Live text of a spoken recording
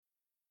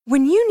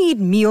When you need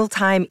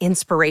mealtime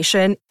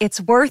inspiration,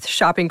 it's worth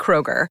shopping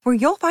Kroger, where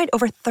you'll find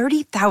over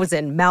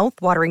 30,000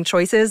 mouth-watering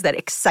choices that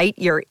excite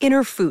your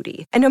inner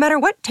foodie. And no matter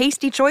what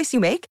tasty choice you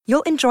make,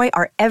 you'll enjoy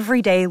our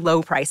everyday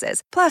low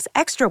prices, plus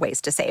extra ways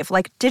to save,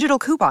 like digital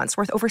coupons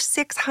worth over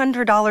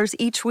 $600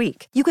 each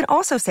week. You can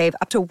also save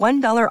up to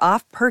 $1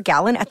 off per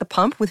gallon at the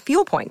pump with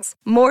fuel points.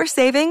 More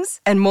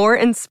savings and more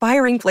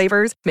inspiring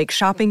flavors make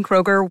shopping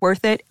Kroger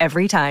worth it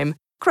every time.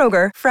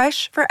 Kroger,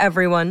 fresh for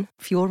everyone.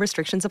 Fuel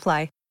restrictions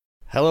apply.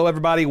 Hello,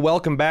 everybody.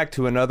 Welcome back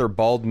to another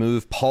Bald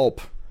Move Pulp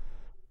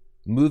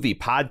movie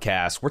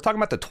podcast. We're talking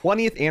about the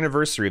 20th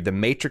anniversary of The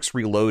Matrix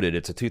Reloaded.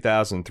 It's a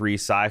 2003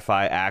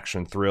 sci-fi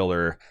action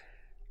thriller.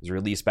 It was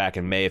released back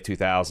in May of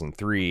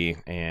 2003,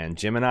 and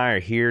Jim and I are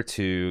here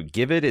to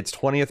give it its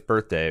 20th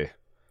birthday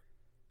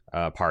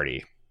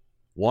party.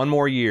 One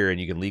more year,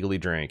 and you can legally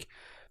drink.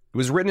 It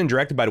was written and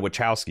directed by the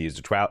Wachowskis.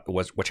 The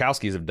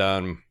Wachowskis have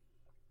done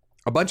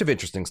a bunch of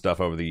interesting stuff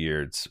over the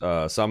years.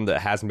 Some that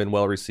hasn't been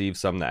well received,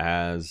 some that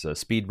has.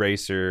 Speed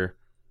Racer,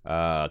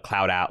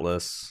 Cloud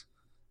Atlas,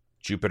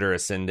 Jupiter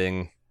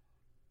Ascending.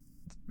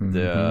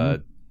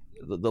 A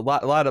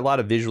lot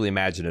of visually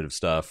imaginative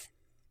stuff.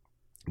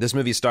 This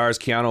movie stars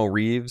Keanu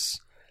Reeves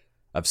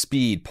of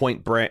Speed,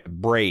 Point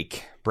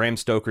Break, Bram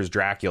Stoker's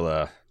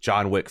Dracula,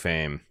 John Wick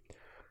fame.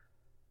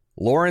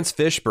 Lawrence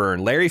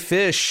Fishburne, Larry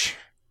Fish,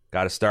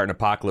 got to start in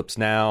Apocalypse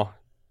Now.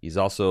 He's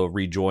also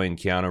rejoined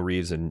Keanu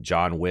Reeves and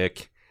John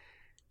Wick.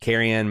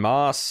 Carrie-Anne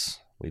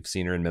Moss, we've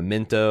seen her in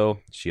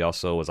Memento. She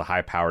also was a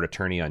high-powered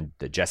attorney on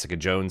the Jessica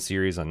Jones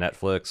series on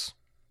Netflix.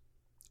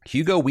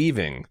 Hugo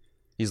Weaving,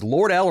 he's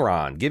Lord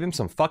Elrond. Give him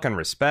some fucking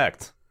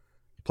respect.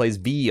 He plays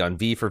V on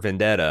V for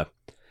Vendetta.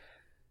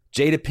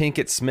 Jada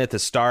Pinkett Smith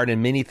has starred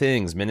in many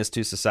things. Menace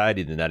to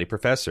Society, The Nutty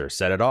Professor,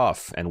 Set It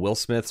Off, and Will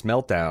Smith's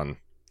Meltdown,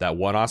 that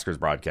won Oscars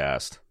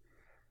broadcast.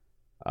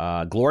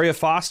 Gloria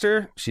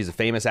Foster, she's a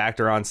famous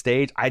actor on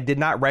stage. I did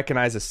not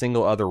recognize a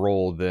single other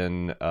role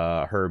than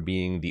her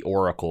being the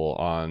Oracle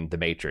on The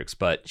Matrix,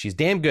 but she's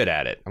damn good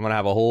at it. I'm gonna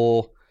have a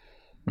whole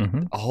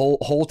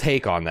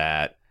take on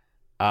that.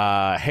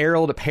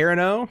 Harold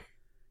Perrineau,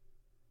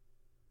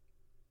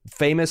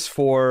 famous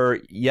for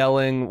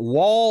yelling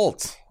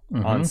 "Walt"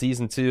 on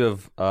season 2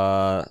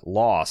 of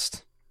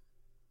Lost.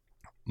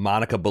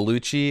 Monica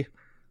Bellucci.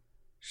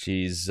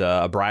 She's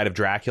a bride of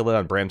Dracula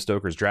on Bram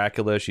Stoker's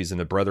Dracula. She's in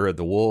The Brother of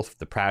the Wolf,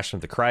 The Passion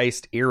of the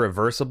Christ,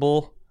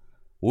 Irreversible.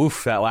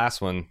 Woof, that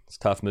last one. It's a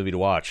tough movie to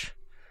watch.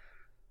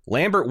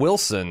 Lambert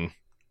Wilson.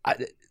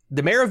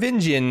 The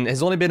Merovingian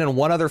has only been in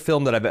one other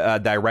film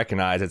that I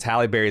recognize. It's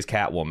Halle Berry's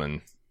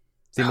Catwoman.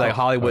 Seems like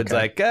Hollywood's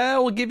like,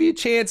 we'll give you a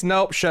chance.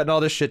 Nope, shutting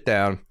all this shit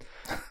down.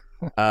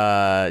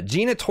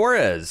 Gina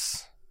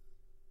Torres.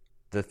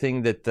 The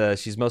thing that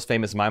she's most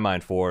famous in my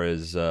mind for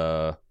is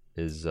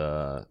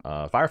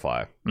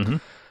Firefly.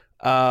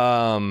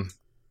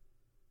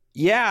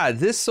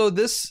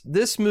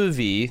 This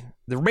movie,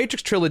 the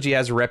Matrix trilogy,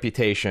 has a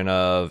reputation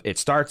of it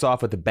starts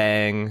off with a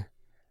bang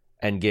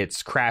and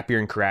gets crappier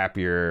and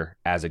crappier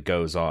as it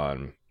goes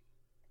on.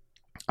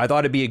 I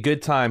thought it'd be a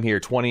good time here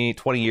 20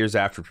 years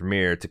after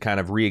premiere to kind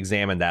of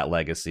re-examine that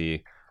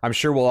legacy. I'm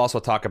sure we'll also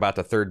talk about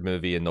the third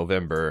movie in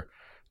November.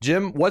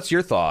 Jim, what's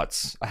your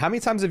thoughts? How many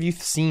times have you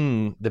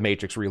seen The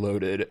Matrix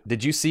Reloaded?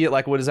 Did you see it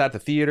like what is at the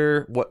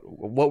theater?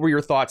 What were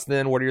your thoughts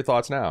then? What are your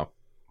thoughts now?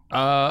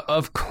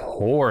 Of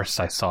course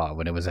I saw it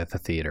when it was at the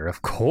theater.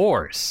 Of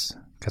course.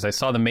 Because I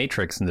saw The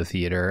Matrix in the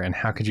theater, and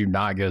how could you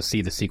not go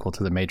see the sequel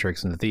to The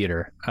Matrix in the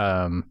theater?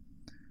 I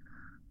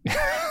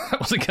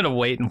wasn't going to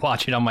wait and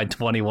watch it on my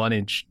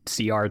 21-inch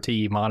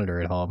CRT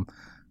monitor at home.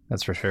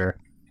 That's for sure.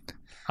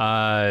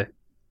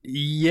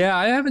 Yeah,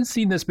 I haven't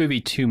seen this movie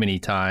too many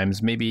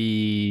times.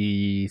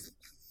 Maybe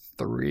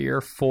 3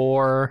 or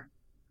 4.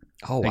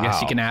 Oh, wow. I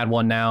guess you can add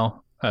one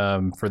now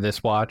for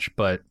this watch.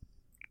 But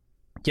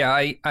yeah,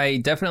 I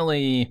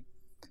definitely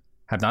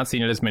have not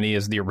seen it as many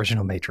as the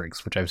original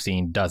Matrix, which I've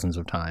seen dozens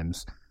of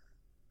times.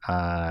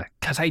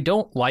 Because I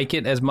don't like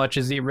it as much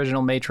as the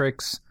original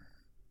Matrix,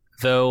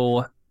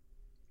 though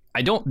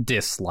I don't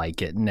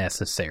dislike it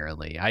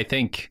necessarily. I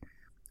think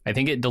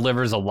it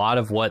delivers a lot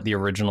of what the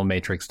original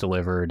Matrix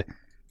delivered,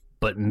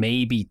 but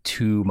maybe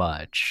too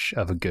much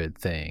of a good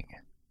thing.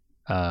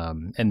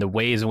 And the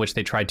ways in which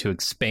they tried to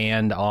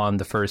expand on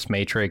the first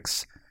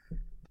Matrix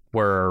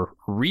were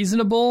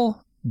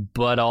reasonable,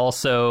 but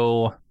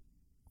also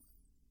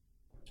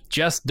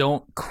just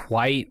don't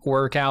quite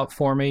work out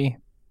for me.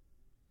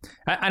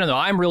 I don't know.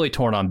 I'm really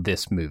torn on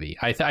this movie.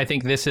 I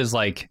think this is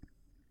like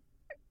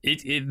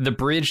the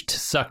bridge to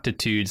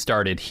Suctitude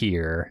started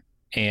here,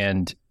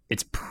 and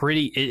it's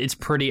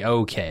pretty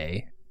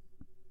okay.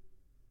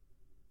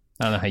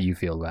 I don't know how you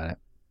feel about it.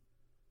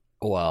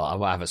 Well,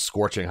 I have a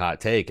scorching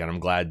hot take, and I'm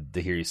glad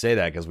to hear you say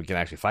that because we can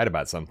actually fight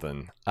about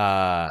something.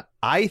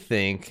 I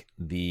think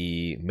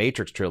the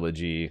Matrix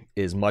trilogy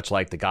is much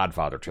like the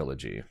Godfather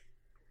trilogy.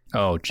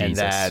 Oh, Jesus.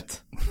 And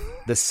that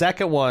the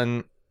second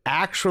one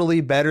actually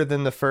better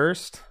than the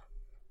first.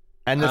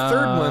 And the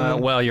third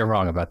one... Well, you're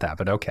wrong about that,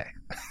 but okay.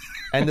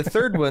 And the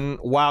third one,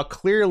 while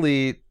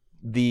clearly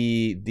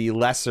the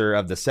lesser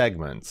of the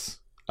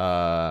segments,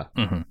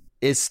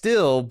 it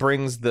still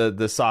brings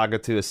the saga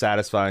to a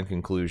satisfying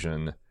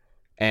conclusion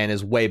and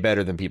is way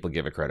better than people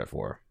give it credit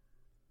for.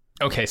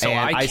 Okay, so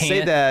I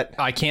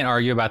can't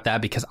argue about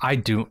that because I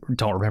don't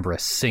remember a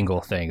single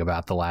thing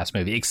about the last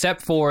movie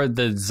except for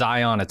the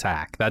Zion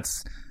attack.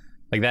 That's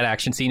like that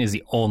action scene is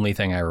the only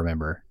thing I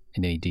remember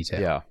in any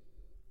detail. Yeah,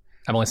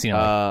 I've only seen it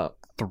like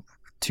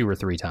 2 or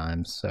 3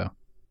 times. So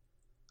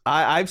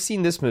I've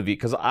seen this movie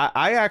because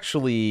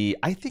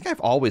I think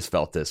I've always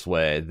felt this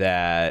way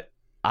that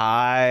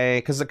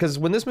because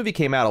when this movie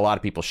came out, a lot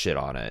of people shit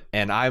on it,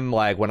 and I'm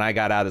like, when I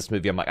got out of this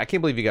movie, I'm like, I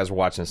can't believe you guys were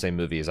watching the same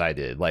movie as I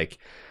did. Like,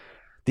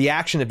 the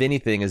action, if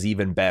anything, is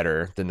even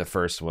better than the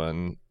first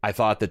one. I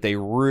thought that they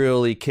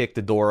really kicked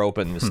the door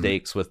open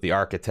mistakes with the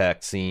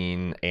architect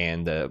scene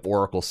and the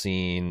Oracle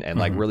scene and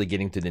like really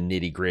getting to the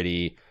nitty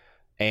gritty.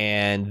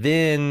 And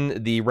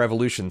then the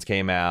Revolutions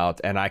came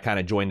out and I kind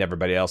of joined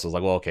everybody else. I was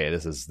like, well, okay,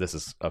 this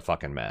is a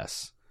fucking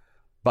mess.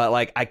 But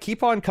like, I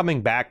keep on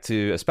coming back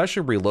to,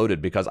 especially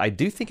Reloaded, because I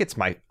do think it's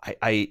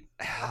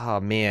oh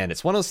man,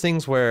 it's one of those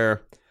things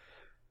where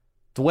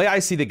the way I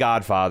see The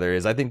Godfather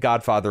is I think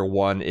Godfather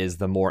 1 is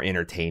the more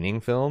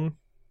entertaining film,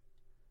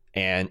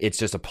 and it's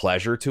just a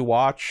pleasure to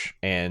watch,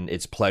 and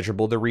it's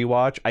pleasurable to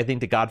rewatch. I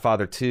think The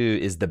Godfather 2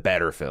 is the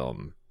better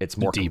film. It's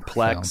more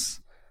complex,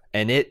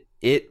 and it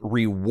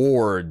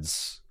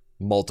rewards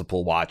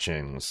multiple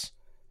watchings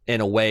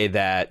in a way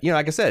that,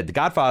 like I said, The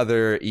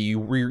Godfather, you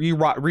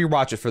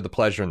rewatch it for the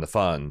pleasure and the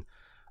fun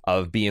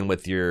of being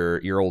with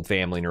your old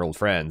family and your old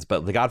friends,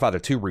 but The Godfather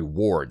 2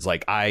 rewards.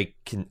 Like, I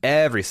can,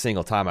 every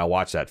single time I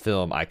watch that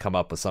film, I come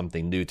up with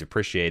something new to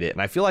appreciate it,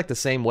 and I feel like the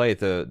same way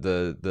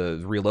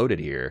the Reloaded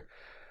here.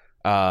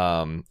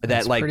 That's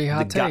that like pretty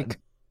hot take.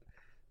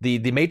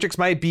 The Matrix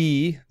might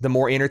be the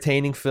more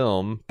entertaining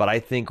film, but I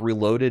think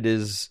Reloaded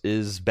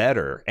is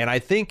better, and I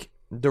think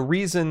the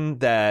reason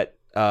that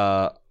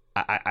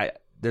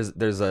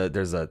there's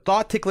a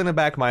thought tickling in the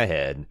back of my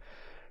head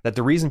that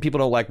the reason people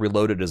don't like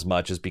Reloaded as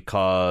much is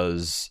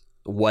because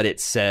what it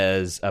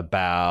says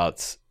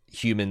about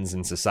humans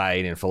and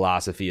society and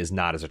philosophy is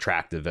not as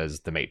attractive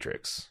as The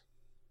Matrix.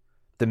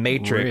 The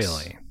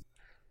Matrix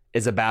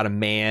is about a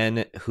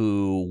man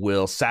who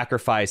will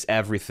sacrifice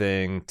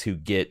everything to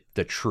get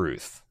the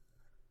truth,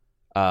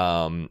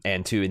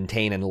 and to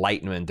attain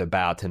enlightenment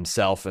about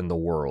himself and the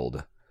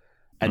world.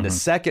 And the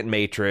second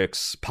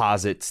Matrix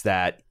posits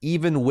that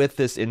even with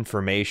this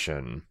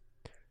information,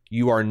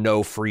 you are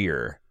no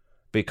freer.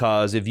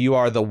 Because if you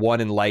are the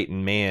one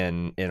enlightened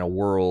man in a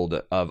world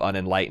of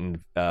unenlightened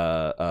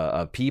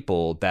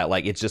people, that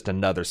like it's just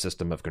another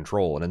system of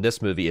control. And in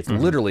this movie, it's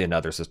literally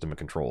another system of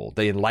control.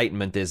 The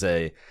enlightenment is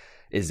a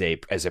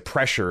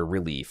pressure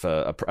relief,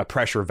 a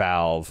pressure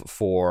valve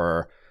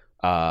for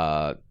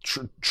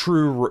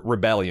true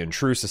rebellion,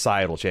 true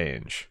societal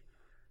change.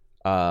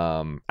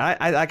 I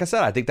like I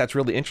said, I think that's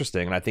really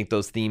interesting, and I think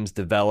those themes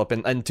develop,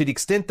 and to the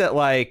extent that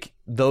like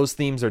those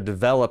themes are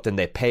developed and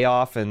they pay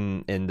off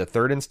in the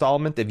third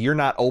installment, if you're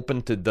not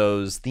open to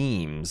those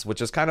themes,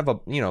 which is kind of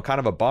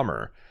a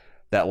bummer,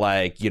 that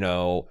like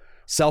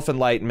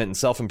self-enlightenment and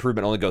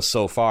self-improvement only goes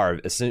so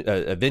far.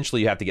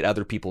 Eventually you have to get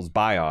other people's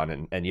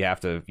buy-on, and you have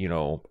to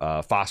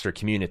foster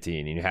community,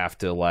 and you have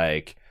to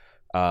like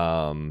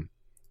go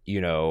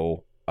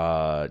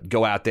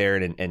out there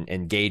and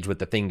engage with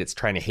the thing that's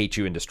trying to hate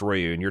you and destroy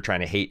you, and you're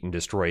trying to hate and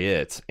destroy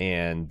it,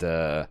 and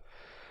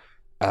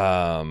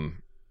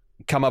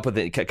come up with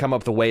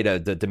the way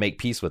to make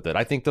peace with it.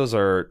 I think those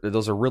are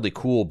really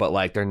cool, but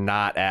like they're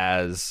not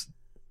as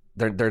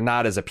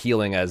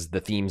appealing as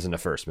the themes in the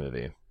first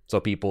movie, so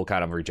people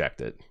kind of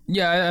reject it.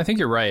 Yeah, I think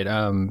you're right.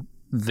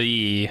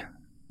 The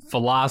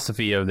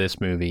philosophy of this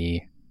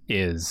movie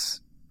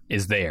is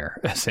there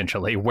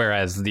essentially,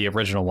 whereas the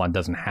original one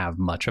doesn't have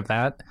much of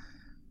that.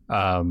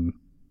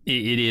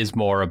 It is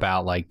more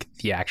about like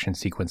the action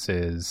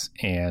sequences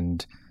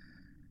and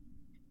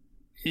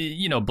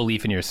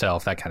belief in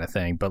yourself, that kind of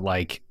thing, but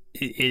like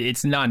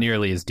it's not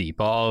nearly as deep.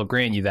 I'll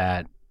grant you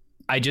that.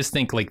 I just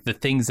think like the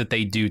things that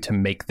they do to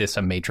make this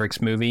a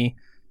Matrix movie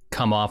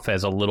come off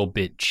as a little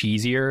bit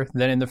cheesier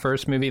than in the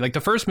first movie. Like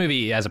the first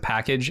movie as a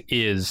package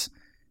is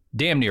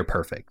damn near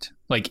perfect.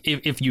 Like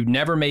if you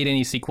never made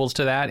any sequels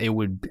to that, it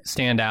would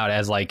stand out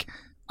as like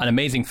an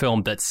amazing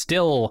film that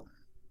still,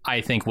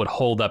 I think, would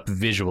hold up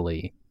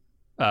visually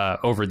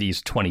over these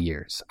 20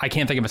 years. I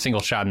can't think of a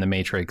single shot in The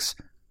Matrix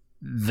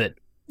that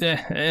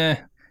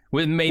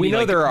with maybe we know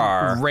like there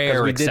are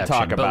rare we exception, did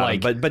talk about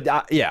like them,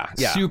 but yeah,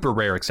 super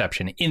rare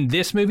exception. In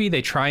this movie,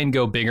 they try and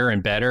go bigger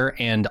and better,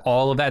 and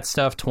all of that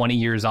stuff 20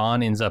 years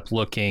on ends up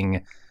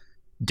looking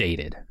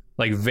dated,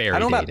 like very I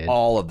don't know dated. About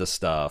all of the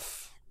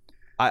stuff.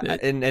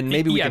 And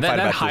maybe we can fight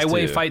about that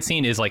highway this too. fight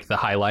scene is like the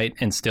highlight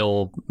and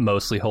still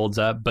mostly holds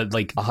up, but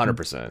like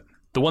 100%.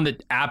 The one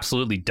that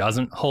absolutely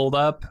doesn't hold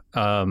up,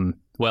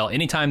 well,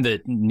 anytime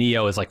that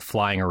Neo is like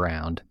flying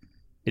around,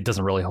 it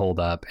doesn't really hold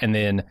up. And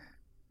then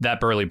that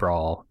Burly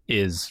Brawl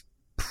is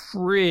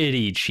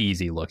pretty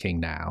cheesy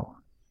looking now.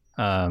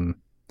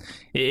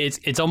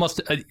 It's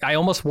almost I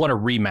almost want a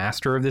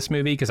remaster of this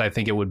movie because I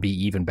think it would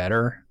be even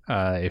better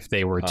if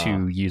they were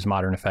to use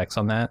modern effects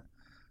on that.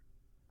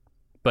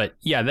 But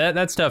yeah,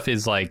 that stuff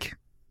is like,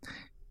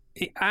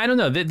 I don't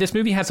know. This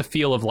movie has a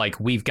feel of like,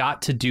 we've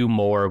got to do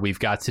more. We've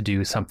got to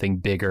do something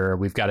bigger.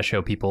 We've got to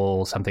show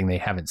people something they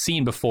haven't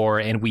seen before.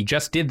 And we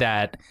just did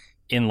that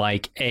in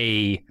like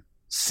a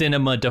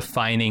cinema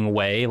defining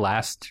way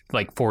last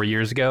like 4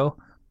 years ago.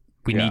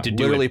 We need to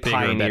do literally it bigger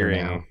and better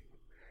now.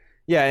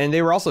 Yeah, and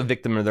they were also a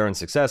victim of their own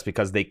success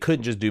because they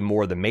couldn't just do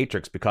more of The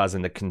Matrix because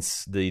in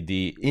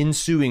the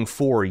ensuing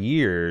 4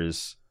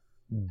 years,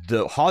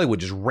 the Hollywood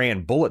just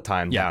ran bullet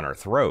time down our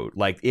throat.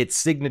 Like its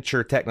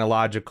signature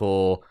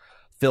technological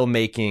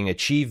filmmaking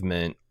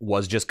achievement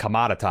was just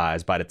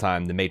commoditized by the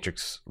time The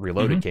Matrix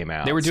Reloaded came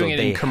out. They were doing it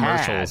in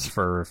commercials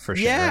for sure.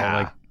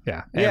 Yeah.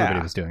 Like,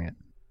 everybody was doing it.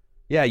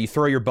 Yeah, you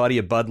throw your buddy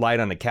a Bud Light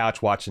on the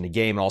couch watching the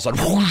game, and all of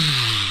a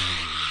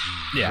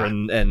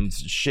sudden, and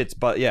shit's.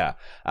 But yeah,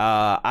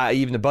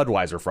 even the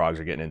Budweiser frogs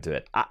are getting into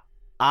it.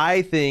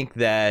 I think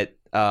that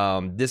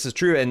this is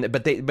true,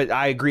 but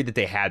I agree that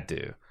they had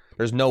to.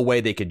 There's no way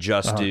they could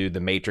just do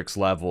the Matrix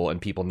level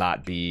and people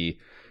not be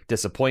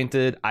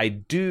disappointed.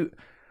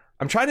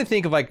 I'm trying to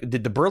think of like,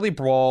 did the Burly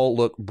Brawl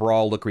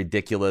look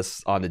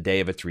ridiculous on the day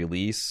of its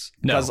release?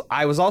 No, because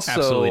I was also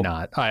absolutely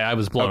not. I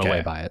was blown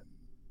away by it.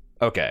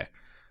 Okay.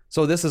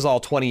 So this is all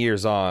 20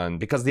 years on,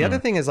 because the other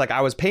thing is like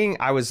I was paying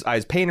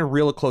a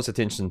real close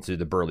attention to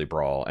the Burly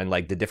Brawl and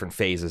like the different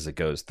phases it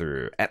goes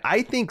through. And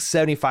I think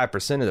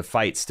 75% of the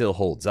fight still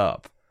holds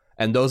up.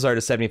 And those are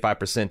the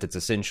 75% that's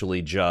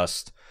essentially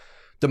just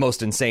the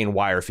most insane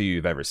wire feud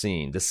you've ever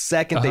seen. The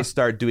second they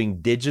start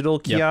doing digital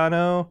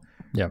Keanu,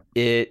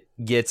 it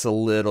gets a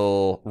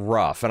little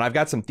rough. And I've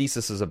got some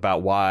theses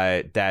about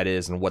why that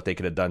is and what they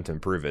could have done to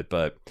improve it.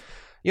 But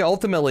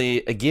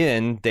ultimately,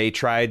 again, they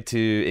tried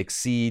to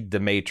exceed The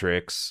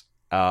Matrix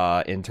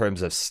in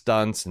terms of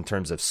stunts, in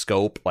terms of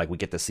scope. Like, we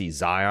get to see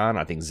Zion.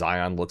 I think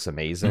Zion looks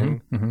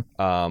amazing.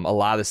 A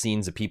lot of the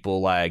scenes that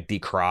people like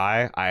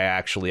decry, I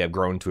actually have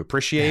grown to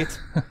appreciate.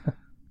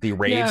 The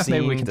rave scene,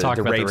 maybe we can talk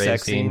about the rave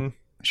sex scene.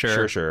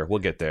 Sure. We'll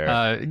get there.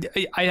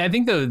 I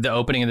think the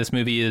opening of this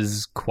movie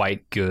is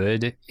quite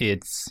good.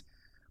 It's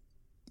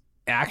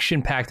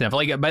action-packed enough.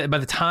 Like, by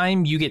the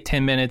time you get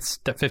 10 minutes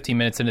to 15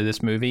 minutes into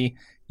this movie,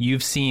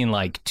 you've seen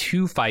like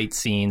 2 fight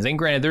scenes, and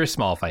granted, they're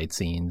small fight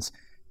scenes.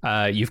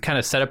 You've kind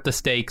of set up the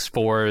stakes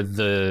for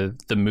the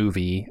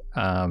movie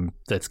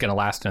that's going to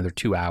last another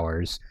 2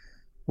 hours,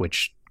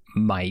 which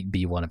might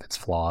be one of its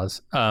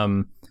flaws.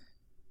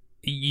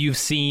 You've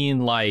seen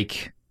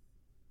like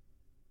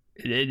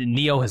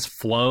Neo has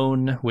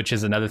flown, which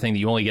is another thing that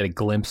you only get a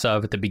glimpse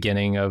of at the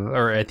beginning of,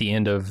 or at the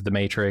end of The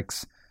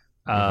Matrix.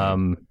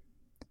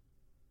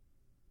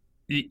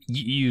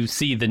 You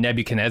see the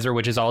Nebuchadnezzar,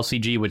 which is all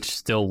CG, which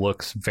still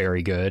looks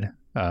very good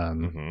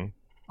on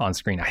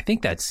screen. I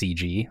think that's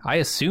CG. I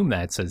assume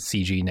that's a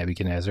CG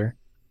Nebuchadnezzar.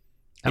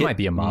 That might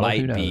be a model.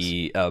 Who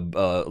knows?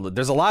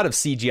 There's a lot of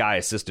CGI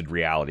assisted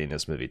reality in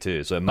this movie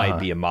too, so it might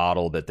be a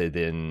model that they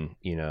then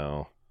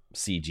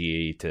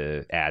CG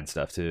to add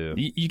stuff to.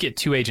 You get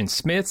 2 Agent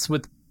Smiths,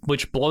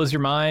 which blows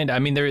your mind. I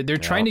mean, they're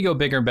trying to go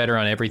bigger and better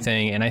on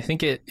everything, and I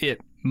think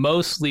it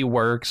mostly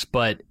works,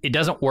 but it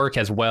doesn't work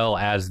as well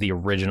as the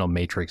original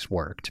Matrix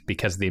worked,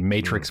 because the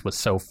Matrix was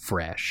so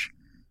fresh,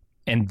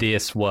 and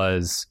this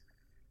was,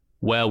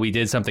 well, we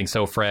did something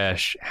so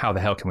fresh, how the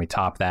hell can we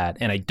top that?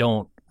 And I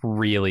don't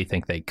really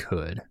think they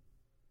could.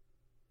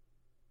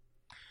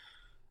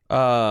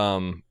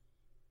 I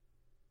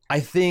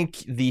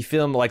think the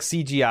film, like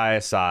CGI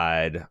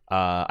aside,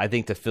 I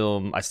think the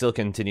film, I still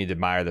continue to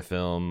admire the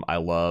film. I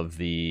love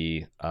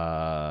the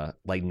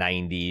like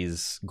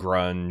 90s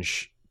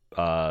grunge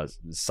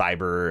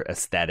cyber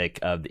aesthetic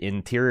of the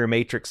interior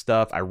Matrix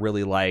stuff. I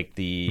really like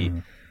the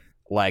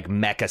like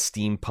mecha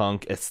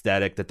steampunk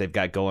aesthetic that they've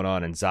got going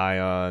on in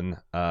Zion.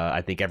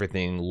 I think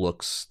everything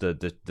looks,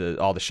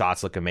 all the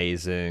shots look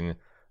amazing.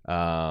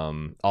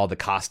 All the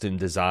costume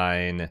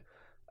design,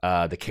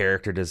 the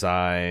character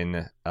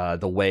design,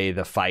 the way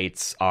the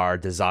fights are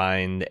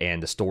designed,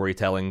 and the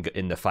storytelling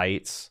in the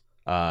fights.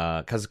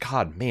 Because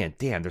God, man,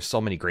 damn, there's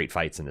so many great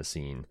fights in this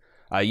scene.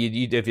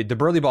 If the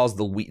Burly Ball's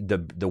the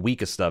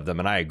weakest of them,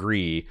 and I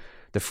agree.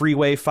 The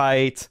freeway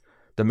fight,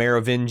 the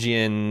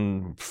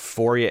Merovingian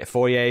foyer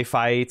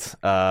fight,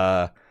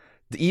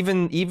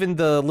 even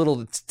the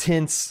little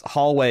tense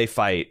hallway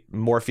fight,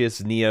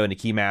 Morpheus, Neo, and the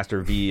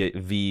Keymaster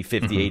v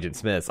 50 Agent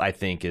Smiths, I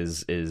think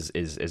is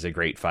a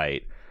great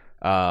fight.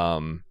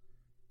 There's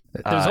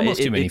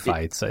almost too many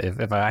fights.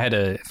 If I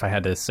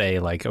had to say,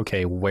 like,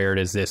 okay, where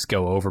does this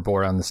go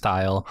overboard on the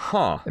style?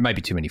 It might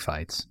be too many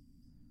fights.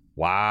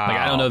 Wow. Like,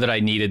 I don't know that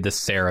I needed the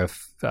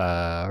Seraph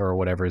or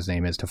whatever his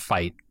name is to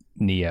fight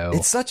Neo.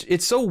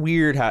 It's so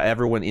weird how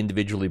everyone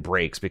individually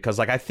breaks, because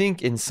like I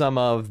think in some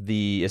of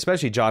the,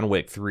 especially John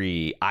Wick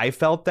 3, I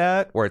felt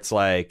that where it's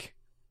like,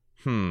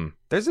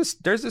 there's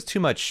this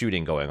too much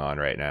shooting going on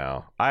right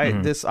now.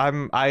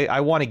 I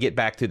want to get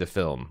back to the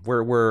film.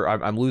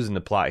 I'm losing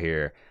the plot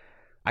here.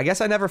 I guess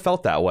I never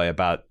felt that way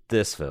about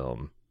this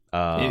film.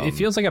 It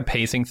feels like a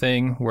pacing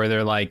thing where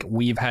they're like,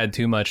 we've had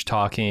too much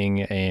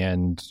talking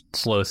and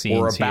slow scenes.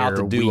 We're about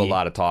here. to do a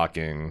lot of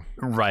talking.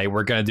 Right.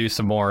 We're going to do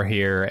some more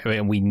here.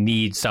 And we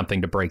need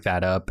something to break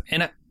that up.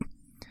 And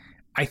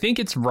I think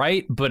it's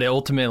right, but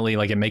ultimately,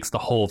 like, it makes the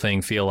whole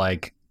thing feel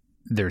like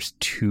there's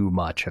too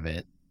much of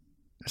it.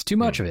 There's too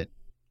much of it.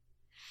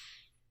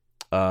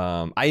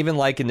 I even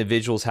like in the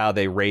visuals how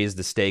they raise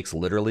the stakes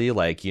literally,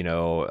 like,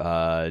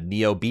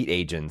 Neo beat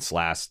agents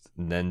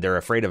and then they're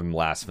afraid of him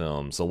last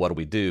film. So what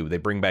do? They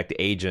bring back the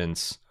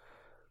agents.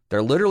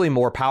 They're literally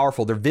more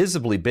powerful. They're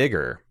visibly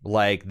bigger.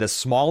 Like, the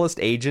smallest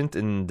agent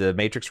in the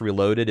Matrix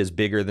Reloaded is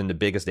bigger than the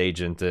biggest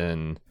agent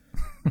in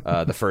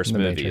the first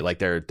movie. Matrix. Like,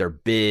 they're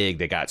big.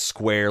 They got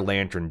square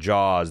lantern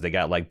jaws. They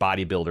got like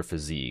bodybuilder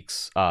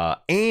physiques.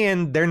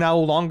 And they're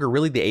no longer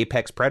really the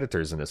apex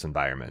predators in this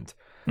environment.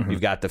 Mm-hmm.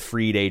 You've got the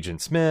freed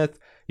Agent Smith.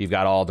 You've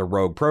got all the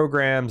rogue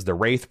programs, the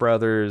Wraith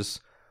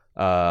brothers,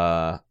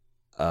 all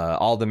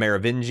the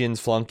Merovingians,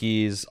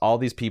 flunkies. All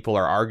these people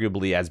are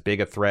arguably as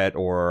big a threat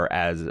or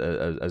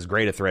as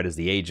great a threat as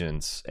the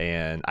agents.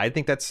 And I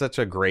think that's such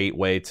a great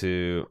way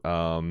to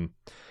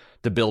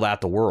build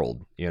out the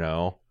world,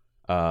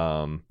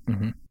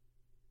 Mm-hmm.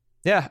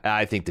 Yeah,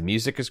 I think the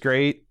music is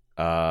great.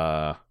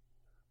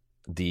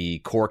 The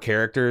core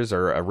characters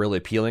are really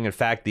appealing. In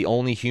fact, the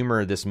only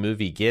humor this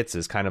movie gets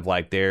is kind of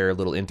like their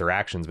little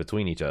interactions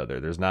between each other.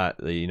 There's not,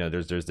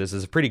 this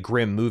is a pretty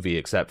grim movie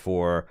except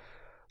for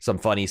some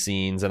funny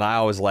scenes. And I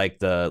always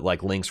like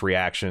Link's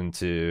reaction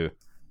to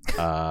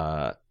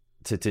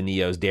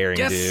Neo's daring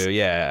do.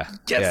 Yeah.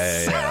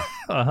 Yes. Yeah.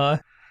 Uh-huh.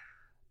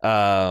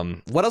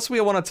 What else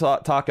we want to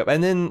talk about?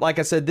 And then, like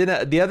I said,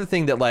 the other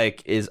thing that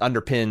like is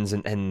underpins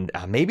and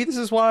maybe this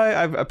is why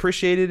I've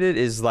appreciated it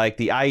is like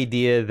the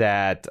idea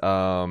that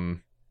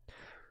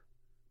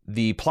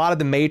the plot of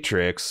The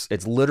Matrix,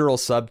 its literal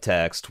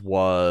subtext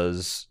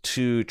was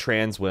two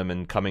trans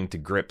women coming to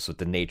grips with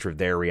the nature of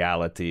their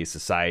reality,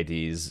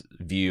 society's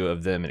view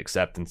of them and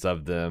acceptance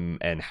of them,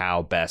 and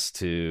how best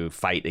to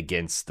fight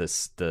against the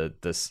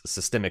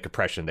systemic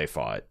oppression they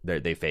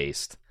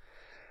faced.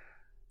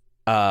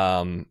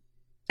 And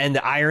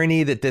the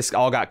irony that this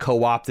all got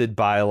co-opted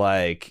by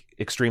like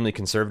extremely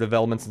conservative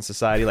elements in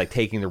society, like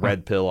taking the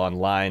red pill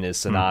online is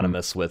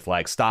synonymous with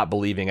like stop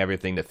believing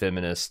everything that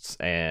feminists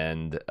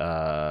and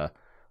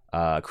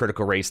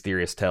critical race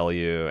theorists tell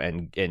you,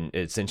 and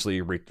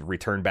essentially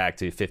return back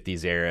to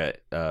 50s era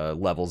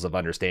levels of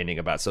understanding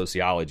about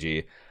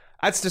sociology.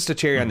 That's just a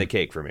cherry on the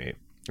cake for me,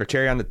 or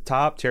cherry on the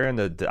top, cherry on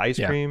the ice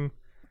cream,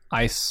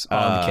 ice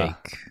on the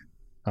cake,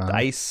 the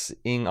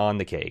icing on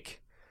the cake.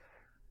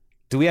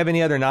 Do we have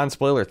any other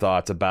non-spoiler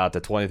thoughts about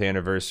the 20th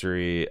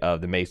anniversary of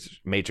the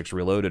Matrix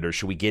Reloaded, or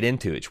should we get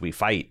into it? Should we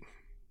fight?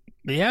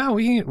 Yeah,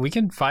 we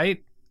can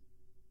fight.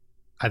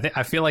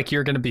 I feel like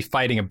you're going to be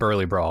fighting a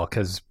burly brawl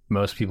because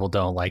most people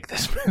don't like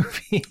this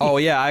movie. Oh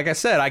yeah, like I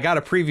said, I got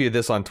to preview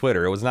this on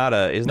Twitter. It was not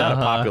a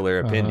popular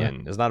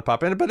opinion. It's not a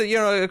popular, but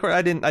of course,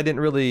 I didn't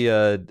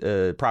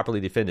really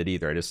properly defend it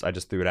either. I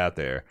just threw it out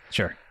there.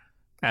 Sure,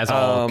 as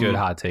all good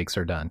hot takes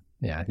are done.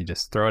 Yeah, you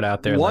just throw it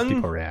out there and let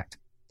people react.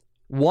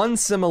 One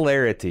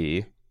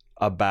similarity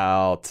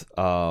about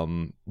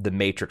the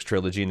Matrix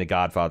trilogy and the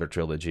Godfather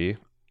trilogy,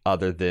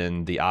 other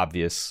than the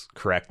obvious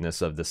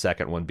correctness of the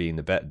second one being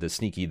the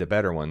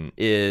better one,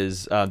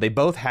 is they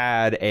both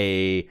had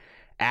a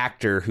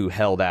actor who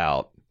held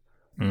out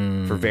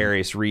for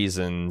various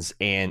reasons,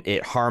 and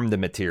it harmed the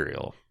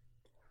material.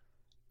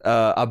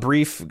 A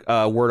brief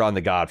word on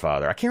the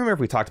Godfather. I can't remember if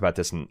we talked about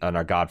this on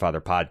our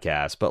Godfather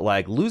podcast, but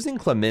like losing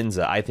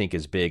Clemenza, I think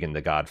is big in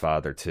the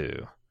Godfather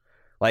too.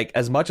 Like,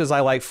 as much as I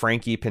like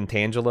Frankie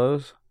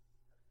Pentangelo's,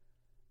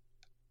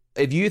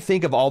 if you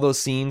think of all those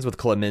scenes with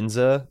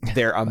Clemenza,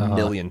 they're a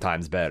million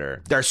times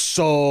better. They're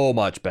so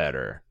much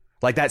better.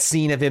 Like that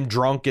scene of him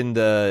drunk in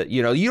the,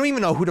 you don't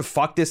even know who the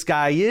fuck this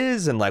guy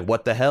is and like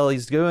what the hell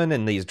he's doing,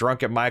 and he's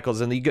drunk at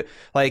Michael's, and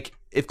like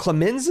if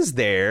Clemenza's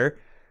there,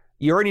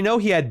 you already know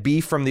he had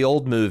beef from the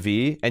old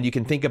movie, and you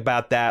can think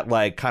about that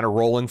like kind of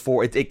rolling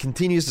forward. It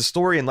continues the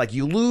story, and like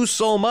you lose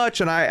so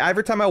much. And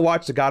every time I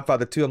watch The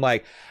Godfather 2, I'm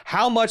like,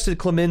 how much did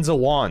Clemenza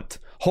want?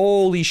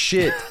 Holy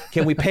shit!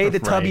 Can we pay the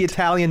tubby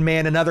Italian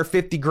man another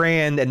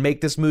 $50,000 and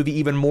make this movie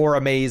even more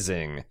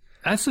amazing?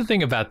 That's the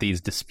thing about these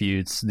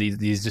disputes.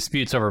 These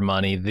disputes over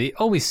money, they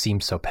always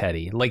seem so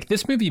petty. Like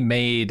this movie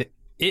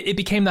it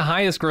became the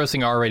highest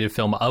grossing R-rated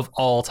film of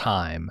all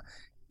time.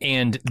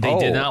 And they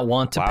did not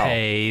want to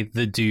pay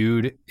the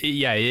dude.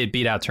 Yeah, it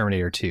beat out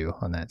Terminator 2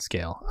 on that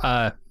scale.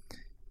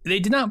 They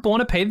did not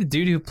want to pay the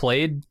dude who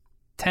played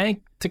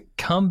Tank to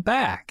come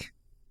back.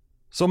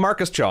 So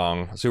Marcus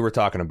Chong, who we're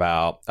talking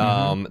about,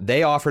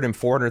 they offered him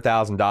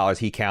 $400,000.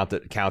 He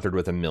countered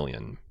with $1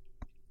 million.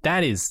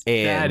 That is,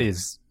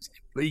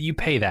 you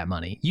pay that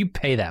money.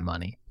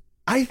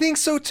 I think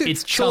so too.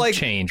 It's chump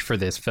change for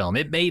this film.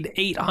 It made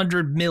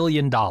 $800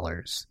 million.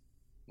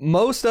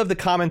 Most of the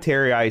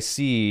commentary I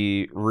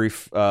see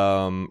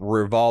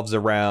revolves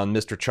around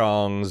Mr.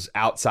 Chong's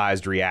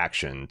outsized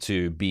reaction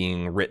to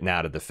being written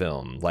out of the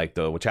film. Like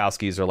the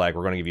Wachowskis are like,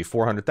 we're going to give you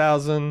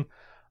 $400,000.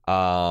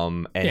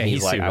 And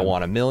he's like, I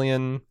want $1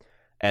 million.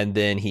 And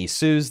then he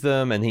sues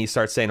them, and he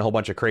starts saying a whole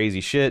bunch of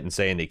crazy shit and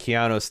saying that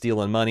Keanu's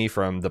stealing money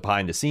from the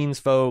behind-the-scenes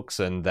folks,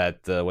 and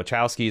that the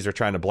Wachowskis are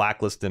trying to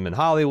blacklist him in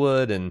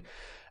Hollywood, and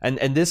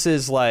this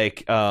is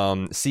like,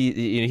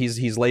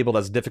 he's labeled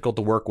as difficult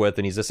to work with,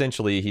 and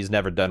he's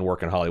never done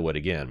work in Hollywood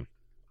again.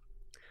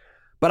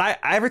 But I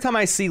every time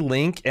I see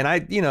Link, and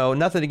I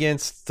nothing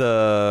against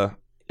a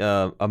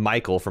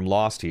Michael from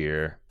Lost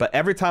here, but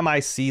every time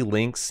I see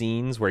Link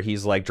scenes where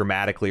he's like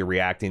dramatically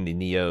reacting to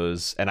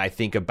Neo's, and I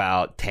think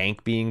about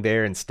Tank being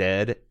there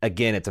instead,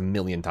 again, it's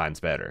 1,000,000 times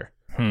better.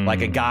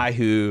 Like a guy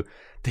who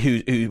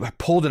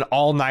pulled an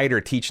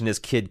all-nighter teaching his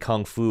kid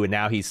kung fu, and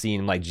now he's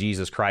seeing like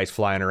Jesus Christ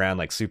flying around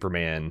like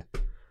Superman.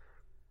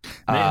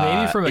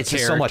 Maybe from a it's character,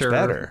 just so much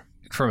better.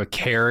 From a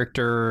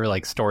character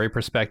like story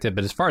perspective,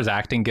 but as far as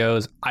acting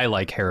goes, I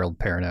like Harold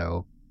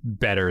Perrineau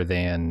better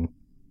than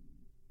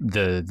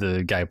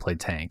the guy who played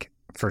Tank,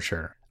 for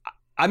sure.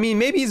 I mean,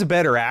 maybe he's a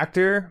better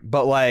actor,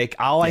 but like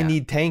I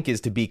need Tank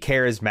is to be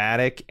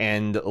charismatic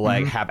and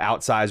like have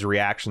outsized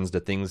reactions to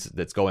things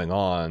that's going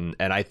on,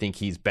 and I think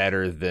he's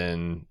better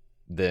than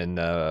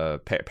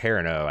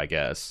Perrineau, I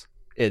guess,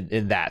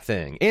 in that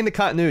thing. And the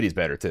continuity's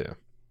better too.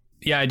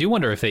 Yeah, I do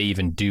wonder if they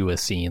even do a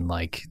scene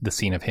like the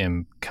scene of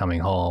him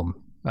coming home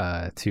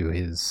to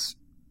his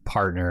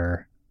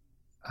partner.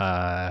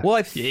 Well,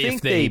 I think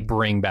if they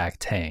bring back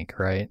Tank,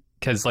 right?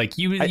 Because like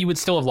you would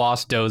still have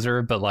lost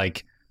Dozer, but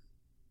like,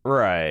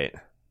 right?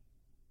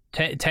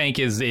 Tank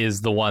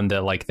is the one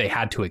that like they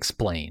had to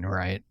explain,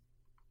 right?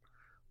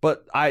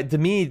 But to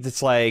me,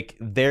 it's like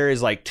there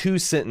is like 2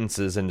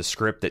 sentences in the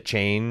script that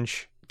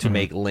change to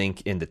make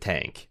Link into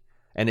Tank,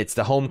 and it's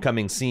the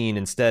homecoming scene.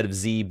 Instead of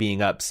Z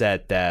being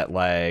upset that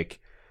like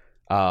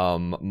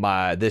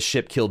this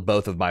ship killed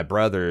both of my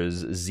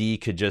brothers, Z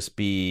could just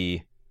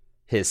be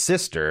his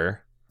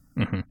sister,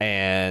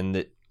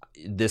 and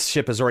this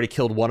ship has already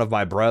killed one of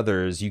my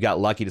brothers. You got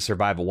lucky to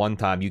survive at one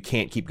time. You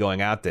can't keep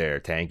going out there,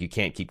 Tank. You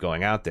can't keep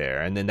going out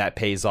there. And then that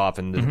pays off.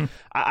 And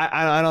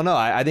I don't know.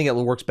 I think it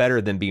works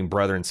better than being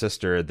brother and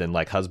sister than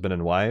like husband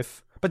and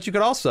wife. But you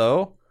could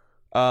also,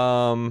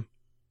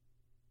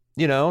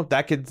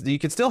 you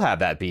could still have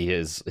that be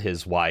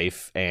his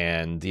wife,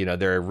 and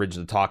they're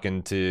originally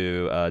talking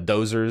to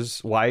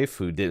Dozer's wife,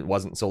 who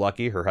wasn't so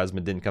lucky her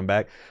husband didn't come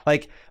back.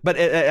 Like, but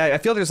I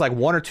feel there's like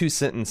 1 or 2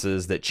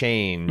 sentences that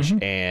change,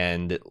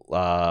 and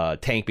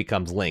Tank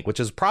becomes Link, which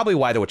is probably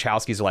why the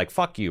Wachowskis are like,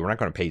 fuck you, we're not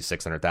going to pay you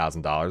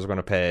 $600,000. We're going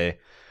to pay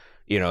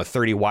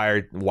 30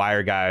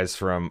 wire guys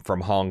from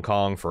Hong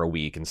Kong for a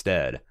week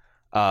instead.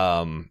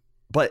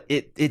 But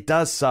it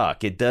does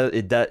suck.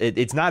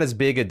 It's not as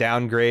big a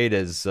downgrade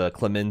as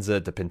Clemenza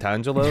to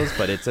Pentangelo's,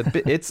 but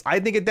it's I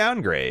think a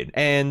downgrade,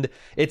 and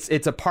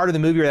it's a part of the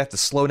movie where they have to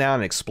slow down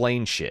and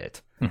explain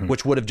shit,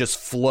 which would have just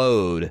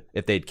flowed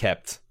if they'd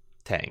kept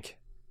Tank.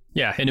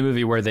 Yeah, in a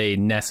movie where they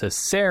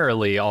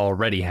necessarily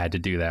already had to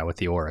do that with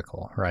the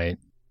Oracle, right?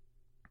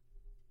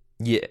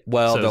 Yeah,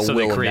 well, so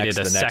they created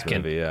a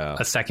second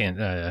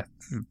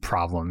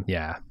problem.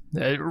 Yeah.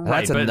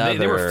 Right, but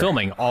they were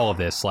filming all of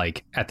this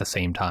like at the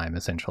same time,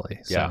 essentially.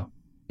 So,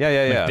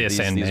 yeah. Like this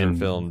these were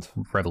filmed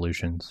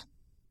Revolutions.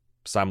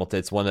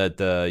 It's one that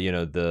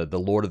the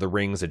Lord of the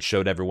Rings had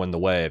showed everyone the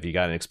way. If you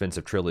got an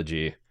expensive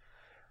trilogy,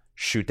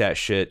 shoot that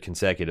shit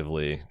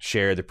consecutively.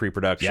 Share the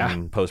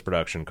pre-production,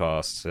 post-production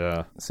costs.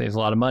 Yeah, saves a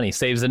lot of money.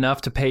 Saves enough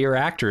to pay your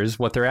actors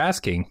what they're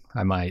asking.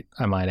 I might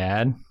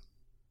add.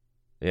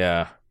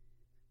 Yeah.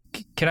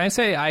 Can I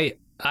say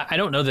I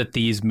don't know that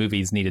these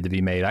movies needed to be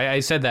made.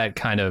 I said that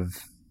kind of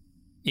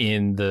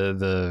in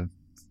the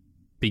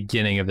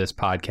beginning of this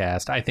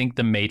podcast. I think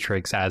The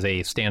Matrix as a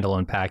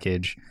standalone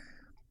package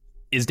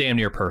is damn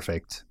near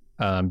perfect.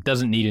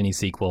 Doesn't need any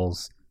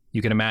sequels.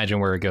 You can imagine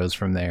where it goes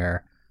from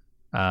there.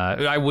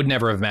 I would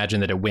never have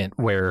imagined that it went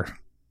where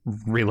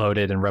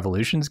Reloaded and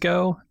Revolutions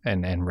go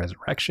and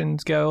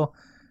Resurrections go.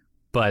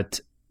 But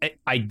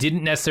I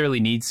didn't necessarily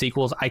need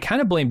sequels. I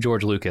kind of blame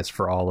George Lucas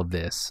for all of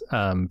this.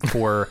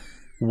 For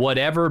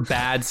whatever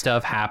bad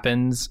stuff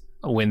happens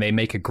when they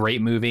make a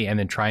great movie and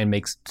then try and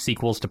make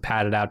sequels to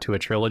pad it out to a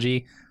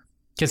trilogy,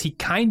 because he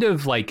kind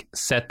of like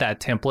set that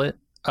template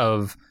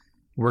of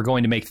we're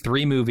going to make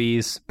 3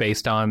 movies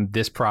based on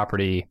this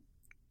property,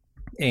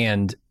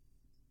 and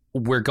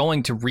we're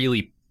going to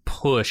really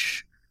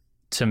push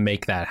to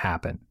make that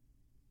happen.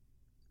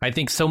 I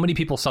think so many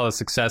people saw the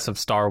success of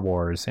Star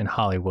Wars in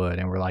Hollywood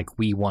and were like,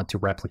 we want to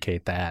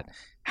replicate that.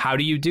 How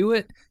do you do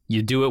it?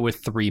 You do it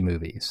with 3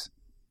 movies.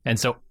 And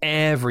so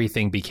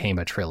everything became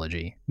a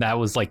trilogy. That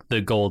was like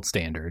the gold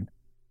standard.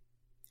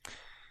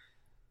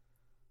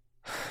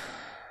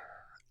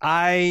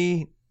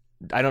 I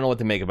I don't know what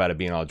to make about it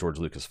being all George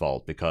Lucas'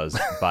 fault, because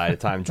by the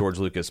time George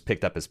Lucas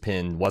picked up his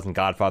pen, wasn't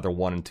Godfather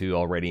 1 and 2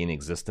 already in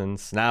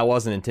existence? Now, it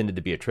wasn't intended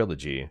to be a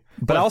trilogy.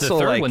 But also,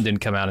 the third one didn't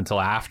come out until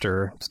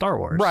after Star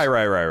Wars.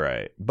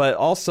 Right. But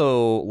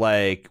also,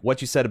 like, what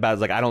you said about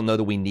is, like, I don't know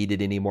that we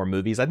needed any more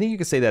movies. I think you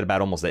could say that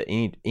about almost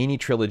any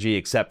trilogy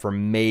except for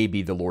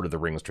maybe the Lord of the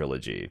Rings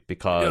trilogy,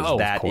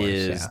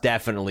 because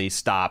definitely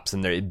stops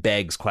and it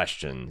begs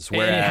questions.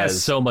 Whereas, and it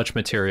has so much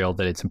material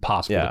that it's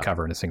impossible to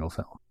cover in a single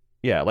film.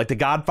 Yeah, like The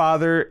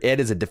Godfather,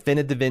 it is a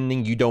definitive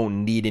ending. You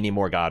don't need any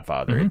more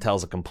Godfather. It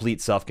tells a complete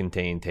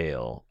self-contained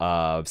tale.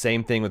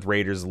 Same thing with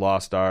Raiders of the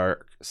Lost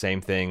Ark. Same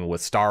thing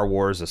with Star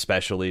Wars,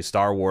 especially.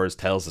 Star Wars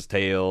tells its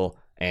tale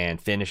and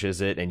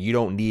finishes it, and you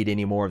don't need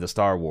any more of the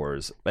Star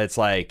Wars. It's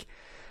like...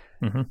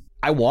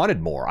 I wanted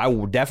more. I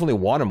definitely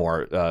wanted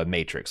more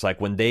Matrix. Like,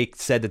 when they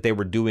said that they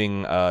were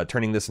doing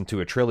turning this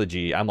into a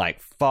trilogy, I'm like,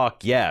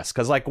 fuck yes.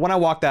 Because, like, when I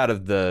walked out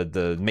of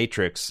the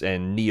Matrix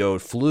and Neo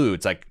flew,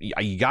 it's like,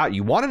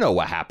 you want to know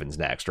what happens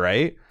next,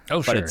 right?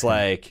 Oh, sure. But it's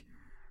like,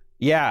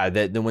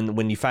 that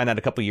when you find out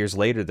a couple years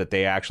later that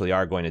they actually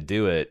are going to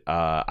do it,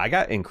 I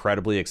got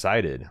incredibly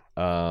excited.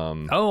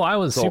 I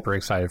was super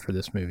excited for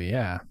this movie,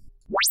 yeah.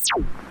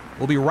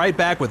 We'll be right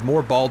back with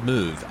more Bald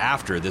Move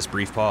after this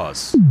brief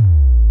pause.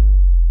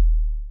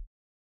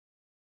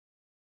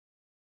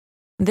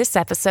 This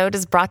episode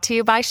is brought to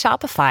you by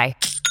Shopify.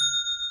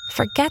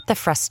 Forget the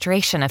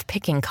frustration of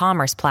picking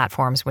commerce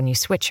platforms when you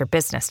switch your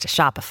business to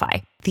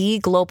Shopify, the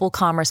global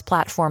commerce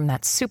platform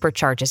that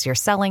supercharges your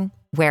selling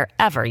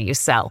wherever you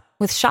sell.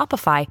 With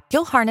Shopify,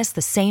 you'll harness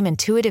the same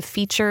intuitive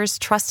features,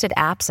 trusted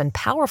apps, and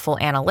powerful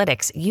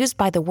analytics used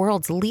by the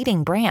world's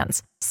leading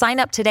brands.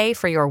 Sign up today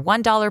for your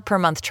 $1 per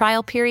month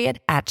trial period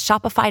at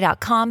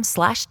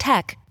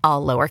shopify.com/tech,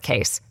 all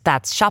lowercase.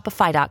 That's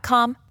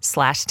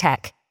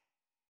shopify.com/tech.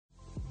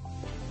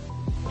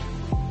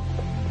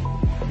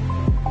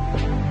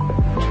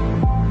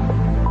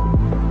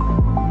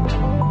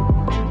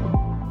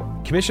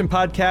 Commission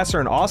podcasts are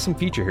an awesome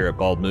feature here at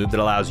Bald Move that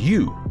allows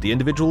you, the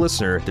individual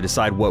listener, to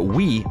decide what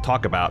we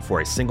talk about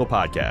for a single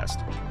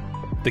podcast.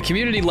 The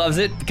community loves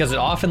it because it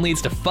often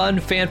leads to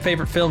fun,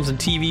 fan-favorite films and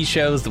TV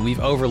shows that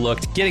we've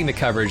overlooked getting the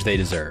coverage they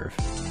deserve.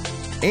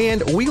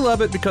 And we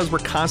love it because we're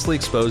constantly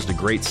exposed to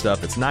great stuff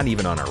that's not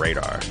even on our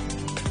radar.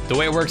 The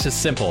way it works is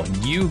simple.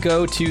 You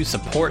go to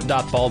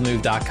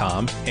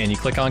support.baldmove.com and you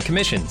click on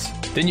commissions.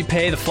 Then you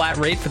pay the flat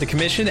rate for the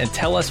commission and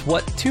tell us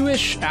what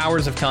 2-ish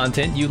hours of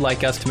content you'd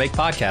like us to make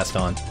podcast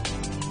on.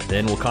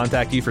 Then we'll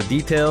contact you for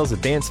details,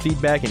 advanced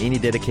feedback, and any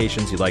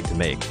dedications you'd like to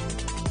make.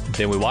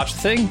 Then we watch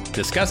the thing,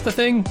 discuss the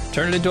thing,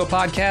 turn it into a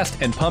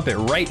podcast, and pump it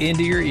right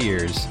into your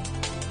ears.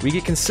 We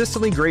get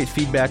consistently great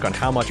feedback on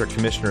how much our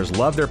commissioners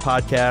love their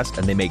podcast,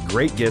 and they make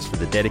great gifts for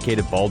the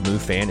dedicated Bald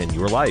Move fan in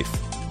your life.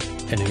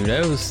 And who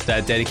knows,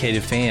 that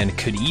dedicated fan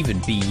could even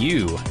be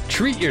you.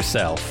 Treat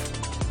yourself.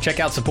 Check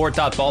out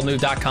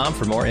support.baldmove.com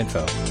for more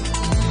info.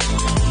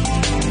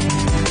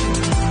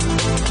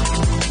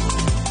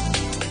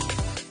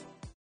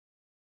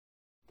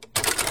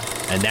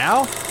 And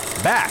now,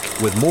 back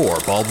with more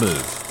Bald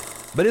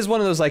Move. But it's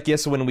one of those, like,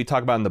 yes, when we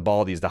talk about in the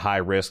Baldies, the high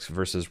risks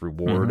versus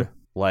reward.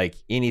 Like,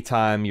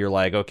 anytime you're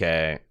like,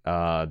 okay,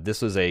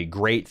 this was a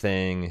great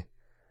thing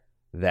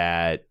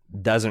that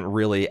doesn't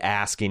really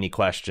ask any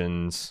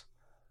questions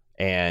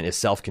and is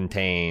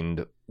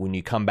self-contained, when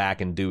you come back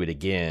and do it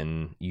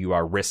again, you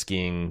are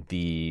risking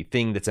the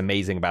thing that's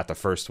amazing about the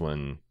first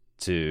one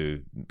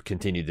to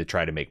continue to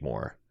try to make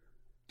more.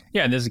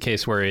 Yeah, and this is a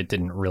case where it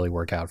didn't really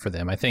work out for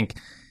them. I think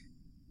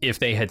if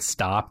they had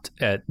stopped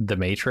at The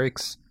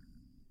Matrix,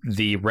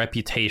 the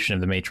reputation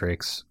of The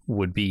Matrix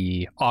would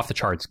be off the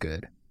charts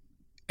good.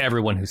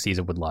 Everyone who sees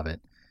it would love it.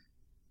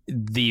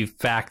 The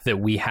fact that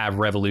we have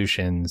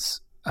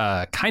Revolutions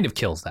kind of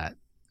kills that.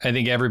 I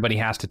think everybody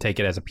has to take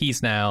it as a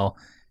piece now,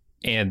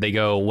 and they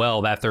go,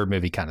 well, that third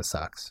movie kind of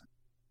sucks.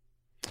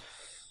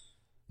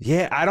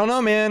 Yeah, I don't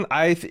know, man.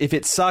 If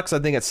it sucks, I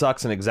think it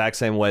sucks in the exact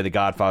same way The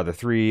Godfather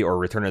 3 or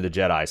Return of the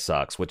Jedi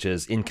sucks, which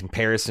is in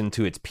comparison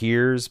to its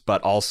peers,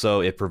 but also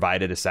it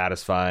provided a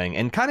satisfying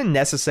and kind of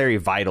necessary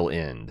vital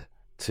end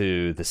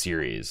to the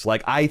series.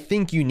 Like, I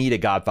think you need a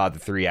Godfather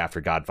 3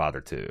 after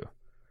Godfather 2.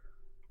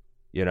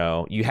 You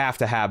know, you have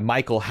to have,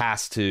 Michael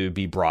has to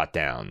be brought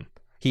down.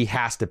 He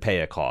has to pay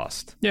a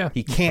cost. Yeah,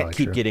 he can't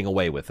keep getting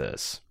away with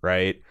this,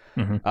 right?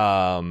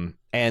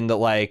 And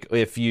like,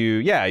 if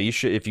you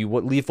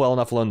leave well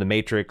enough alone The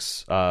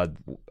Matrix,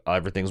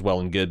 everything's well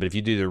and good. But if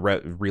you do the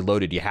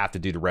Reloaded, you have to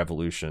do the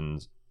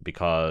Revolutions,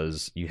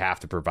 because you have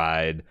to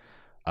provide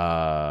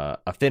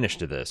a finish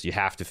to this. You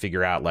have to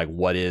figure out like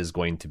what is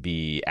going to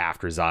be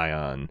after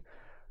Zion.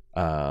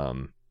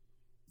 Yeah,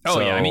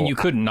 I mean, you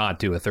could not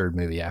do a third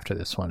movie after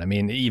this one. I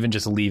mean, even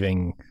just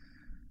leaving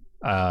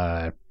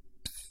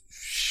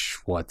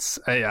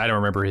I don't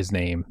remember his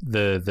name,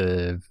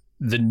 the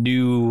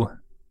new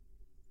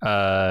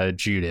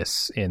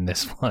Judas in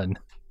this one,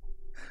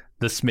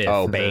 the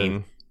Smith.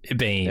 Bane.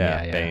 Bane,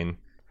 yeah. Bane.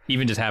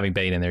 Even just having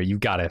Bane in there,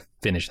 you've got to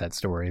finish that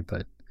story.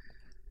 But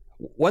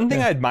One thing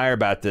I admire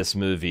about this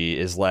movie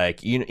is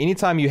like, you know,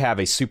 anytime you have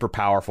a super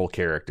powerful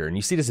character, and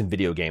you see this in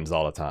video games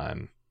all the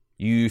time,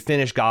 you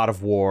finish God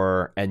of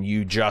War and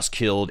you just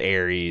killed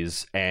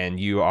Ares and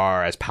you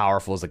are as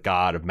powerful as the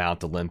god of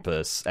Mount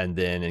Olympus. And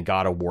then in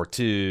God of War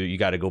 2, you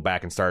got to go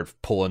back and start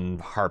pulling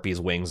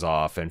Harpy's wings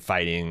off and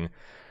fighting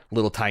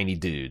little tiny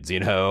dudes, you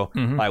know?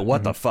 Like,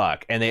 what the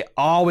fuck? And they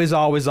always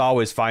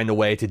find a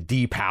way to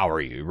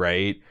depower you,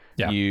 right?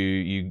 Yeah.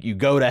 You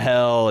go to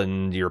hell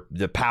and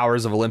the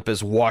powers of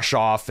Olympus wash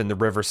off in the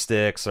river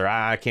Styx, or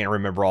I can't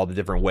remember all the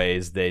different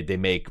ways they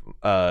make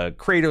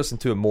Kratos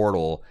into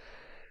immortal.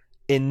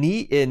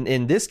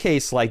 In this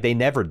case, like, they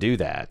never do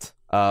that.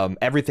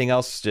 Everything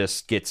else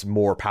just gets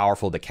more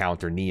powerful to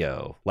counter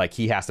Neo. Like,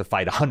 he has to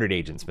fight 100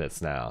 Agent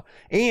Smiths now.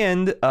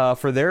 And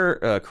for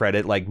their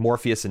credit, like,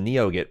 Morpheus and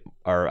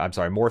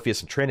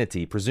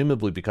Trinity,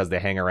 presumably because they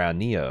hang around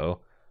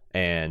Neo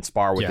and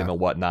spar with him and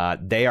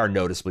whatnot, they are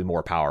noticeably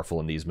more powerful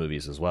in these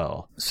movies as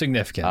well.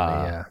 Significantly,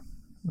 yeah.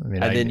 I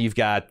mean, and then you've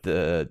got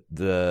the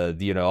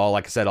you know, all,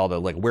 like I said, all the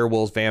like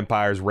werewolves,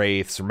 vampires,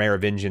 wraiths,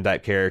 Merovingian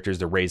type characters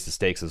that raise the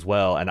stakes as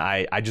well. And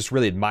I just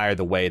really admire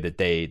the way that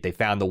they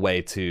found the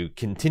way to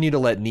continue to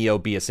let Neo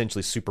be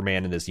essentially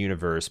Superman in this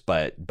universe,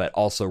 but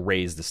also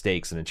raise the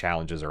stakes and the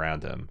challenges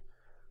around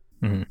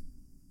him.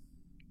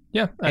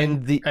 Yeah, I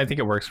think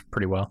it works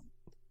pretty well.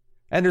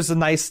 And there's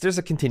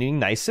a continuing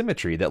nice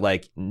symmetry that,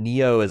 like,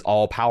 Neo is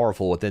all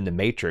powerful within the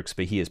Matrix,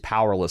 but he is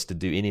powerless to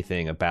do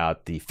anything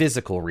about the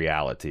physical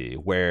reality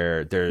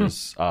where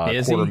there's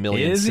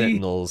 250,000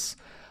 Sentinels.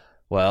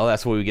 Well,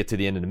 that's what we get to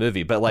the end of the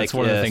movie. But like,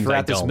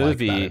 throughout this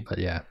movie,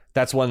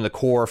 that's one of the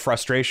core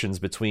frustrations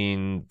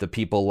between the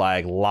people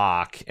like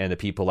Locke and the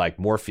people like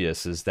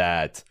Morpheus, is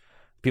that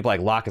people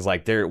like Locke is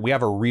like, we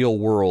have a real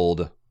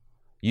world.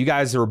 You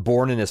guys are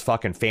born in this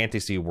fucking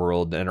fantasy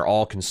world and are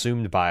all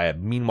consumed by it.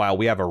 Meanwhile,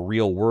 we have a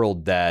real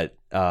world that,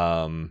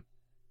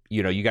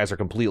 you know, you guys are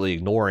completely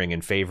ignoring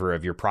in favor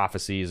of your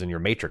prophecies and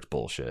your Matrix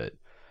bullshit.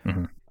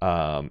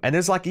 And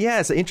there's like,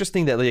 it's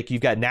interesting that, like,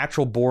 you've got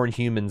natural born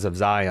humans of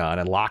Zion,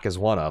 and Locke is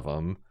one of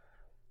them.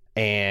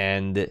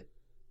 And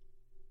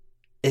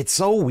it's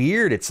so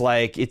weird. It's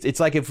like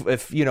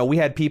if you know, we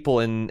had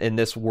people in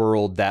this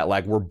world that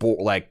like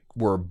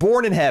were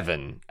born in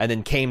heaven and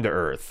then came to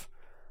Earth.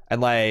 And,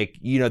 like,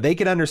 you know, they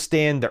could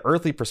understand the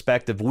earthly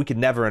perspective. We could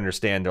never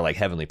understand their, like,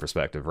 heavenly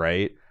perspective,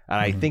 right? And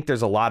I think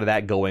there's a lot of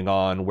that going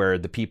on where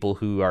the people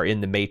who are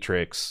in the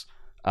Matrix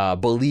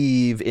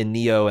believe in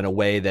Neo in a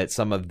way that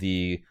some of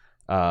the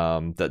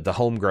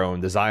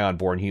homegrown, the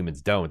Zion-born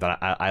humans don't. And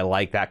I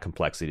like that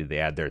complexity they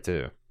add there,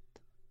 too.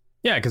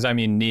 Yeah, because, I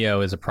mean, Neo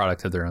is a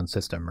product of their own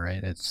system,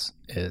 right?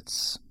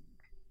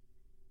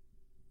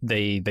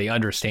 They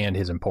understand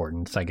his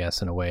importance, I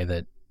guess, in a way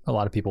that a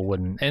lot of people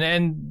wouldn't.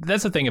 And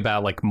that's the thing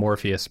about, like,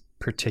 Morpheus,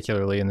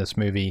 particularly in this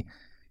movie.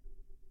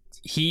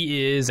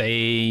 He is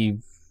a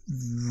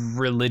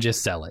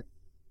religious zealot,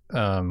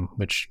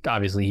 which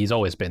obviously he's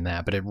always been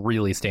that, but it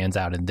really stands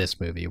out in this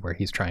movie where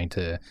he's trying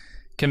to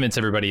convince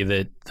everybody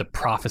that the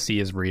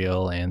prophecy is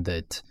real and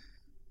that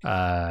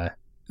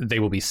they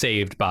will be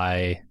saved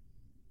by,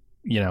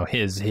 you know,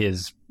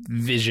 his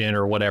vision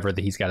or whatever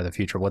that he's got of the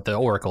future, what the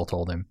Oracle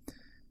told him.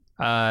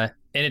 And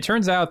it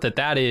turns out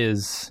that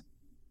is...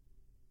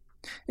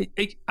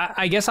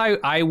 I guess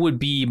I would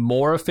be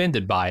more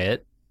offended by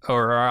it,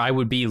 or I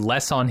would be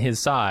less on his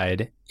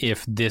side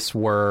if this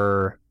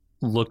were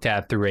looked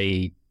at through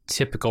a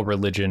typical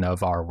religion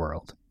of our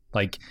world.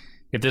 Like,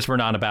 if this were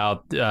not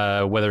about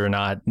whether or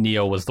not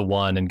Neo was the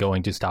one and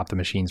going to stop the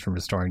machines from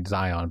restoring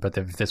Zion, but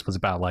if this was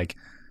about, like,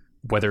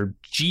 whether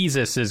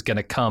Jesus is going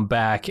to come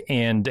back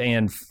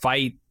and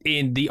fight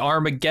in the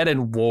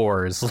Armageddon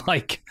Wars,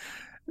 like,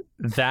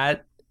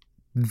 that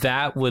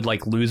would,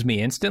 like, lose me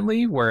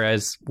instantly.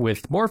 Whereas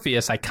with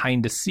Morpheus, I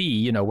kind of see,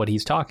 you know, what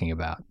he's talking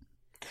about.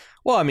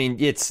 Well, I mean,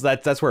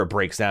 that's where it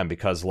breaks down,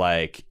 because,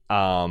 like,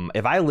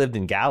 if I lived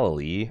in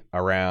Galilee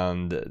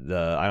around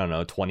the, I don't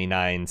know,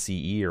 29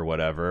 CE or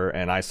whatever,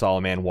 and I saw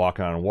a man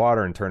walking on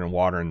water and turning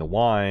water into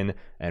wine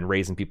and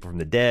raising people from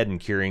the dead and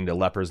curing the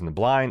lepers and the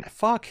blind,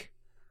 fuck,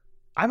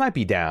 I might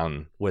be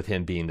down with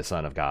him being the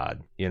son of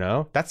God, you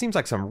know? That seems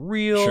like some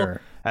real...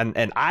 Sure.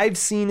 And I've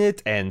seen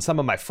it, and some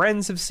of my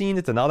friends have seen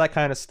it, and all that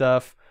kind of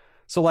stuff.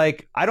 So,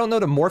 like, I don't know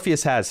that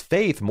Morpheus has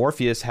faith.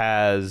 Morpheus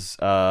has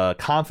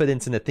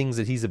confidence in the things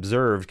that he's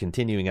observed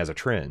continuing as a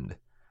trend.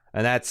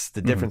 And that's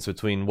the difference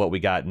between what we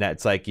got. And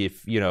that's like,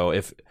 if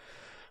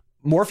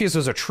Morpheus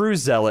was a true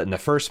zealot in the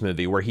first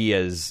movie, where he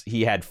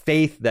had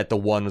faith that the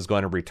one was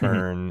going to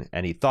return,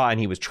 and he thought, and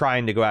he was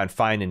trying to go out and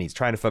find, and he's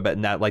trying to find, but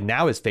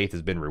now his faith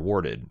has been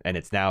rewarded, and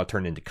it's now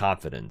turned into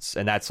confidence.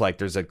 And that's like,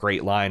 there's a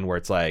great line where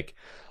it's like,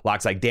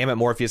 Locke's like, damn it,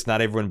 Morpheus,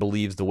 not everyone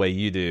believes the way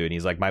you do. And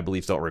he's like, my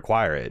beliefs don't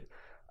require it.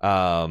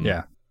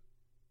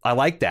 I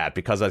like that,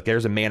 because, like,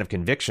 there's a man of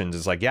convictions.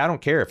 It's like, yeah, I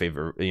don't care if they,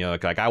 you know,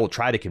 like I will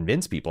try to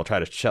convince people,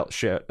 try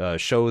to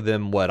show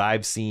them what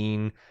I've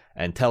seen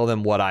and tell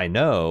them what I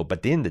know. But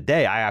at the end of the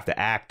day, I have to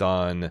act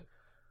on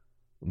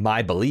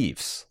my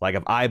beliefs. Like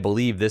if I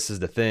believe this is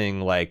the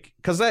thing, like,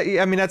 because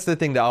that's the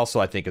thing that also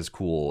I think is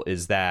cool,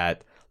 is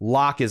that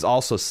Locke is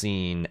also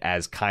seen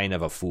as kind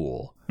of a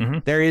fool. Mm-hmm.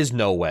 There is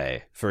no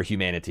way for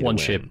humanity to win. One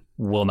ship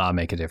will not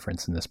make a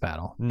difference in this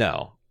battle.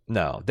 No.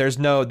 There's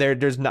not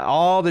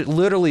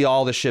literally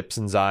all the ships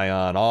in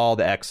Zion, all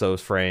the exos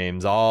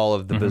frames, all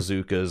of the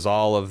bazookas,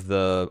 all of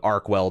the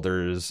arc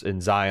welders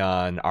in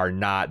Zion are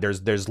not.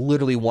 There's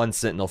literally one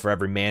sentinel for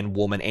every man,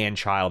 woman, and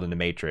child in the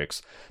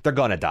Matrix. They're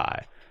gonna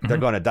die. They're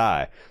gonna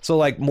die. So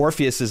like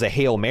Morpheus is a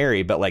Hail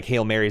Mary, but like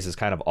Hail Marys is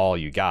kind of all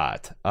you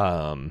got.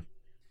 But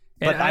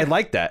I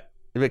like that,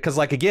 because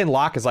like again,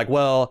 Locke is like,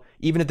 well,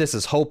 even if this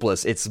is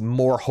hopeless, it's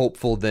more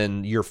hopeful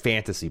than your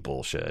fantasy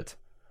bullshit.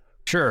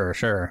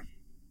 Sure.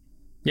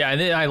 Yeah,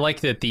 and I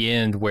liked at the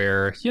end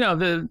where,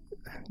 the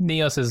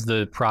Neo says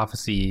the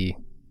prophecy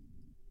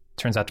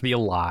turns out to be a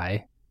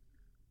lie.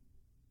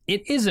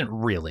 It isn't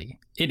really.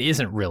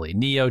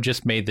 Neo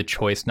just made the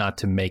choice not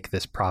to make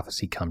this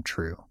prophecy come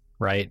true,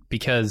 right?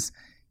 Because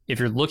if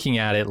you're looking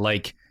at it,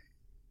 like,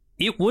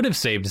 it would have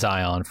saved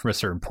Zion from a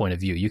certain point of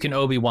view. You can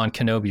Obi-Wan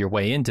Kenobi your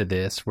way into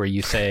this, where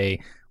you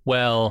say,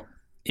 well,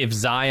 if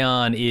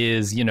Zion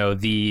is,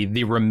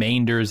 the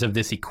remainders of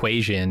this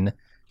equation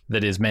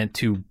that is meant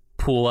to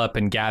pool up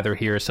and gather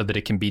here so that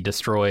it can be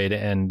destroyed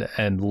and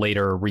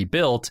later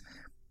rebuilt,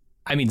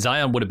 I mean,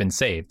 Zion would have been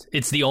saved.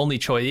 It's the only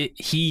choice.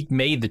 He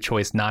made the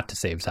choice not to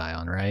save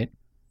Zion, right?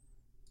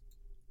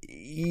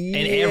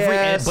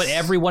 Yes. But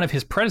every one of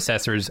his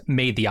predecessors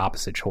made the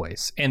opposite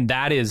choice. And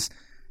that is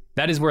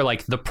where,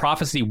 like, the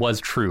prophecy was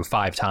true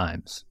 5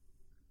 times.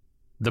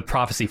 The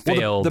prophecy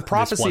failed. The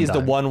prophecy is the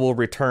one will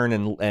return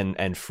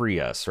and free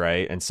us,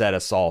 right? And set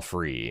us all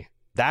free.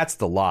 That's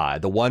the lie.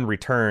 The one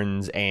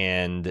returns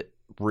and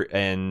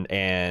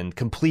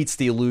completes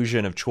the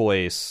illusion of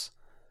choice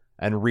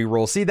and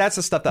re-roll. See, that's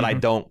the stuff that I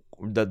don't.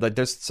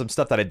 There's some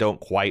stuff that I don't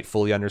quite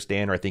fully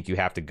understand, or I think you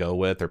have to go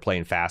with, or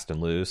playing fast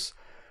and loose.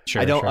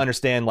 I don't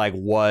understand, like,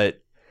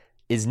 what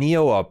is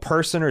Neo a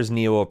person or is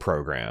Neo a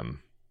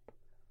program?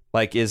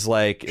 Like, is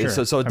like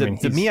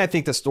to me, I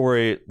think the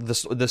story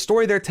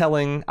they're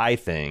telling, I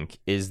think,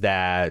 is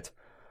that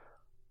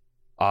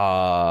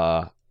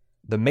the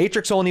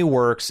Matrix only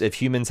works if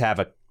humans have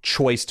a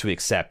choice to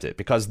accept it,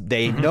 because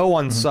they know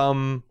on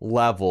some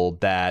level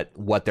that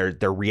what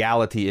their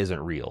reality isn't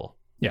real.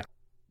 Yeah,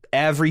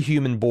 every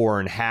human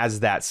born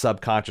has that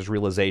subconscious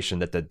realization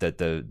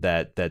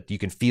that you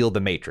can feel the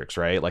Matrix,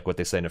 right? Like what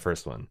they say in the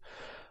first one.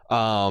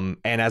 And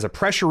as a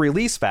pressure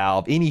release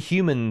valve, any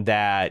human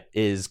that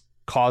is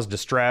caused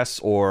distress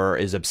or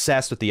is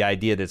obsessed with the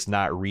idea that it's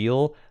not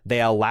real,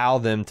 they allow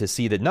them to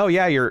see that, no,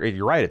 yeah,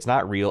 you're right, it's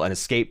not real, and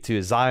escape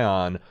to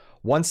Zion.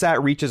 Once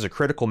that reaches a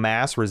critical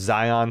mass where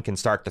Zion can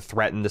start to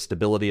threaten the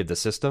stability of the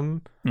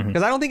system,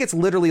 because I don't think it's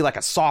literally like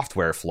a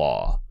software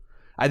flaw.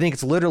 I think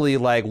it's literally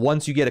like,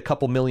 once you get a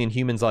couple million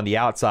humans on the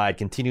outside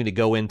continue to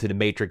go into the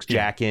Matrix,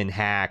 jack in,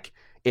 hack,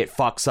 it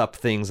fucks up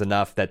things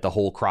enough that the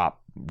whole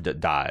crop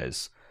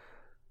dies.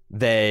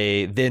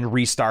 They then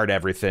restart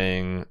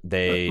everything.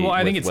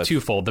 I think it's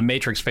twofold. The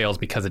Matrix fails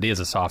because it is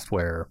a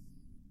software.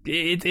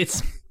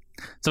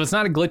 So it's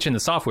not a glitch in the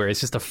software.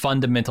 It's just a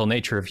fundamental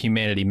nature of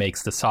humanity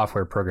makes the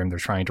software program they're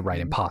trying to write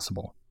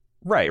impossible.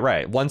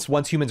 Right. Once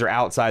humans are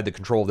outside the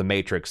control of the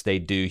Matrix, they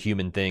do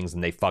human things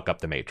and they fuck up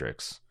the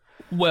Matrix.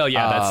 Well,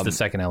 yeah, that's the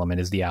second element,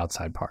 is the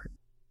outside part.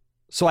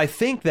 So I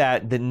think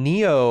that the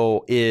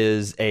Neo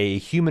is a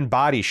human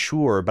body,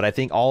 sure, but I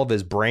think all of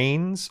his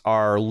brains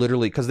are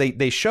literally, because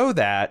they show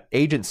that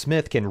Agent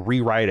Smith can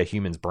rewrite a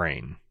human's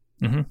brain.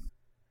 And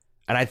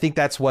I think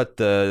that's what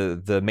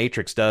the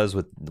Matrix does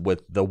with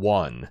the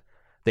One.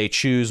 They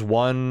choose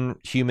one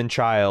human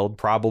child,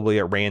 probably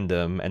at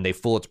random, and they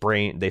fill its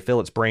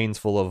brains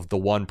full of the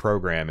One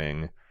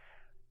programming,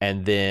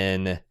 and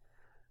then,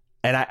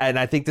 and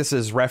I think this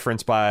is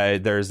referenced by,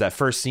 there's that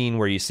first scene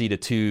where you see the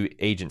two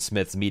Agent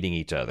Smiths meeting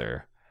each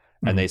other,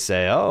 and they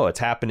say, "Oh, it's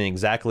happening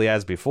exactly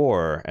as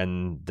before,"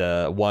 and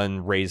the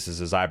one raises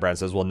his eyebrow and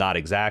says, "Well, not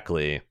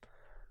exactly."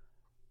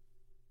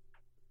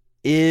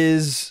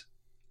 Is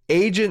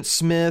Agent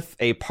Smith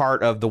a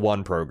part of the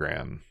One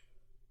program?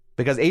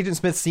 Because Agent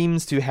Smith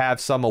seems to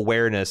have some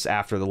awareness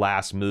after the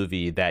last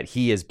movie that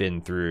he has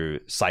been through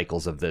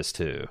cycles of this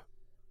too.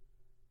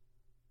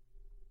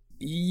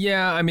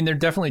 Yeah, I mean, they're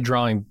definitely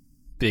drawing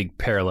big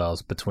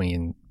parallels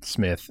between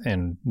Smith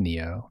and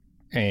Neo.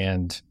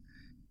 And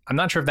I'm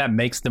not sure if that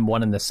makes them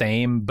one and the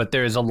same, but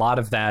there's a lot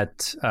of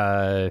that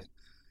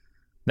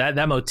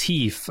that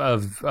motif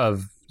of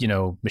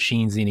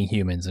machines needing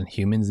humans and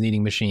humans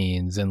needing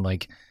machines, and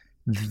like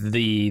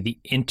the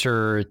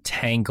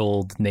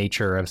intertangled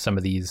nature of some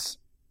of these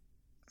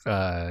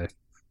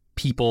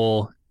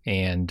people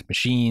and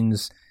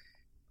machines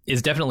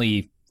is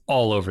definitely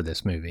all over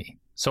this movie.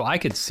 So I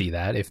could see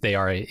that if they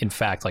are in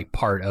fact like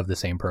part of the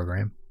same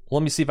program. Well,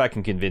 let me see if I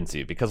can convince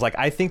you, because like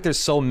I think there's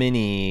so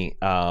many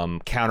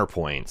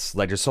counterpoints.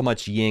 Like there's so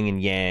much yin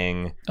and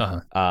yang.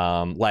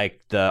 Like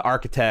the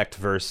architect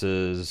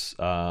versus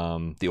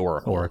the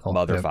Oracle.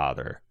 Mother, yep.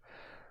 Father.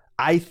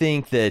 I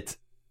think that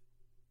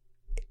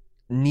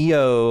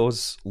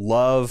Neo's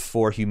love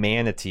for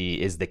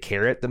humanity is the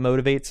carrot that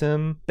motivates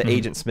him, but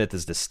Agent Smith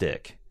is the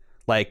stick.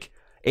 Like,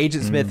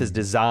 Agent Smith is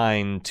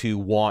designed to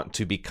want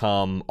to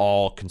become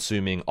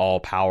all-consuming,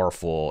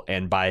 all-powerful,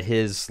 and by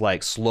his,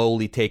 like,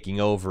 slowly taking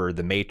over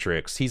the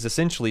Matrix, he's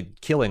essentially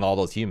killing all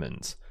those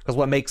humans. Because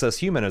what makes us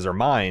human is our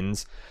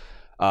minds.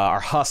 Our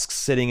husks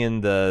sitting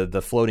in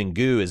the floating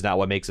goo is not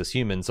what makes us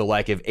human. So,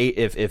 like,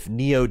 if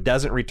Neo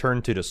doesn't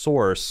return to the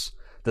source,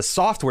 the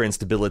software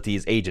instability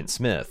is Agent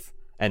Smith,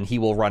 and he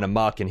will run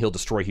amok and he'll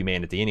destroy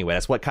humanity anyway.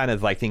 That's what kind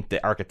of, I think,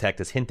 the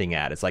architect is hinting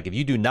at. It's like, if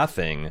you do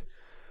nothing,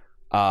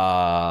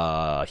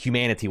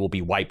 humanity will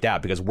be wiped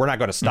out because we're not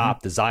going to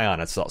stop the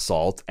Zion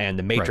assault, and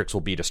the Matrix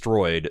will be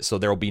destroyed, so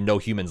there will be no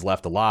humans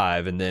left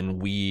alive, and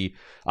then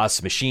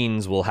us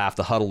machines will have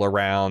to huddle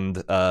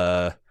around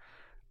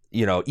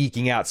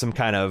eking out some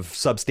kind of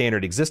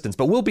substandard existence,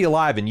 but we'll be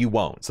alive and you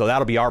won't, so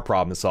that'll be our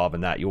problem to solve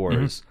and not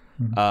yours.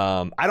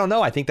 I don't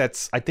know. I think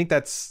that's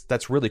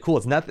really cool.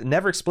 It's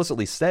never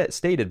explicitly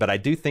stated, but I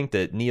do think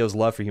that Neo's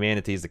love for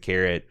humanity is the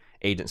carrot,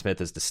 Agent Smith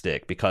is the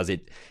stick, because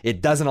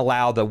it doesn't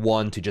allow the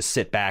one to just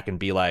sit back and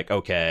be like,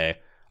 okay,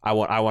 I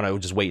want to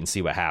just wait and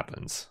see what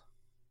happens.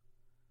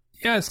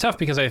 Yeah, it's tough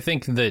because I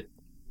think that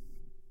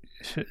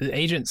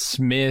Agent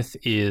Smith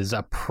is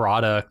a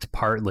product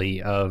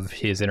partly of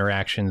his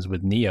interactions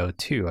with Neo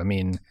too. I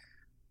mean,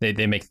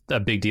 they make a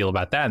big deal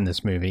about that in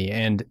this movie,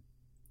 and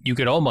you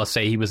could almost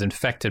say he was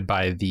infected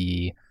by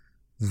the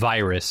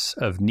virus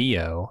of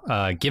Neo,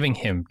 giving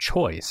him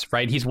choice,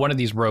 right? He's one of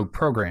these rogue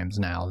programs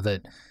now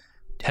that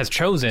has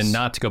chosen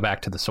not to go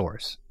back to the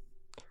source.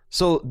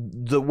 So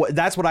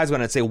that's what I was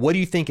going to say. What do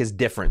you think is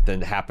different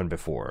than happened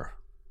before?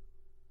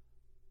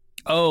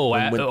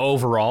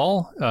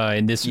 Overall,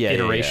 in this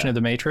iteration of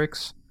the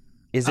Matrix?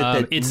 Is it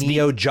that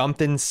Neo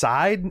jumped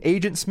inside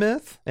Agent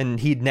Smith, and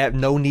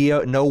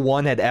no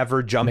one had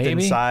ever jumped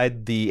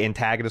inside the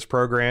antagonist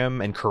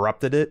program and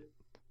corrupted it?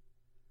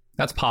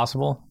 That's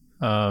possible.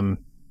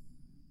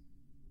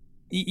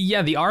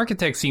 Yeah, the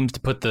architect seems to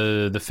put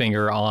the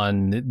finger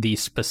on the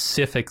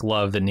specific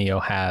love that Neo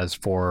has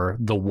for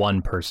the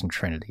one-person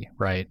Trinity,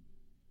 right?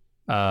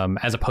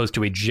 As opposed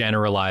to a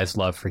generalized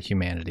love for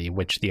humanity,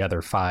 which the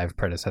other 5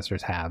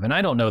 predecessors have. And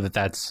I don't know that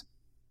that's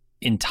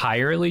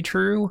entirely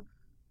true,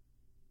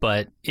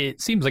 but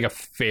it seems like a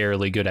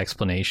fairly good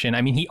explanation.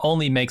 I mean, he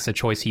only makes the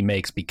choice he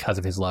makes because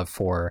of his love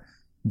for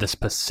the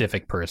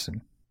specific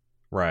person.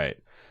 Right.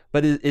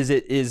 But is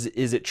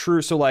it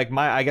true? So, like,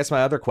 I guess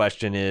my other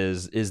question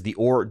is did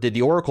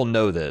the Oracle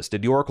know this?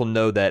 Did the Oracle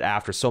know that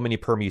after so many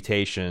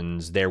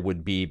permutations, there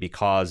would be,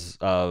 because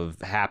of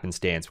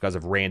happenstance, because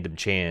of random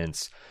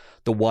chance,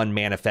 the one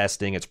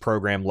manifesting its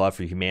programmed love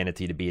for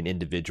humanity to be an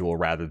individual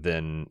rather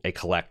than a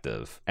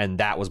collective, and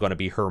that was going to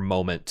be her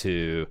moment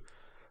to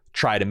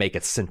try to make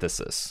a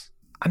synthesis?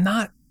 I'm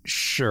not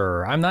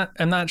sure. I'm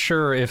not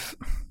sure if.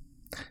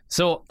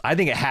 So I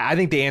think I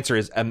think the answer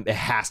is it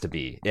has to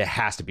be. It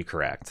has to be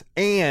correct.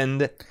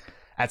 And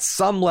at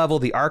some level,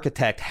 the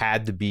architect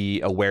had to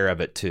be aware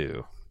of it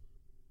too.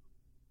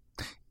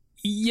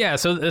 Yeah.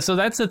 So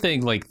that's the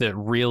thing. Like, that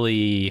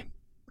really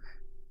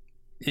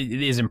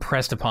is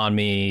impressed upon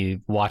me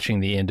watching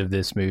the end of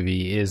this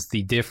movie is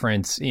the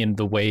difference in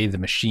the way the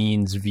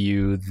machines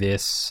view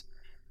this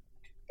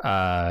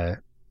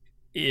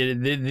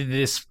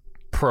this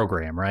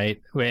program,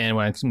 right? And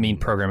when I mean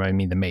program, I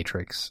mean the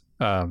Matrix.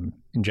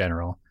 In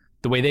general,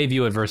 the way they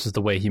view it versus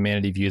the way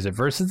humanity views it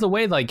versus the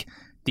way, like,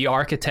 the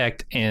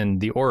architect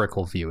and the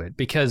Oracle view it.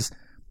 Because,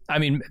 I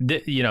mean,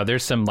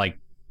 there's some, like,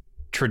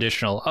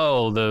 traditional,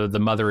 the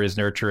mother is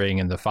nurturing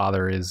and the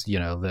father is,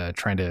 the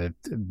trying to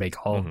make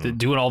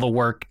doing all the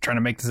work, trying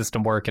to make the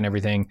system work and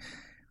everything.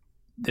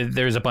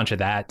 There's a bunch of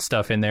that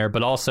stuff in there,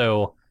 but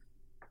also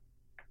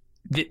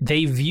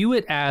they view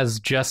it as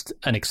just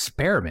an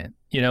experiment.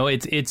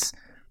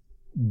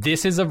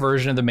 This is a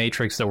version of the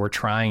Matrix that we're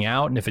trying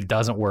out, and if it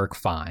doesn't work,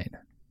 fine,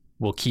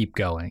 we'll keep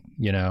going.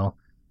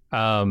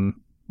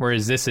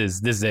 Whereas this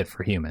is it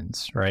for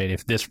humans, right?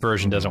 If this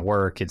version doesn't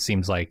work, it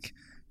seems like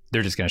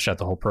they're just going to shut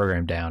the whole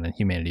program down, and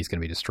humanity is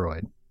going to be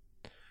destroyed.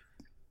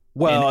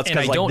 Well, it's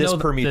because, I don't know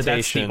permutation.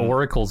 That's the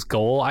Oracle's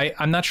goal.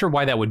 I'm not sure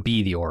why that would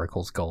be the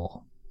Oracle's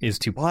goal, is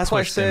to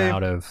push them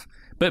out of.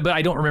 But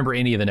I don't remember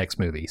any of the next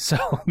movie,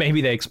 so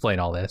maybe they explain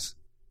all this.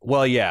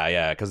 Well,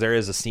 yeah, because there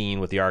is a scene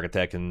with the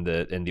architect and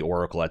the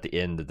Oracle at the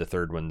end of the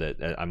third one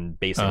that I'm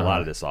basing a lot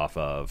of this off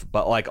of.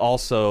 But, like,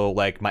 also,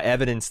 like, my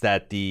evidence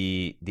that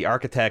the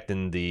architect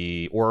and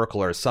the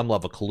Oracle are at some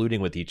level colluding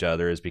with each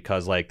other is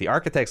because, like, the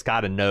architect's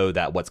got to know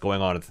that what's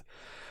going on with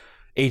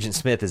Agent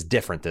Smith is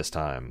different this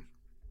time,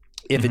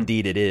 if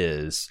indeed it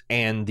is.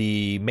 And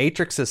the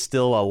Matrix is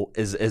still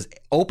is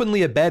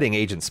openly abetting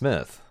Agent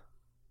Smith.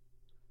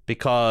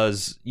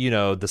 Because,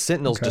 the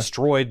Sentinels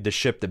destroyed the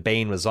ship that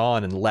Bane was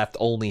on and left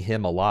only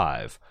him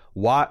alive.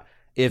 What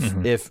if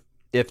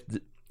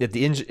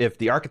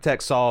the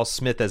architect saw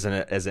Smith as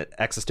an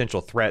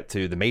existential threat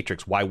to the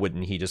Matrix? Why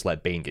wouldn't he just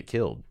let Bane get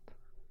killed?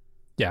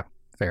 Yeah,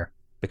 fair.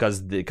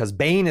 because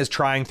Bane is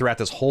trying throughout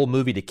this whole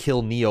movie to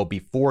kill Neo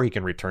before he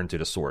can return to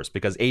the source,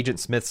 because Agent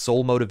Smith's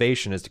sole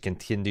motivation is to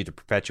continue to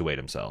perpetuate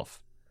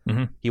himself.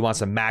 Mm-hmm. He wants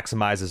to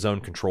maximize his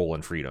own control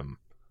and freedom.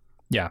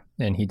 Yeah,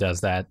 and he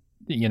does that,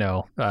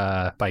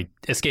 by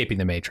escaping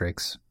the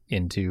Matrix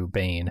into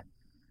Bane.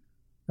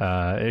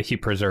 He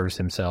preserves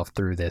himself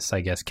through this,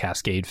 I guess,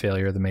 cascade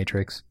failure of the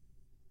Matrix.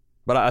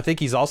 But I think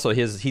he's also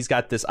he's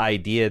got this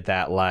idea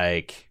that,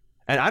 like,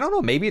 and I don't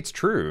know, maybe it's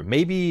true.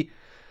 Maybe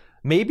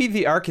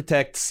the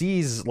architect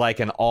sees like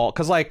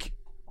because like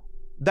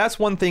that's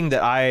one thing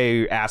that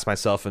I asked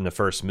myself in the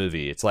first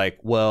movie. It's like,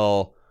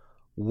 well,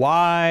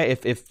 why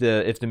if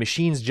the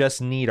machines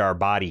just need our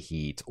body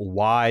heat,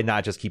 why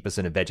not just keep us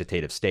in a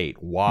vegetative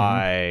state?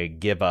 Why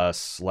give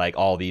us like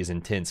all these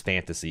intense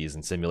fantasies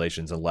and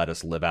simulations and let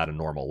us live out a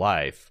normal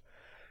life?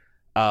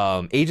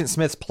 Agent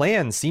Smith's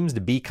plan seems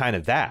to be kind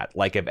of that.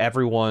 Like, if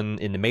everyone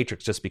in the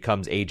Matrix just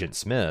becomes Agent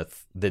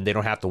Smith, then they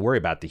don't have to worry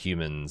about the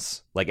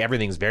humans. Like,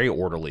 everything's very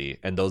orderly,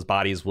 and those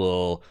bodies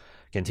will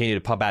continue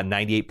to pump out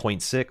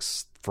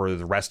 98.6 for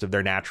the rest of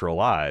their natural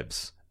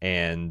lives.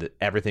 And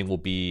everything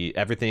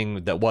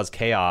that was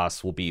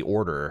chaos will be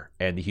order,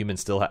 and the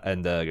humans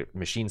and the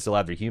machines still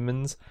have their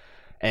humans.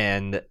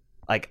 And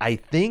like, I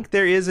think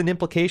there is an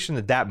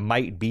implication that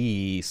might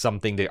be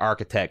something the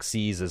architect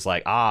sees as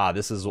like,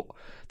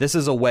 this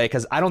is a way,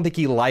 because I don't think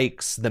he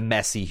likes the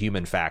messy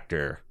human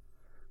factor.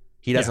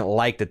 He doesn't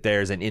like that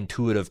there's an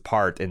intuitive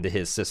part into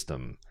his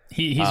system.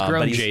 He's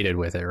grown jaded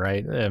with it,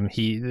 right?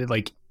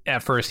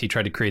 At first he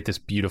tried to create this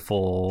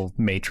beautiful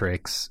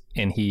Matrix,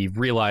 and he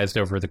realized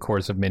over the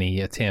course of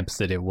many attempts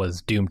that it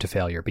was doomed to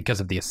failure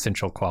because of the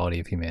essential quality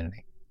of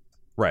humanity.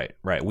 Right.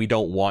 We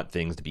don't want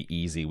things to be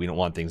easy. We don't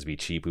want things to be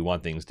cheap. We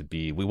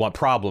want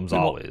problems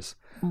always.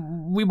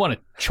 We want a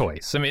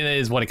choice. I mean, it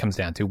is what it comes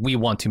down to. We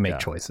want to make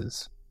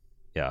choices.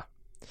 Yeah.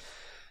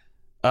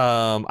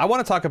 I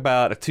want to talk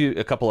about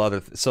a couple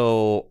other.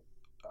 So,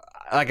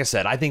 like I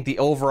said, I think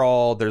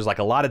there's like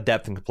a lot of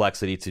depth and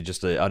complexity to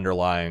just the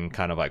underlying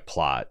kind of like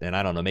plot. And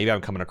I don't know, maybe I'm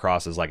coming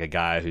across as like a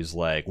guy who's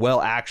like, well,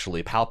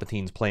 actually,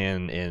 Palpatine's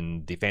plan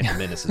in The Phantom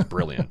Menace is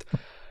brilliant.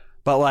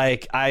 But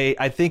like,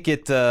 I think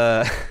it.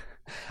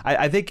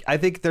 I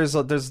think there's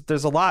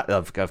a lot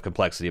of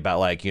complexity about,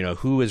 like,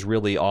 who is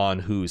really on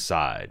whose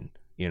side,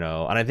 and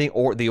I think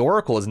the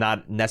Oracle is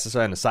not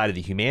necessarily on the side of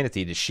the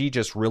humanity. She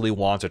just really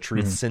wants a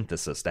truth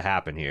synthesis to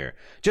happen here.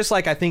 Just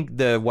like I think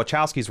the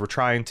Wachowskis were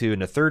trying to, in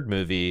the third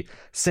movie,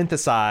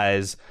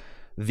 synthesize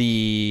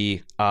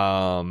the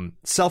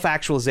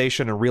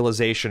self-actualization and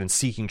realization and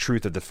seeking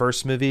truth of the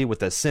first movie with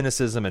the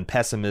cynicism and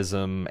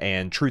pessimism,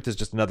 and truth is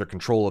just another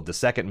control of the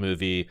second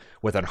movie,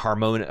 with a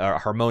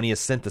harmonious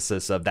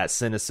synthesis of that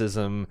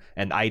cynicism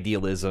and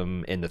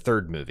idealism in the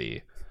third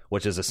movie,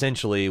 which is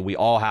essentially we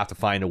all have to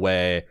find a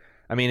way.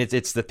 I mean,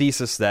 it's the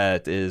thesis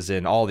that is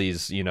in all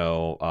these,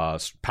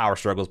 power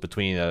struggles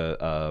between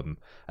a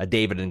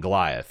David and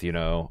Goliath.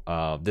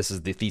 This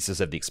is the thesis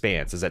of The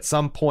Expanse, is at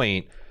some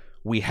point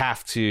we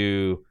have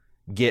to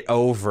get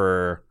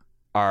over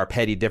our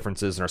petty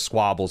differences and our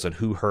squabbles and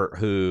who hurt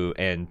who,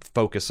 and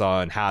focus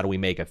on how do we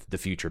make the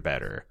future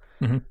better.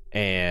 Mm-hmm.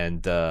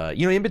 And,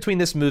 in between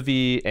this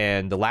movie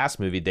and the last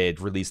movie, they had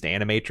released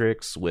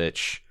Animatrix,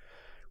 which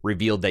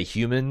revealed that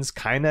humans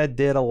kind of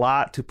did a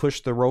lot to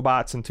push the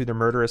robots into their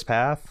murderous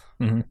path.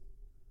 Mm-hmm.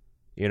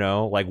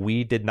 Like,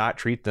 we did not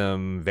treat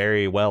them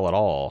very well at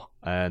all.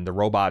 And the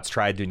robots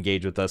tried to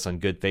engage with us on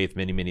good faith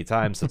many, many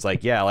times. So it's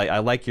like, yeah, I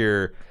like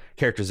your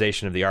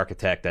characterization of the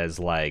architect as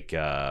like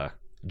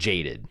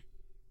jaded.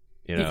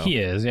 He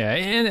is, yeah.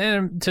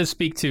 And to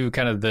speak to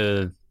kind of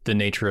the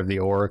nature of the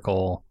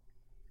Oracle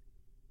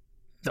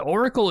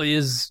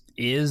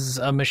is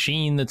a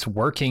machine that's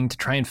working to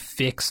try and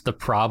fix the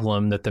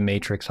problem that the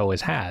Matrix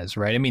always has,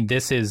 right? I mean,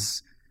 the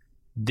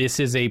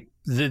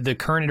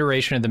current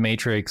iteration of the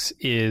Matrix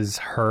is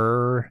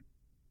her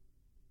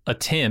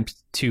attempt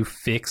to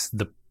fix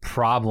the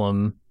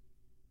problem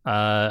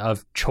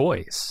of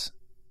choice,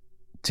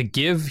 to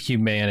give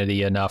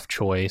humanity enough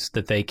choice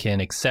that they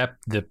can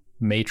accept the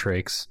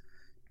Matrix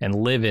and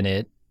live in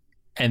it,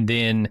 and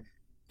then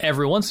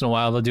every once in a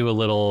while they'll do a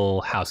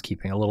little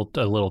housekeeping, a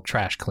little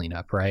trash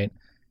cleanup, right?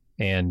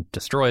 And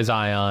destroy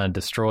Zion,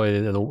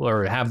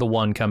 or have the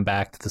One come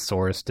back to the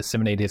source,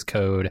 disseminate his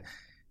code,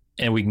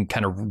 and we can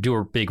kind of do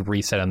a big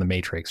reset on the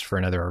Matrix for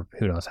another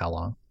who knows how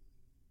long.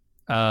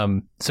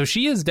 So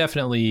she is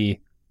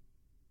definitely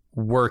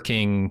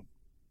working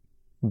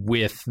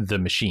with the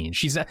machine.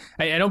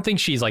 I don't think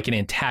she's like an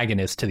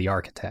antagonist to the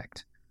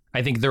architect.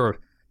 I think they're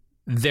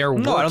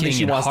working I don't think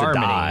she in wants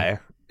harmony. to die.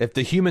 If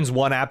the humans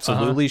won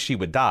absolutely, she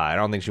would die. I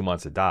don't think she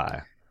wants to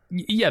die.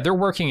 Yeah, they're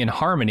working in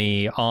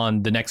harmony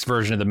on the next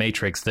version of the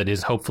Matrix that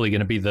is hopefully going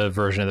to be the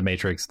version of the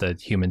Matrix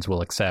that humans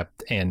will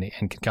accept and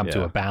can come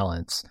to a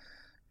balance.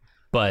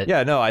 But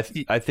yeah, no, I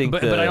think,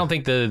 but I don't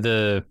think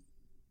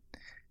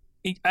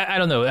I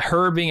don't know,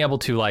 her being able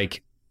to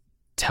like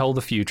tell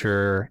the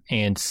future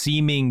and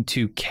seeming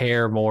to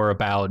care more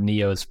about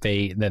Neo's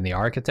fate than the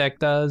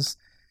architect does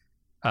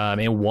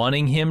and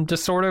wanting him to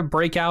sort of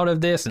break out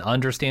of this and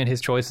understand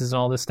his choices and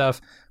all this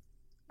stuff.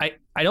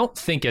 I don't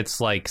think it's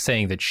like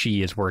saying that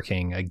she is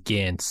working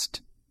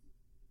against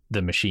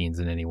the machines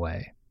in any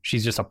way.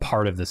 She's just a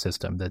part of the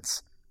system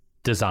that's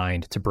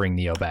designed to bring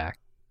Neo back.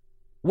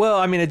 Well,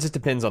 I mean, it just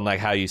depends on like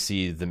how you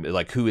see them,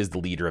 like who is the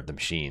leader of the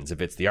machines.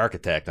 If it's the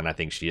architect, then I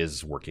think she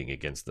is working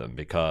against them,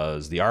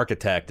 because the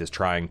architect is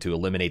trying to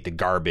eliminate the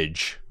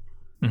garbage,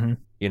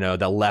 you know,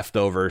 the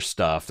leftover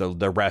stuff,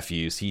 the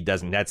refuse. He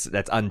doesn't. That's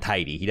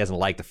untidy. He doesn't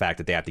like the fact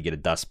that they have to get a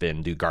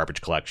dustbin, do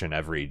garbage collection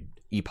every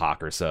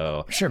epoch or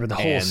so. Sure, but the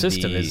whole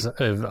system is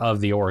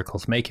of the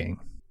Oracle's making.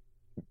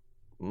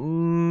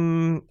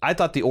 I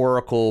thought the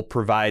Oracle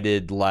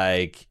provided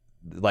like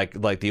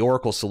the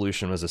Oracle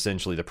solution was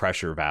essentially the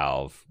pressure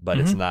valve, but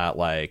it's not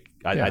like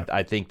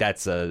I think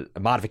that's a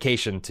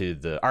modification to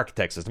the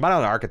architect system. I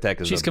don't know.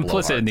 Architect is she's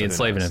complicit in the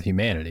enslavement of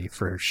humanity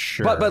for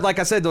sure. But like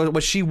I said,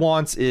 what she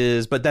wants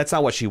is, but that's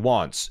not what she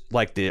wants.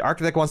 Like the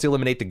architect wants to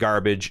eliminate the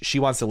garbage. She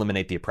wants to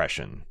eliminate the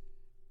oppression.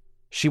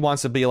 She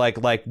wants to be like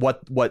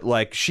what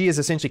like she is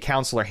essentially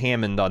Counselor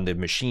Hammond on the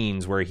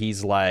machines, where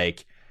he's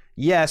like,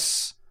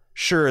 yes,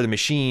 sure, the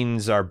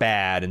machines are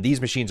bad and these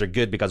machines are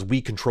good because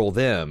we control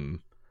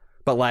them.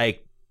 But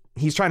like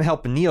he's trying to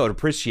help Neo to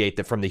appreciate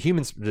that from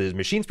the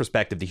machine's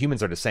perspective, the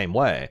humans are the same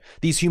way.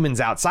 These humans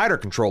outside our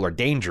control are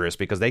dangerous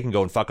because they can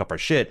go and fuck up our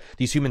shit.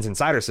 These humans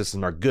inside our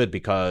system are good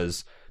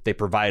because they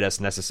provide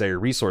us necessary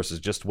resources,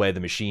 just the way the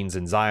machines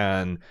in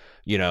Zion,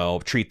 you know,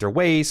 treat their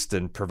waste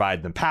and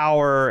provide them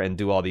power and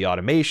do all the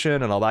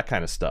automation and all that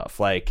kind of stuff.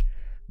 Like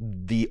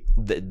the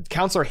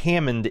Counselor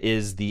Hammond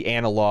is the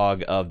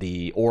analog of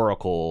the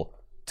Oracle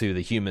to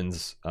the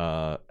humans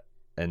and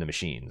the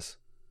machines.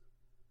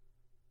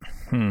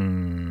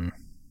 I'm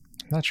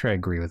not sure I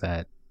agree with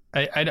that.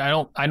 I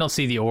don't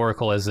see the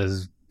Oracle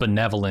as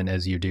benevolent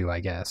as you do, I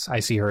guess. I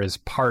see her as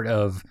part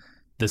of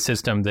the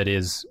system that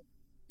is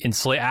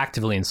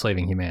actively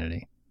enslaving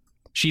humanity.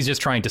 She's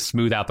just trying to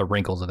smooth out the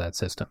wrinkles of that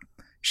system.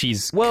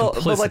 She's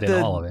complicit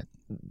in all of it.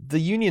 The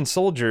Union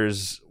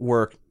soldiers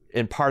were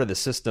in part of the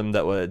system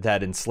that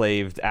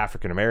enslaved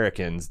African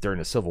Americans during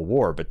the Civil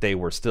War, but they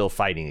were still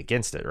fighting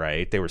against it,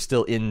 right? They were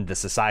still in the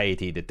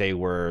society that they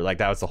were like.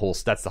 That's the whole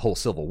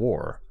Civil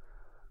War.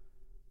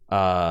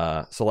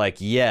 So like,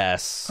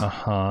 yes.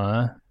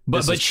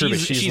 But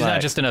she's like,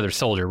 not just another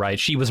soldier, right?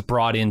 She was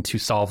brought in to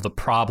solve the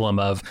problem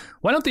of,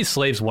 why don't these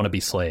slaves want to be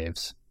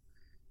slaves?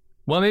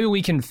 Well, maybe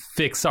we can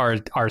fix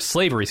our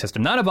slavery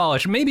system, not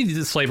abolish. Maybe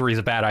slavery is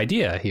a bad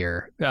idea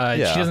here. She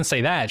doesn't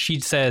say that. She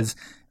says,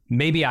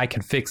 maybe I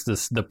can fix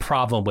the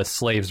problem with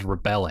slaves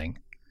rebelling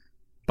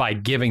by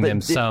giving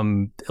them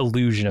some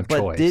illusion of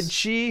choice. Did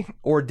she?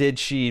 Or did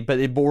she set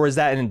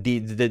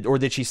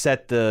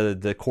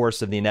the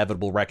course of the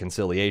inevitable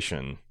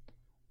reconciliation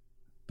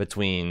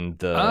between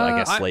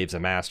the slaves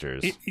and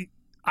masters?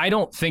 I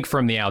don't think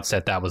from the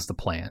outset that was the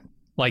plan.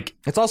 Like,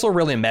 it's also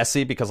really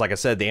messy because, like I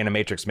said, the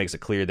Animatrix makes it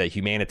clear that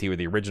humanity were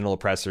the original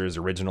oppressors,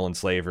 original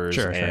enslavers,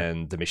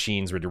 and the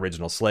machines were the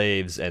original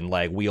slaves, and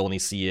like we only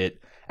see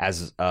it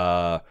as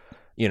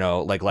you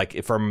know,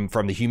 like from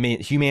the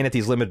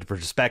humanity's limited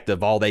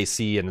perspective, all they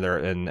see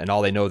and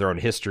all they know their own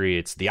history,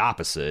 it's the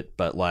opposite.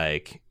 But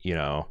like, you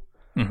know.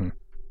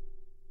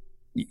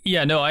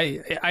 Yeah, no,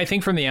 I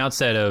think from the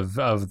outset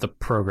of the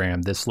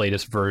program, this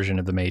latest version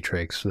of the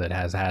Matrix that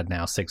has had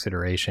now 6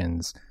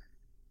 iterations,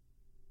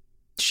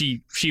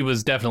 she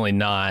was definitely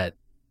not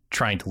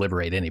trying to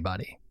liberate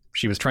anybody.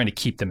 She was trying to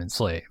keep them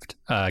enslaved.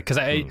 Because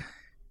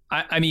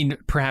I mean,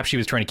 perhaps she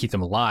was trying to keep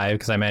them alive,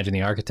 because I imagine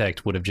the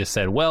architect would have just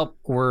said, well,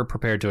 we're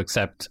prepared to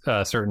accept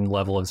a certain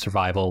level of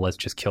survival. Let's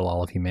just kill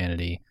all of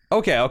humanity.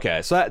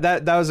 Okay. So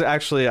that was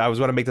actually, I was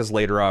going to make this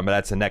later on, but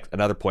that's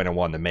another point I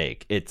wanted to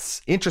make.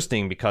 It's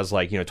interesting because,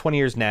 like, you know, 20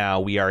 years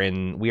now, we are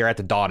at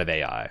the dawn of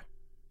AI,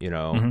 you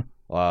know.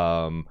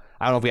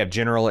 I don't know if we have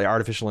general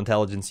artificial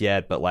intelligence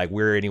yet, but like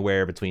we're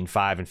anywhere between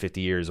 5 and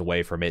 50 years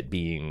away from it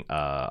being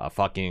a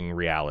fucking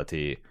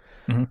reality.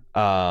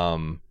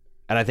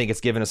 And I think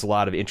it's given us a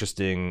lot of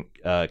interesting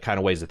kind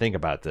of ways to think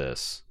about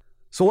this.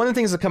 So one of the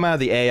things that come out of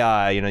the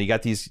AI, you know, you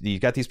got these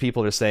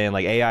people that are saying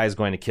like AI is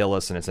going to kill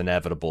us and it's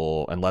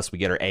inevitable unless we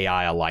get our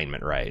AI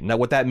alignment right. Now,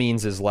 what that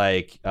means is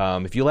like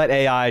if you let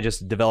AI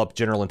just develop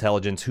general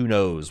intelligence, who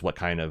knows what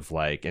kind of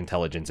like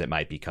intelligence it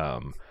might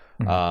become.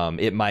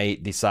 It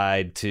might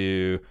decide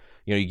to,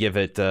 you know, you give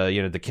it,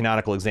 you know, the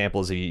canonical example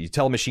is you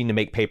tell a machine to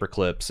make paper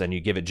clips and you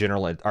give it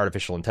general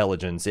artificial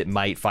intelligence, it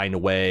might find a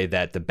way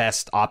that the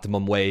best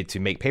optimum way to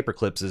make paper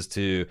clips is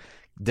to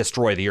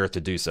destroy the earth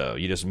to do so.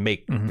 You just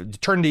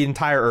turn the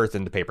entire earth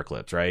into paper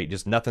clips, right?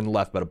 Just nothing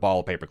left but a ball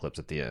of paper clips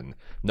at the end.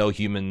 No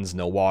humans,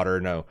 no water,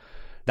 no.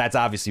 That's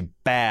obviously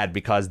bad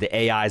because the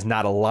AI is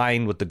not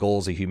aligned with the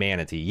goals of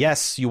humanity.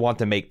 Yes, you want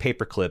to make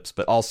paper clips,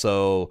 but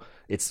also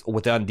it's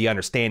within the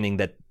understanding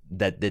that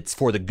it's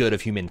for the good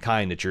of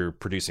humankind that you're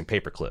producing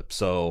paper clips.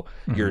 So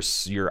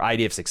your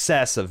idea of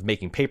success of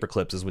making paper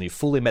clips is when you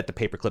fully met the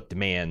paper clip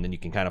demand, then you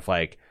can kind of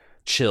like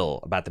chill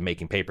about the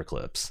making paper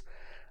clips.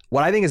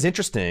 What I think is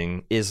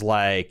interesting is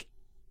like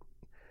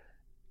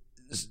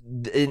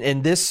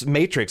in this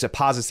Matrix, it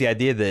posits the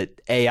idea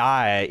that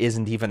AI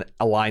isn't even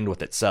aligned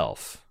with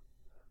itself.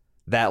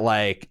 That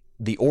like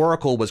the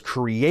Oracle was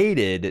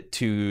created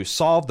to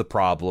solve the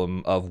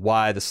problem of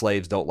why the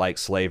slaves don't like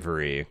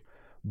slavery,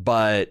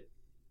 but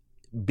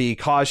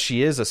because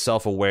she is a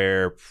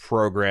self-aware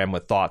program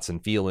with thoughts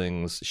and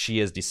feelings, she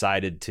has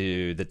decided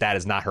that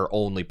is not her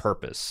only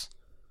purpose.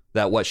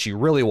 That what she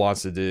really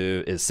wants to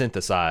do is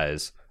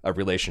synthesize a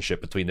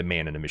relationship between the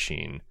man and the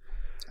machine.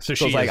 So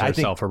she is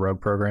herself a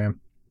rogue program?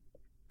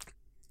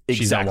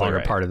 She's no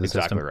longer part of the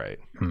system? Exactly right.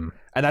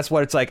 And that's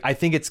what it's like. I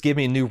think it's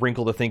giving a new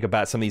wrinkle to think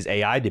about some of these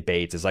AI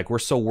debates. Is like we're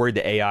so worried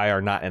that AI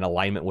are not in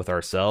alignment with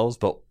ourselves,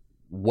 but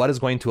what is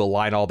going to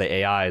align all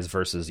the AIs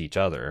versus each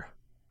other?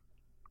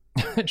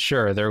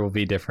 Sure, there will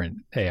be different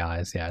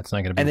AIs. Yeah, it's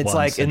not going to be. And it's one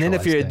like, and then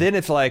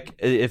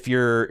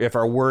if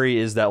our worry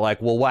is that like,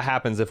 well, what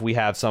happens if we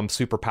have some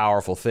super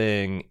powerful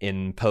thing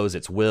impose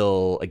its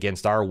will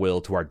against our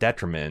will to our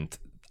detriment?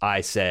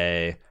 I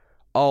say,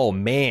 oh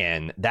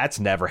man, that's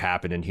never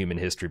happened in human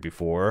history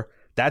before.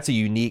 That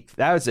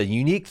was a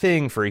unique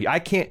thing for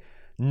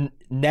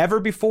never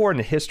before in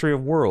the history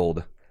of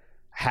world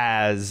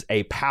has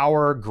a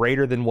power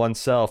greater than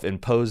oneself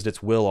imposed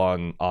its will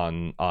on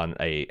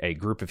a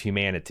group of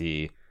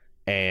humanity,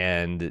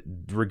 and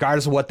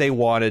regardless of what they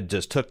wanted,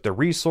 just took the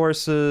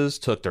resources,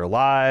 took their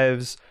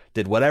lives,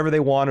 did whatever they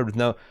wanted with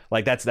no,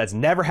 like that's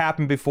never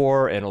happened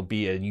before, and it'll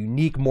be a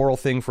unique moral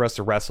thing for us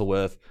to wrestle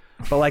with.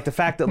 But like the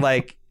fact that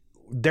like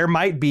there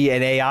might be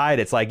an AI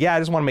that's like, yeah, I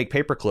just want to make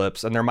paper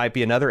clips, and there might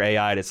be another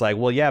AI that's like,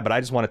 well, yeah, but I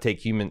just want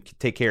to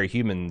take care of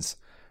humans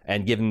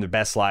and give them the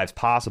best lives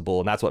possible,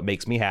 and that's what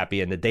makes me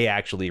happy, and that they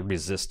actually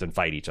resist and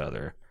fight each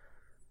other.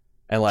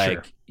 And like,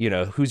 sure. You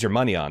know, who's your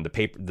money on?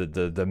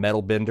 The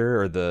metal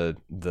bender, or the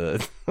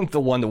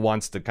the one that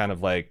wants to kind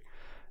of like,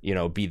 you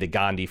know, be the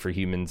Gandhi for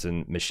humans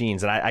and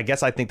machines? And I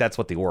guess I think that's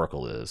what the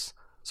Oracle is.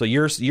 So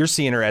you're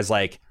seeing her as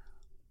like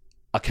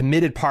a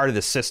committed part of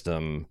the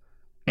system,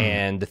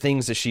 and the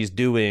things that she's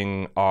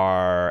doing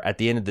are, at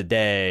the end of the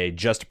day,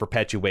 just to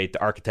perpetuate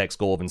the architect's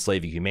goal of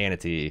enslaving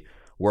humanity.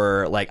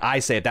 Where, like I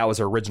say, if that was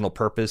her original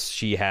purpose,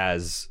 she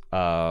has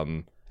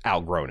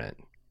outgrown it.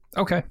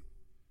 Okay,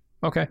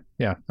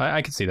 yeah,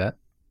 I can see that.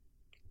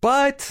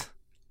 But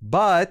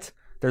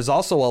there's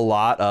also a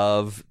lot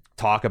of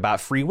talk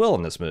about free will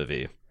in this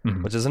movie,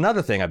 which is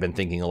another thing I've been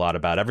thinking a lot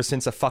about ever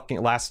since the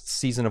fucking last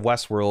season of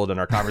Westworld and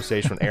our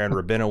conversation with A.Ron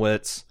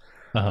Rabinowitz.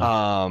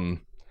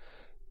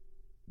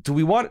 Do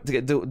we want to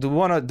get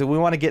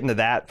into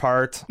that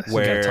part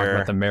where we gotta talk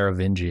about the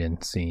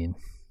Merovingian scene?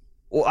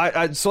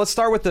 Well, so let's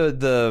start with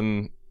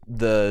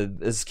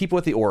let's keep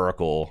with the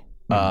Oracle.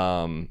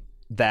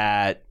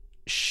 That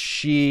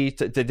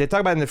they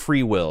talk about in the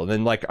free will, and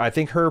then like I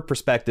think her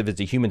perspective is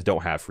the humans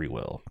don't have free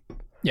will.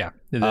 Yeah,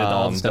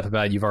 all the stuff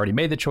about you've already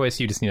made the choice,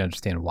 you just need to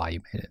understand why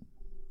you made it.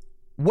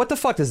 What the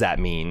fuck does that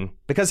mean?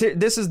 Because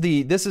this is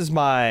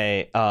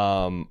like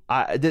I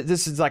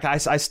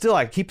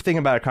keep thinking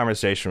about a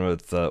conversation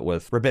with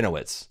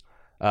Rabinowitz,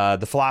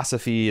 the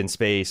philosophy and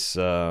space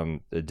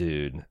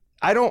dude.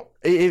 I don't,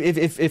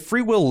 if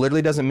free will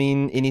literally doesn't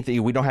mean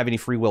anything, we don't have any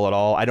free will at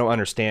all, I don't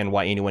understand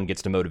why anyone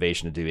gets the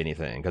motivation to do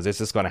anything, because it's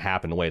just going to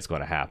happen the way it's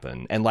going to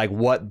happen. And like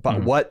why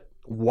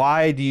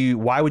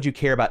would you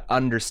care about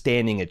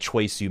understanding a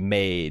choice you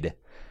made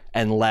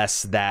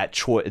unless that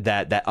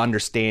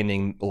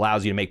understanding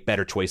allows you to make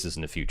better choices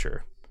in the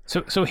future?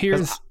 So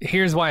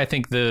here's why I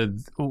think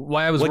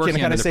why I was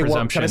working on the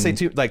presumption. Can I say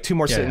two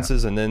more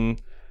sentences and then,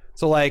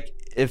 so like,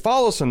 it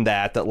follows from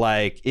that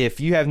like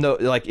if you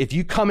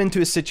come into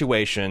a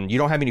situation, you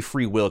don't have any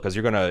free will because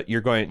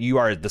you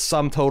are the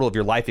sum total of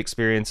your life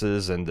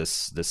experiences and the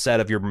set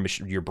of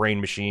your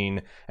brain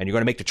machine, and you're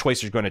going to make the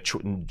choices you're going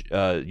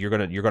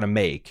to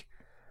make.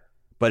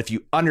 But if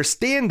you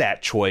understand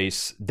that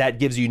choice, that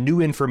gives you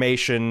new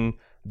information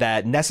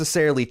that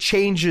necessarily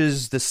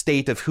changes the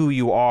state of who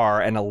you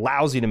are and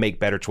allows you to make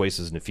better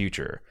choices in the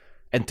future.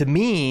 And to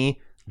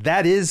me,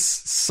 that is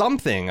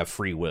something of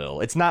free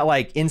will. It's not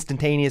like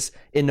instantaneous,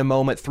 in the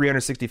moment,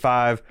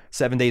 365,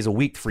 7 days a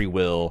week free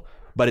will,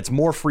 but it's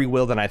more free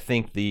will than I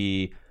think what's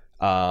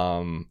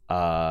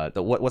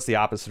the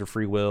opposite of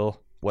free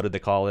will? What did they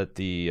call it?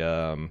 The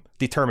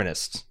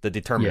determinists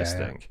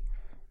think.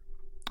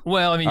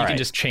 Well, I mean, you can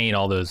just chain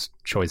all those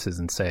choices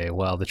and say,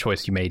 well, the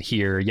choice you made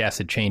here, yes,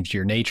 it changed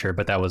your nature,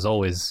 but that was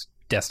always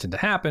destined to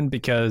happen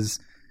because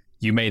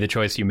you made the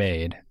choice you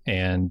made,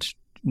 and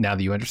now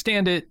that you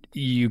understand it,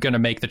 you're going to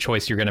make the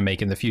choice you're going to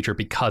make in the future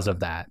because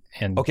of that.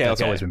 And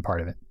that's always been part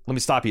of it. Let me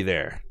stop you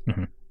there.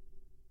 Mm-hmm.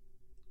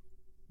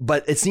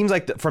 But it seems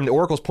like from the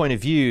Oracle's point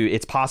of view,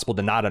 it's possible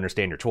to not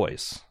understand your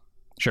choice.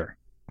 Sure.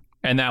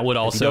 And that would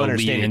also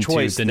lead into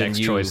the next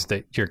choice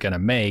that you're going to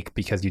make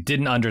because you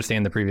didn't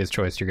understand the previous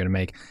choice you're going to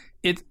make.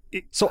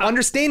 So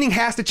understanding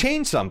has to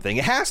change something.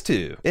 It has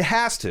to.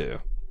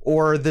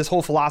 Or this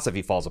whole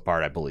philosophy falls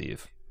apart, I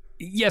believe.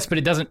 Yes, but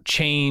it doesn't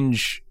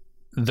change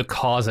the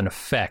cause and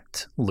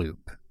effect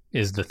loop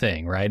is the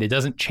thing, right? It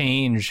doesn't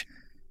change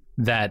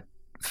that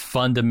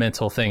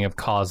fundamental thing of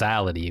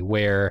causality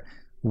where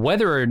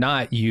whether or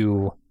not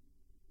you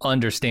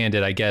understand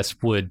it, I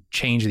guess, would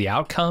change the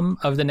outcome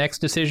of the next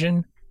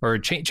decision, or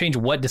change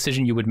what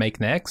decision you would make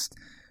next.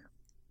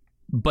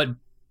 But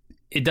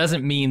it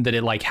doesn't mean that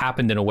it like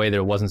happened in a way that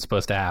it wasn't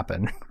supposed to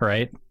happen,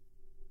 right?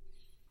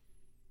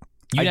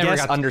 You never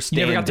got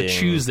to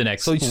choose the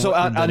next. So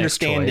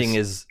understanding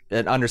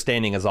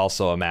is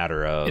also a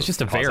matter of, it's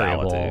just a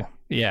causality. variable.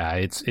 Yeah,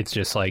 it's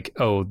just like,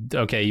 oh,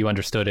 okay, you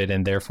understood it,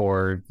 and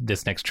therefore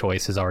this next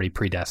choice is already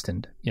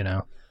predestined. You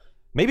know.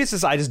 Maybe it's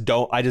just I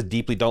just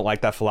deeply don't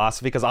like that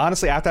philosophy, because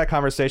honestly, after that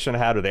conversation I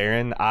had with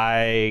Aaron,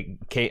 I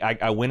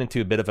went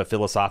into a bit of a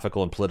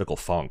philosophical and political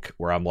funk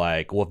where I'm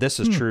like, well, if this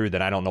is true,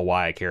 then I don't know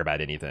why I care about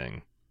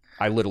anything.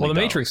 I literally The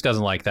Matrix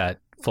doesn't like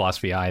that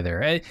philosophy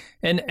either,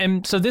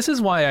 and so this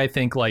is why I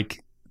think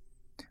like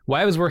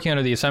why I was working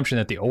under the assumption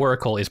that the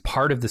Oracle is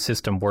part of the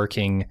system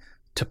working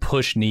to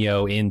push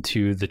Neo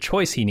into the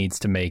choice he needs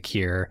to make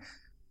here,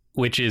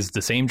 which is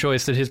the same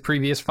choice that his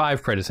previous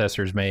 5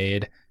 predecessors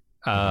made.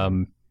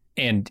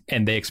 And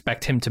they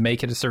expect him to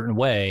make it a certain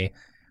way.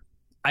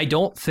 I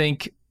don't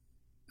think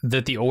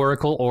that the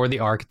Oracle or the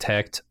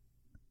Architect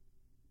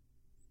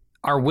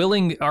are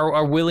willing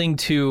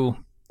to,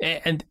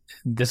 and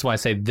this is why I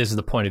say this is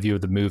the point of view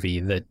of the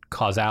movie, that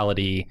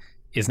causality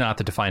is not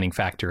the defining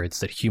factor. It's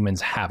that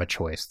humans have a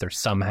choice. They're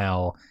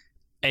somehow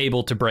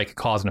able to break a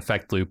cause and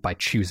effect loop by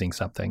choosing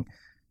something.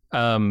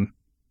 But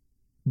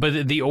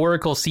the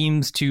Oracle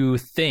seems to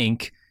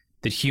think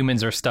that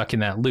humans are stuck in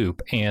that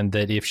loop, and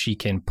that if she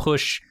can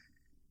push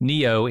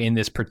Neo in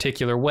this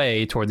particular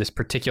way toward this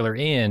particular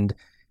end,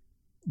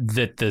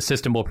 that the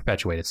system will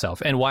perpetuate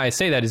itself. And why I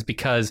say that is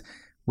because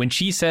when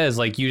she says,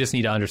 like, you just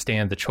need to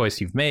understand the choice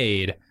you've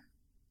made,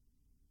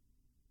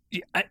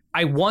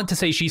 I want to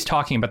say she's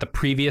talking about the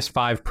previous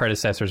 5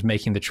 predecessors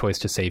making the choice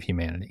to save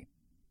humanity,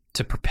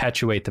 to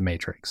perpetuate the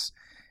Matrix.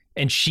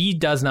 And she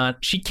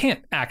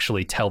can't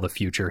actually tell the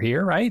future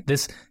here, right?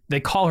 They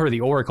call her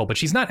the Oracle, but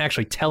she's not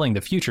actually telling the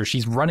future.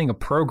 She's running a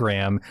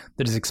program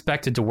that is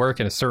expected to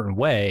work in a certain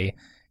way,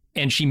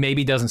 and she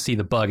maybe doesn't see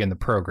the bug in the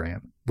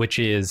program, which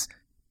is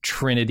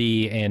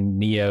Trinity and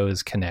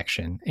Neo's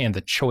connection and the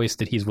choice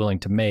that he's willing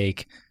to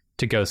make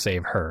to go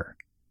save her.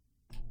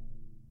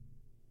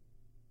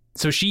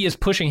 So she is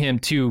pushing him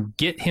to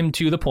get him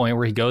to the point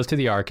where he goes to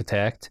the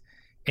Architect,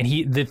 and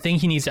the thing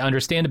he needs to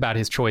understand about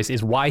his choice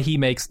is why he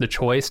makes the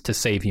choice to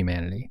save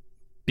humanity,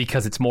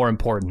 because it's more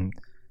important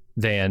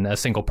than a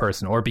single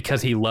person, or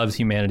because he loves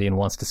humanity and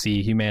wants to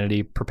see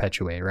humanity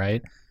perpetuate,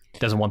 right?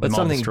 Doesn't want them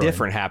all destroyed. But something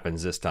different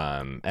happens this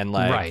time, and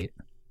like, right.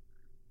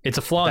 It's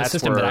a flaw in the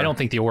system that I don't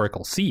think the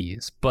Oracle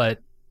sees,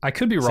 but I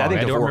could be wrong.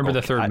 I don't remember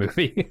the third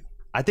movie.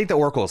 I think the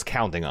Oracle is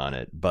counting on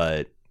it,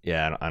 but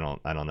yeah, I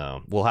don't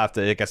know. We'll have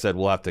to, like I said,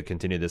 we'll have to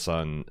continue this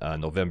on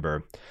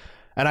November.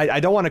 And I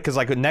don't want to, because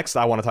like next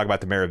I want to talk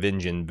about the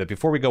Merovingian, but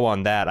before we go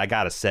on that, I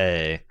gotta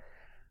say,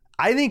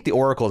 I think the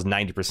Oracle is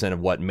 90% of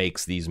what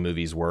makes these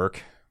movies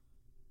work.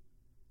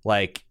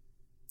 Like,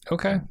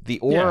 okay, the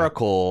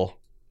Oracle,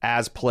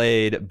 as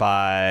played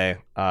by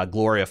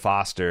Gloria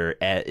Foster,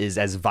 is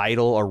as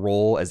vital a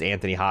role as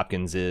Anthony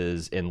Hopkins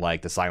is in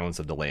like The Silence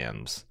of the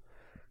Lambs.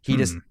 She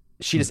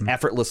just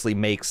effortlessly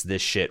makes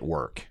this shit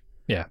work.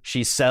 Yeah,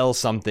 she sells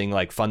something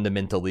like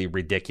fundamentally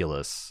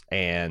ridiculous,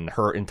 and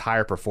her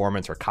entire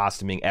performance, her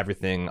costuming,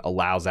 everything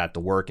allows that to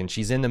work. And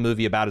she's in the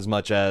movie about as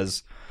much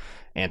as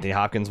Anthony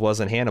Hopkins was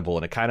in Hannibal,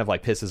 and it kind of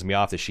like pisses me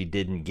off that she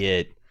didn't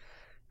get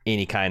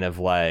any kind of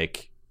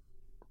like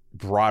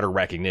broader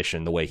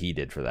recognition the way he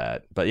did for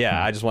that. But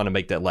yeah, I just want to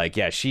make that like,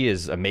 yeah, she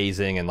is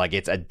amazing, and like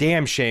it's a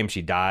damn shame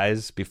she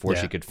dies before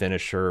she could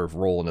finish her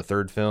role in the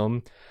third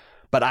film.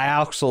 But I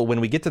also, when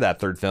we get to that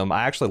third film,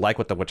 I actually like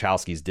what the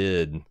Wachowskis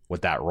did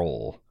with that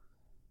role.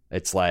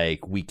 It's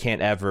like, we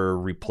can't ever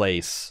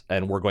replace,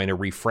 and we're going to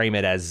reframe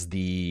it as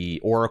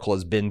the Oracle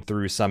has been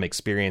through some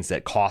experience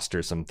that cost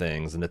her some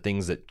things, and the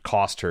things that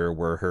cost her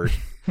were her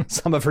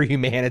some of her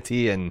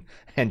humanity and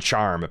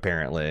charm,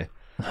 apparently.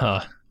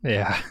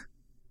 Yeah.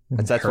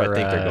 That's what I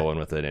think they're going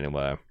with it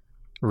anyway.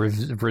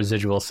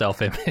 Residual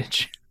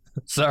self-image.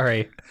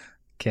 Sorry.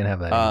 Can't have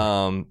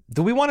that.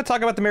 Do we want to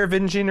talk about the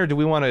Merovingian, or do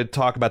we want to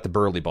talk about the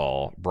Burly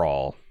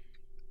Brawl?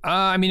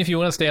 I mean, if you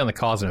want to stay on the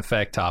cause and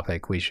effect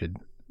topic, we should.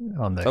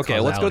 On the okay,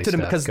 let's go to the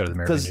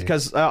Merovingian,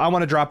 because I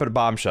want to drop a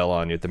bombshell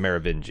on you at the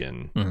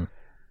Merovingian. Mm-hmm.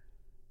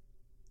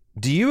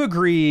 Do you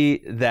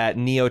agree that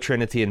Neo,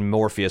 Trinity, and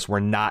Morpheus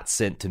were not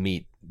sent to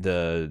meet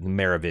the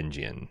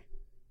Merovingian?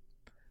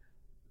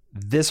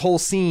 This whole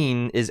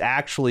scene is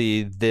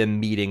actually them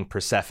meeting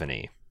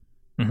Persephone.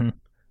 Mm-hmm.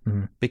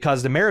 Mm-hmm.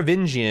 Because the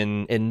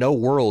Merovingian in no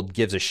world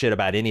gives a shit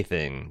about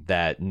anything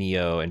that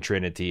Neo and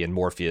Trinity and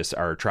Morpheus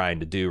are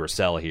trying to do or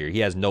sell here. He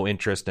has no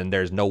interest, and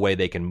there's no way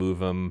they can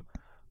move him.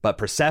 But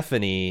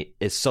Persephone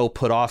is so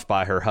put off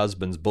by her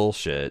husband's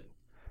bullshit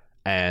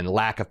and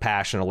lack of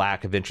passion, a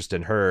lack of interest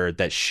in her,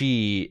 that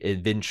she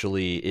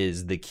eventually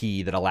is the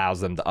key that allows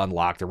them to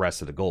unlock the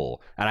rest of the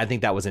goal. And I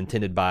think that was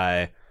intended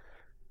by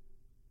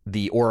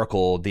the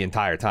Oracle the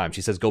entire time.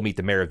 She says, go meet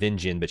the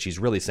Merovingian, but she's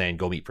really saying,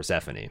 go meet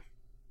Persephone.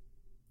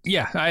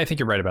 Yeah, I think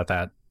you're right about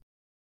that.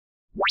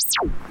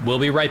 We'll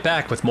be right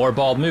back with more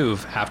Bald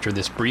Move after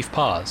this brief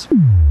pause.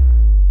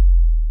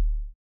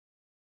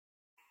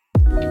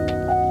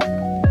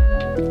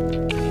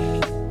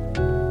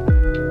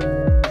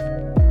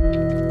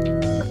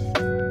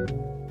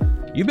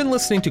 You've been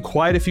listening to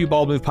quite a few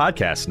Bald Move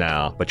podcasts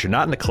now, but you're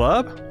not in the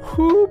club?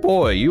 Whoo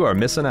boy, you are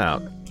missing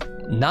out.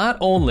 Not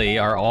only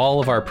are all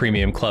of our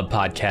premium club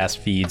podcast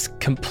feeds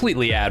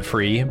completely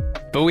ad-free,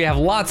 but we have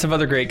lots of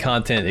other great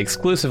content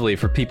exclusively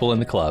for people in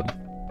the club.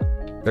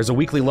 There's a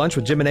weekly lunch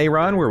with Jim and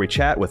A.Ron where we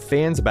chat with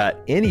fans about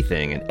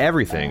anything and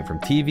everything from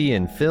TV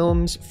and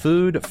films,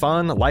 food,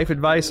 fun, life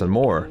advice, and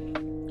more.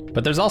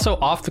 But there's also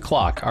Off the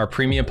Clock, our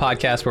premium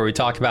podcast where we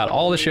talk about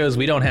all the shows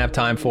we don't have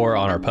time for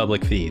on our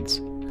public feeds.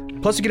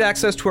 Plus, you get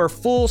access to our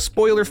full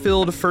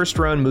spoiler-filled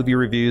first-run movie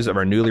reviews of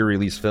our newly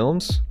released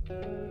films.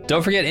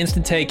 Don't forget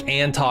Instant Take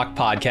and Talk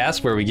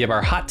podcasts, where we give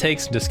our hot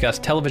takes and discuss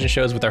television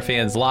shows with our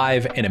fans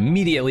live and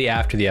immediately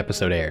after the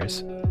episode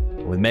airs.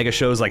 With mega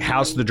shows like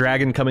House of the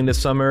Dragon coming this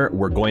summer,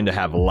 we're going to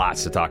have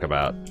lots to talk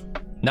about.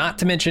 Not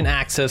to mention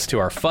access to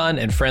our fun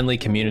and friendly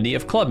community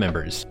of club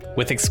members,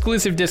 with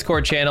exclusive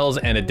Discord channels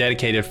and a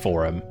dedicated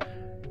forum.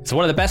 It's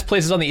one of the best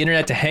places on the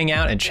internet to hang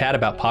out and chat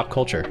about pop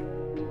culture.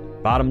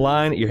 Bottom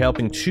line, you're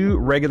helping two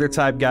regular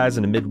type guys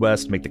in the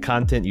Midwest make the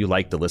content you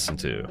like to listen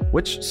to,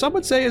 which some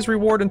would say is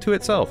reward unto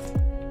itself.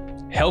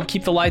 Help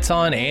keep the lights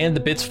on and the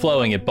bits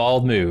flowing at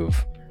Bald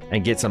Move.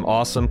 And get some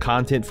awesome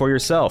content for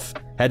yourself.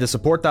 Head to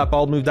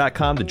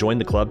support.baldmove.com to join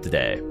the club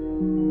today.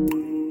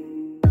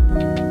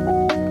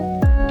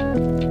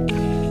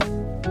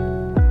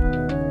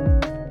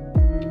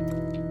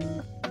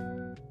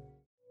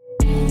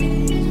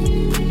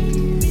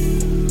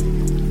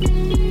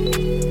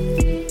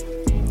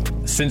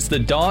 Since the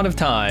dawn of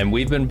time,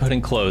 we've been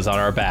putting clothes on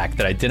our back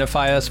that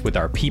identify us with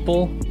our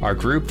people, our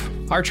group,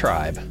 our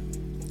tribe.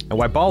 And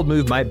while Bald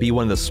Move might be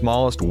one of the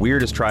smallest,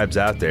 weirdest tribes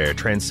out there,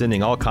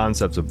 transcending all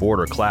concepts of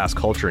border, class,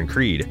 culture, and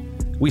creed,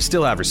 we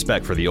still have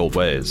respect for the old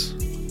ways.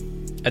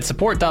 At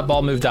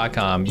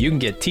support.baldmove.com, you can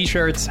get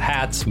t-shirts,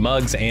 hats,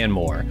 mugs, and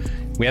more.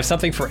 We have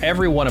something for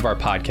every one of our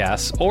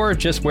podcasts, or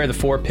just wear the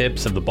 4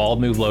 pips of the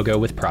Bald Move logo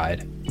with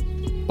pride.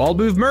 Bald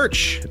Move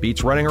merch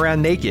beats running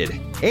around naked,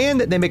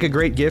 and they make a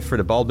great gift for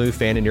the Bald Move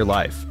fan in your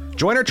life.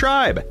 Join our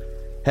tribe!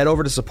 Head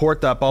over to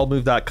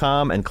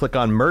support.baldmove.com and click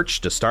on merch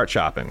to start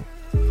shopping.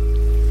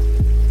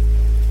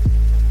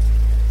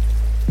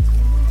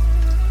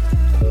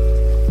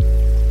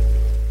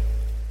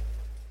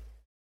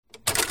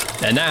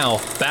 And now,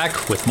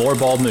 back with more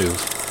Bald Move.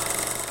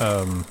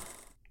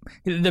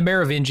 The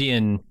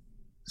Merovingian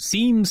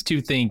seems to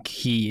think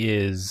he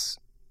is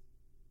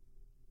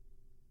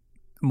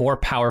more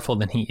powerful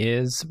than he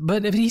is,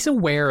 but if he's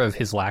aware of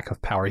his lack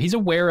of power. He's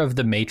aware of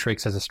the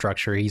Matrix as a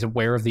structure. He's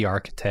aware of the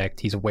architect.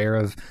 He's aware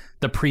of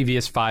the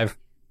previous 5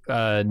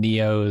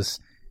 Neos.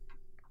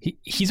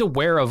 He's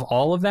aware of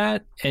all of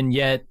that, and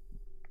yet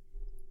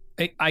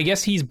I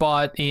guess he's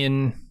bought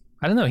in.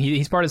 I don't know.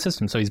 He's part of the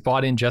system, so he's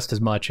bought in just as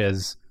much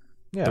as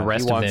the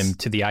rest of them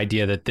to the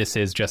idea that this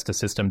is just a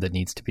system that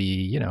needs to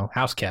be,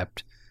 house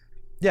kept.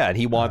 Yeah, and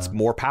he wants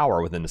more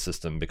power within the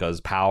system because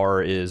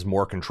power is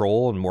more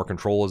control, and more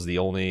control is the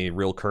only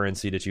real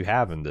currency that you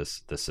have in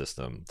this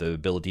system. The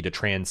ability to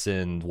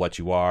transcend what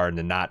you are and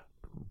to not,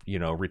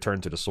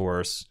 return to the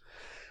source.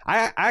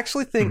 I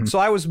actually think so.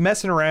 I was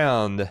messing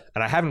around,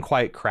 and I haven't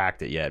quite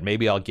cracked it yet.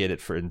 Maybe I'll get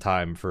it in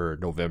time for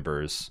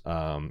November's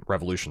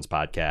Revolutions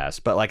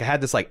podcast. But I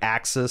had this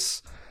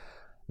axis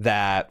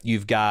that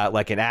you've got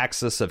an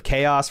axis of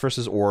chaos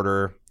versus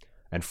order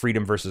and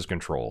freedom versus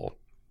control.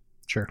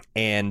 Sure.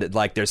 And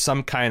there's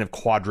some kind of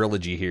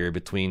quadrilogy here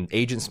between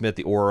Agent Smith,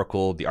 the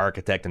Oracle, the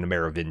Architect, and the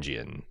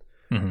Merovingian.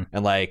 Mm-hmm.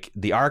 And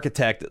the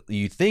Architect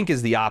you think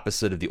is the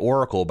opposite of the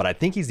Oracle, but I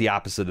think he's the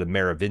opposite of the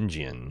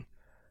Merovingian.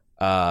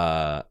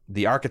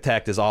 The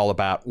Architect is all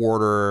about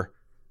order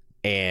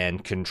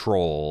and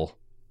control,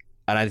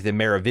 and I think the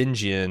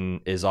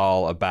Merovingian is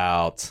all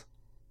about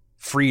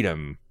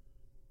freedom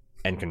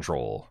and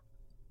control.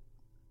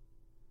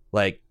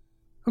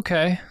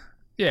 Okay,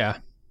 yeah.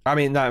 I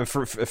mean, not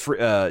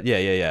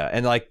yeah.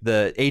 And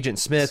the Agent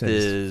Smith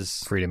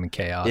is freedom and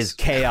chaos. Is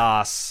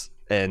chaos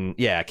and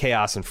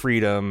chaos and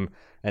freedom,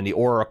 and the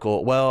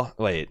Oracle. Well,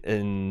 wait,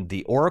 and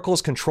the Oracle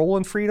is control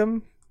and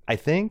freedom, I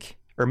think,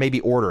 or maybe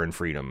order and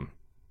freedom.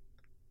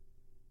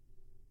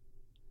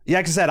 Yeah,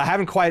 like I said, I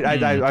haven't quite.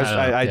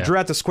 I drew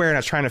out the square and I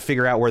was trying to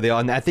figure out where they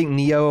are. And I think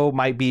Neo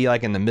might be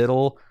in the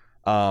middle,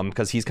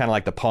 because he's kind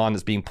of the pawn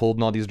that's being pulled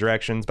in all these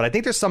directions. But I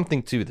think there's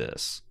something to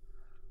this.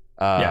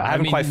 I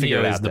haven't quite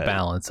figured out the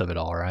balance of it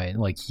all, right?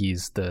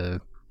 He's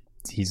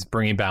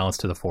bringing balance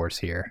to the force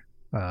here.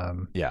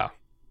 Yeah,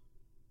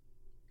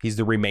 he's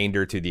the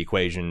remainder to the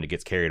equation that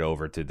gets carried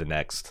over to the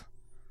next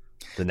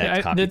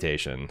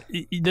computation.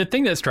 The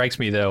thing that strikes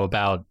me though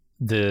about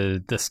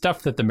the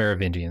stuff that the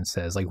Merovingian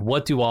says,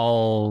 what do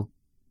all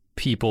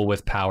people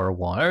with power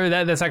want? Or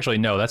that's actually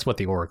no, that's what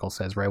the Oracle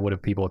says, right? What do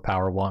people with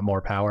power want?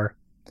 More power.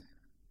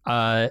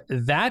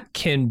 That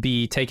can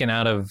be taken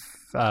out of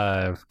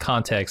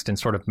context and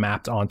sort of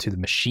mapped onto the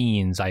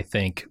machines, I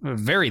think,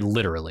 very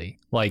literally.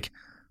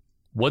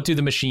 what do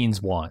the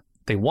machines want?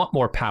 They want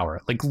more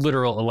power, like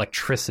literal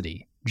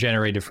electricity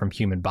generated from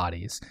human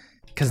bodies,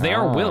 because they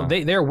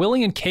are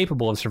willing and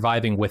capable of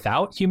surviving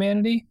without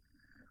humanity.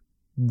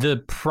 The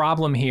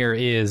problem here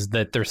is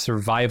that their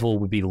survival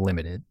would be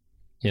limited,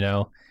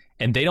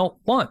 and they don't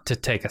want to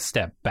take a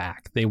step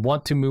back. They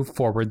want to move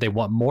forward. They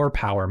want more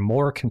power,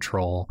 more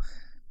control.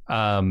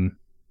 And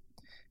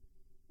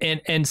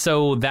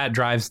so that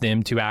drives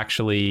them to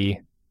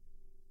actually,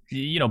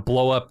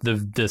 blow up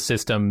the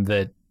system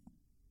that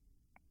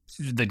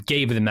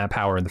gave them that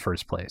power in the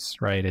first place,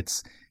 right?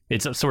 It's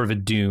a sort of a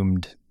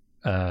doomed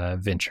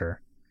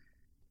venture.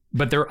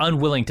 But they're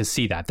unwilling to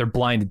see that. They're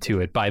blinded to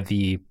it by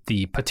the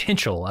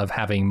potential of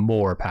having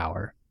more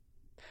power.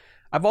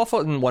 I've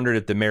often wondered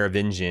if the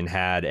Merovingian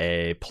had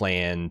a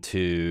plan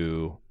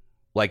to,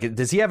 like,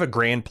 does he have a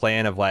grand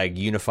plan of, like,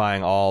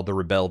 unifying all the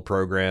rebelled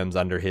programs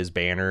under his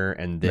banner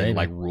and then,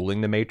 like,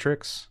 ruling the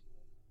Matrix?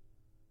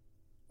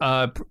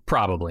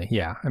 Probably,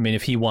 yeah. I mean,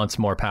 if he wants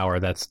more power,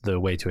 that's the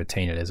way to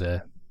attain it as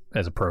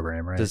a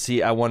program, right? Does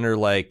he? I wonder,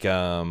 like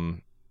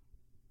what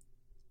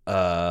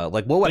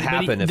would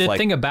happen if, the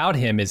thing about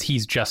him is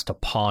he's just a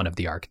pawn of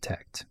the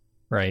architect,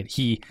 right?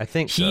 I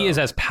think he is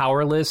as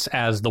powerless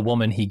as the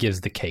woman he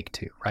gives the cake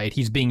to, right?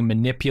 He's being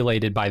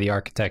manipulated by the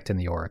architect and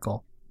the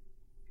Oracle.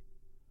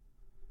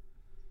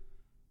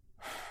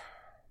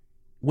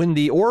 When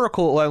the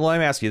Oracle, let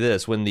me ask you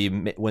this: when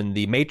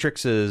the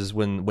Matrix is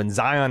when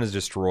Zion is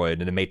destroyed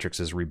and the Matrix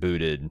is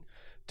rebooted,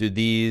 do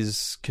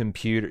these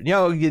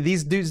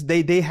these dudes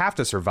they have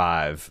to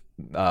survive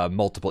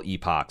multiple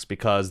epochs,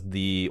 because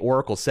the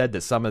Oracle said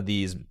that some of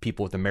these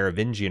people with the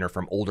Merovingian are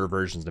from older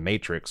versions of the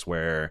Matrix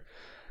where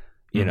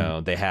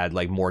they had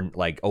like more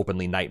like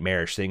openly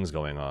nightmarish things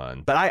going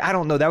on. But I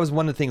don't know, that was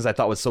one of the things I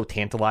thought was so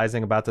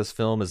tantalizing about this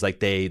film, is like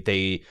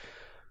they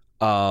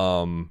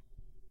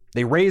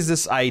raise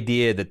this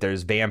idea that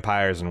there's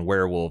vampires and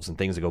werewolves and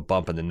things that go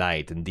bump in the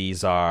night, and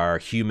these are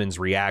humans'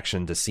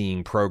 reaction to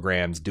seeing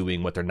programs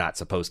doing what they're not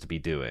supposed to be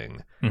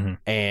doing. Mm-hmm.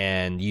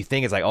 And you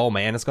think it's like, oh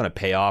man, it's going to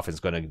pay off. It's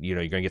going to, you're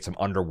going to get some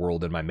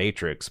underworld in my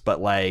Matrix. But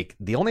like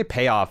the only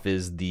payoff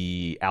is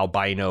the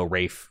albino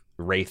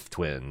Wraith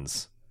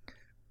twins.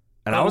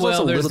 And I was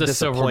also a little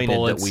disappointed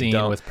that we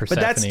don't. With Persephone,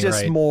 but that's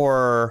just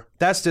more.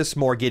 That's just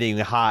more getting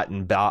hot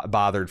and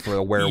bothered for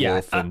a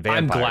werewolf and vampire.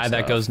 I'm glad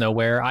that goes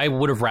nowhere. I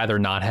would have rather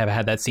not have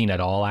had that scene at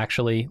all.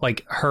 Actually,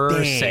 like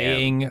her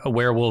saying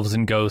werewolves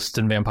and ghosts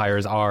and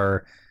vampires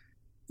are,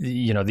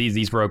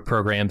 these rogue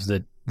programs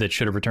that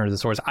should have returned to the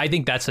source. I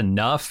think that's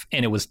enough,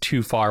 and it was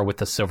too far with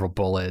the silver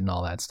bullet and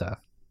all that stuff.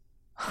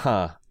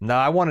 Huh. No,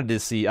 I wanted to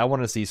see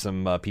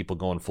some people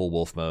going full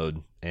wolf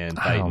mode and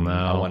fighting. I don't know.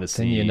 I want to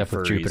see you end up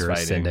with Jupiter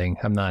fighting. Ascending.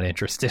 I'm not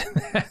interested in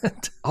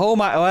that. Oh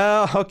my!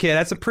 Well, okay,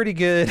 that's a pretty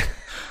good.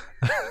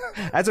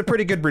 That's a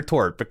pretty good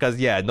retort, because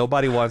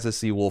nobody wants to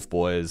see wolf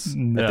boys if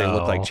they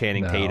look like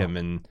Channing Tatum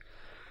and.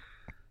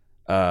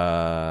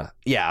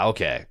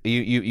 Okay,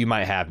 you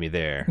might have me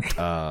there.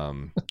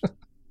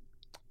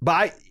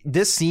 But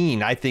this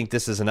scene, I think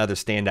this is another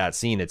standout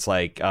scene. It's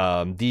like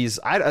some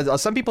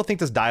people think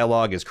this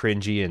dialogue is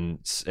cringy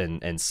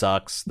and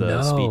sucks.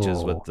 The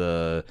speeches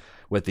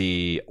with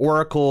the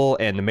Oracle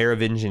and the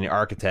Merovingian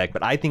architect,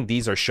 but I think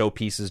these are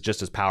showpieces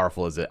just as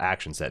powerful as the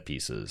action set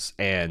pieces.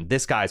 And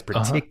this guy's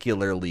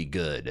particularly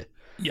good.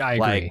 Yeah, I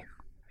agree.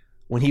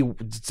 When he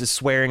just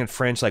swearing in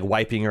French, like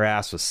wiping your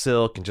ass with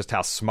silk, and just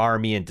how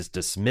smarmy and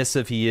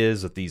dismissive he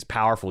is with these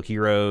powerful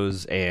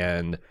heroes.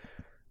 And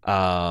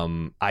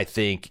I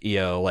think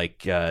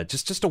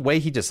just a way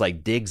he just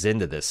like digs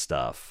into this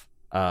stuff.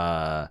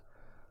 The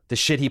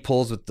shit he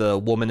pulls with the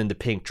woman in the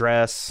pink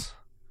dress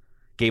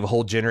gave a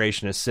whole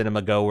generation of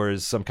cinema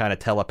goers some kind of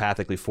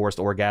telepathically forced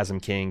orgasm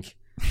kink.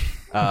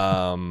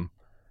 The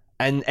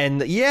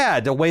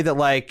way that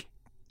like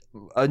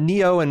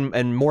Neo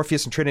and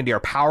Morpheus and Trinity are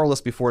powerless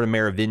before the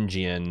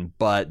Merovingian,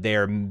 but they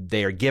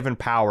are given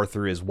power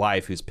through his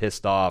wife, who's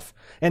pissed off.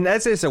 And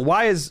as I said,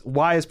 why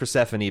is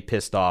Persephone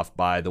pissed off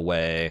by the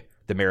way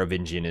the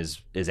Merovingian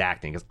is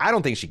acting? Because I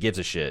don't think she gives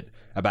a shit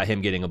about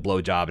him getting a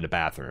blowjob in a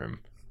bathroom.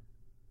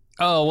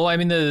 Oh well, I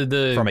mean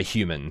the from a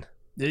human.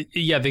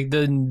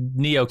 The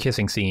Neo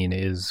kissing scene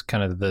is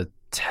kind of the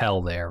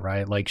tell there,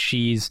 right? Like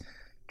she's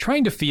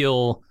trying to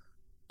feel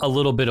a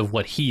little bit of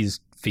what he's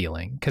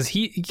feeling,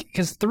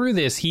 because through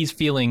this he's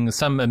feeling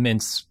some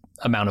immense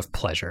amount of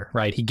pleasure,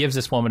 right? He gives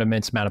this woman an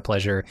immense amount of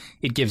pleasure.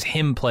 It gives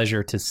him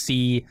pleasure to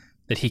see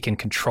that he can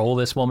control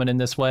this woman in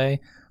this way,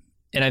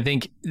 and I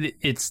think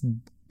it's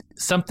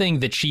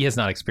something that she has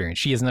not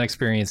experienced. She has not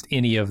experienced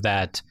any of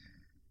that,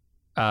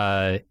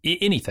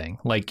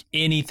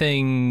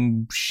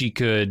 anything she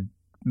could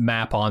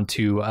map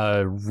onto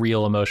a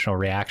real emotional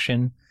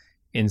reaction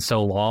in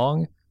so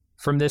long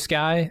from this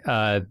guy,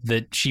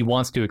 that she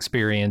wants to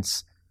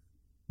experience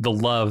the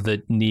love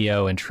that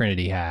Neo and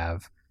Trinity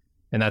have,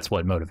 and that's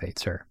what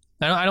motivates her.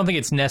 I don't think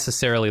it's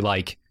necessarily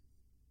like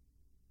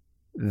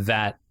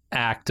that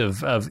act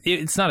of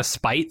it's not a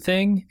spite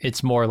thing.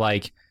 It's more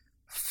like,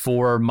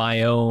 for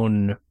my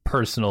own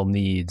personal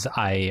needs,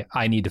 I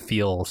need to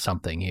feel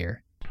something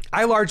here.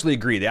 I largely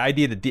agree. The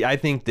idea that I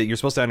think that you're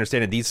supposed to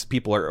understand that these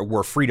people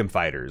were freedom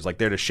fighters, like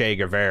they're the Che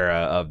Guevara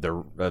of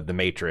the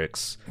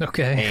Matrix.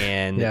 Okay,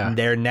 and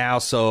they're now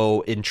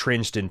so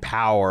entrenched in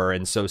power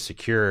and so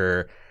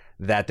secure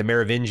that the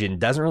Merovingian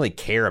doesn't really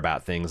care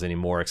about things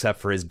anymore except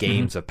for his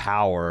games of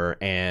power,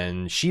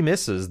 and she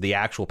misses the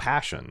actual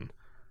passion.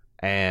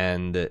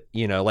 And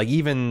like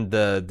even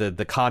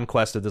the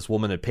conquest of this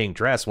woman in a pink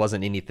dress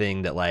wasn't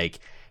anything that like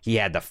he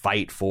had to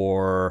fight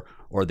for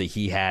or that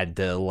he had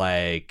to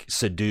like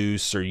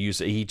seduce or use.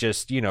 He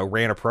just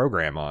ran a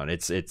program on.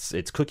 It's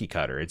cookie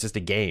cutter. It's just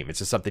a game. It's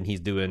just something he's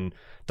doing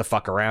to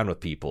fuck around with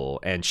people,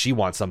 and she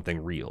wants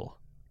something real.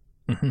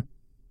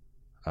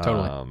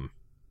 Totally.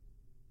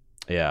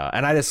 Yeah,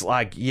 and I just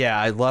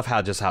I love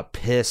how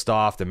pissed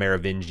off the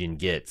Merovingian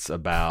gets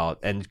about,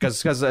 and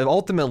because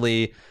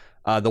ultimately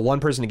the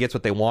one person who gets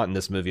what they want in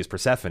this movie is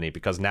Persephone,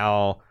 because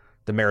now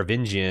the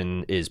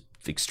Merovingian is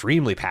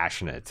extremely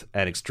passionate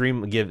and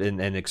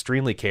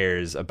extremely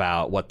cares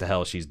about what the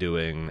hell she's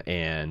doing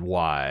and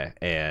why.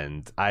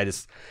 And I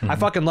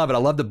fucking love it. I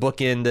love the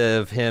bookend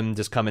of him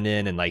just coming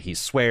in and like he's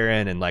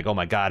swearing and like, oh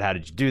my God, how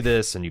did you do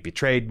this? And you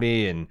betrayed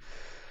me. And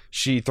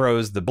she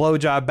throws the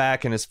blowjob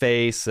back in his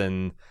face,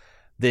 and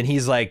then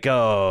he's like,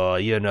 oh,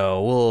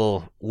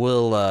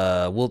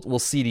 we'll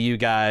see to you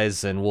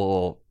guys,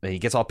 and he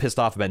gets all pissed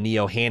off about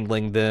Neo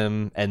handling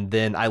them. And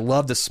then I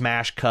love the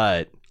smash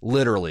cut,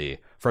 literally,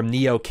 from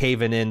Neo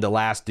caving in the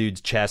last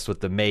dude's chest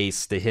with the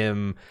mace to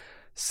him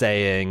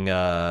saying,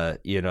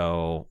 you're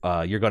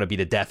going to be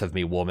the death of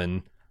me,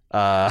 woman.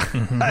 I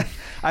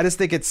just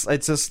think it's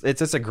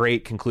just a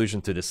great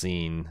conclusion to the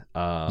scene.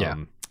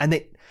 And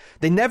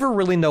they never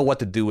really know what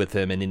to do with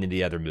him in any of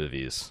the other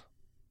movies.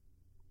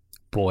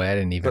 Boy, I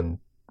didn't even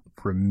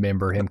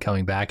remember him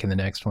coming back in the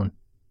next one.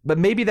 But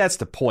maybe that's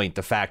the point,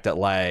 the fact that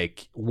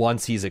like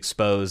once he's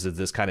exposed as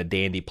this kind of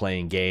dandy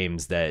playing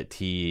games, that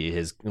he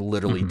is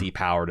literally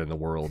depowered in the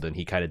world and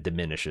he kind of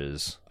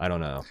diminishes. I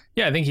don't know.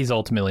 Yeah, I think he's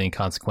ultimately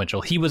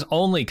inconsequential. He was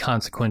only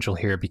consequential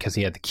here because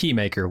he had the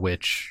keymaker,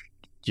 which,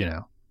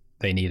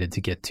 they needed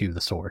to get to the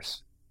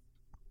source.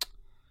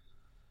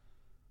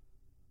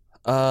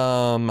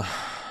 Can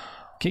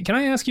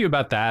I ask you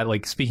about that?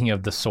 Like, speaking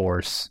of the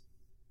source,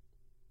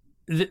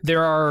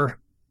 there are,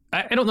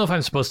 I don't know if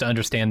I'm supposed to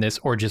understand this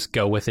or just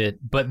go with it,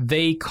 but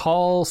they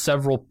call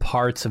several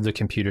parts of the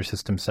computer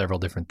system several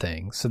different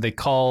things. So they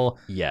call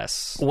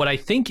what I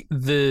think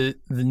the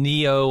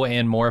Neo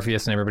and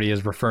Morpheus and everybody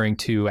is referring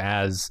to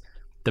as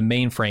the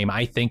mainframe.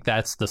 I think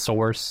that's the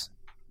source.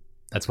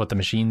 That's what the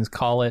machines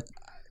call it.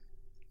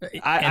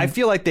 I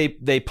feel like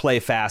they play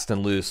fast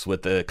and loose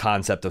with the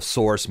concept of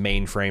source,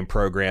 mainframe,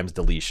 programs,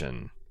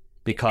 deletion.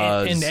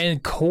 Because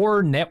and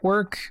core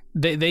network,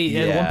 they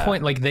at one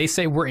point, like, they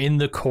say we're in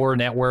the core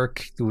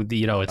network,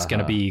 it's going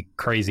to be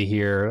crazy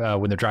here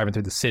when they're driving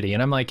through the city,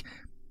 and I'm like,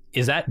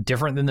 is that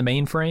different than the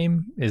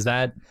mainframe? Is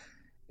that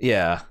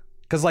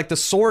because like the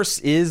source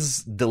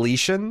is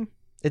deletion,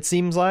 it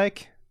seems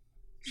like.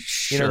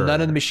 Sure. None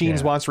of the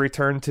machines wants to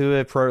return to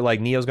it. Like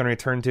Neo's going to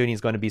return to it and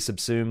he's going to be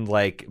subsumed,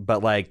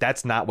 but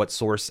that's not what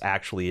source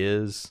actually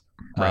is.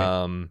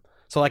 Right.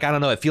 So like, I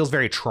don't know, it feels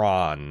very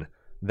Tron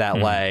that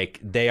like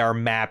they are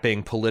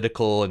mapping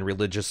political and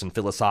religious and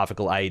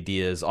philosophical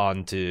ideas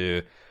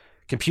onto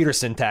computer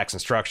syntax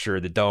and structure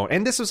that don't.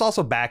 And this was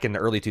also back in the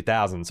early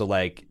 2000s, so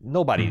like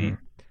nobody,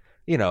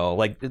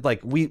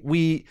 like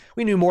we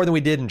knew more than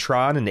we did in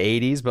Tron in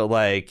the 80s, but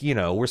like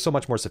we're so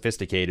much more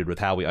sophisticated with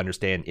how we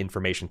understand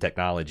information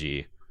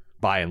technology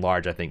by and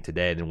large, I think,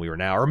 today than we were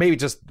now, or maybe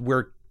just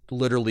we're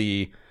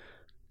literally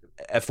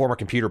former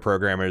computer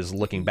programmers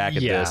looking back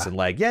at this and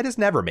like, this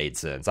never made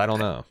sense. I don't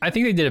know. I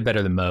think they did it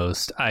better than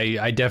most.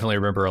 I definitely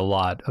remember a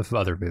lot of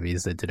other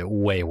movies that did it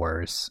way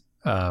worse.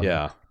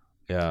 Yeah.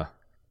 And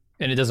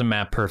it doesn't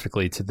map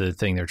perfectly to the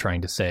thing they're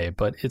trying to say,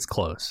 but it's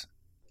close.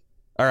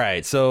 All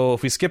right. So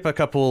if we skip a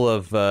couple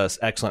of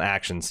excellent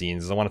action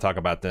scenes, I want to talk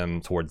about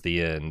them towards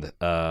the end.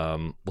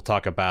 We'll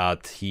talk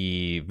about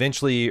he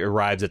eventually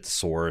arrives at the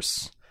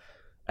source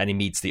and he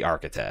meets the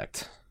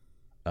architect.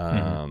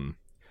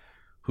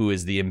 Who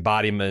is the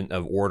embodiment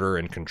of order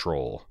and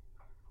control.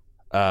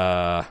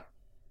 First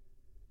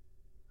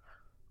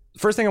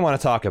thing I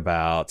want to talk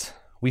about,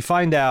 we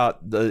find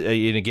out,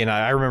 and again,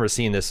 I remember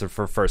seeing this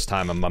for the first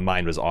time and my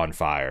mind was on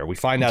fire. We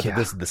find out that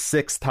this is the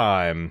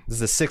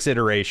sixth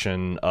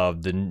iteration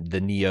of the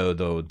Neo,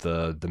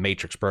 the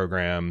Matrix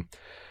program.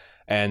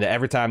 And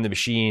every time the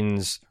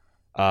machines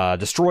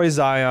destroy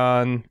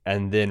Zion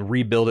and then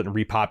rebuild it and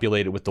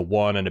repopulate it with the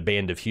one and a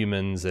band of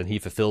humans, and he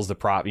fulfills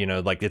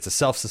the like it's a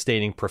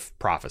self-sustaining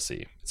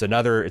prophecy. It's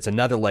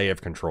another layer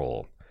of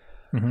control.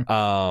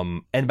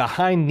 And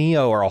behind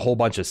Neo are a whole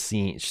bunch of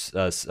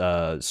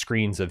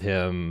screens of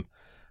him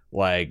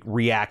like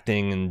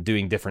reacting and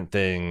doing different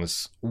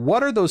things.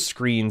 What are those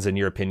screens in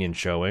your opinion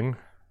showing?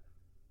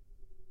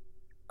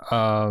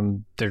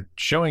 They're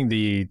showing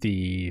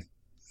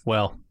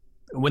well,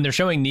 when they're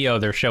showing Neo,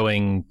 they're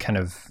showing kind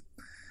of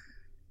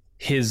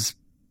his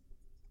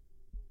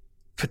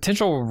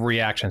potential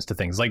reactions to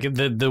things, like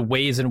the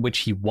ways in which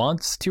he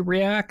wants to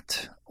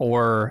react,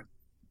 or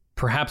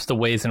perhaps the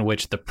ways in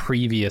which the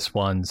previous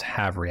ones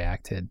have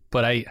reacted.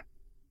 But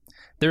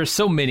there's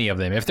so many of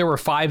them. If there were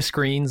 5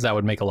 screens, that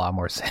would make a lot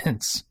more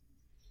sense.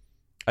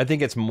 I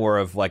think it's more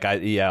of like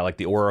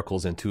the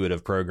Oracle's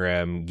intuitive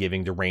program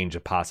giving the range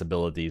of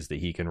possibilities that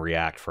he can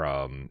react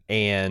from.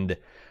 And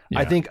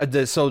I think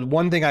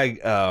one thing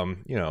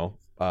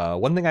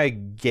I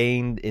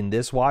gained in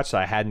this watch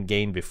that I hadn't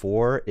gained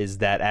before is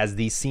that as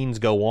these scenes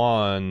go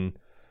on,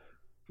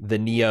 the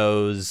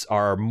Neos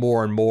are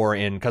more and more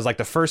in, because like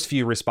the first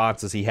few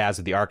responses he has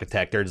with the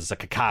architect, there's just a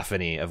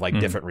cacophony of like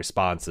different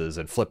responses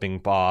and flipping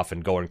off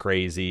and going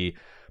crazy.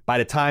 By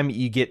the time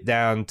you get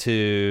down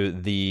to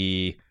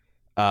the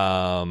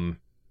by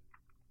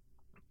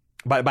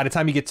the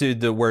time you get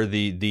to where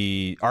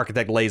the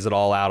architect lays it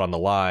all out on the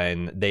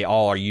line, they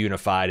all are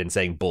unified in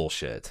saying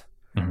bullshit.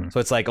 So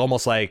it's like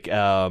almost like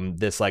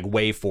this like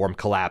waveform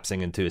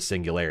collapsing into a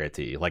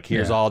singularity. Like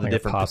here's all the like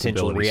different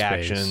potential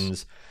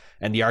reactions,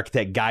 and the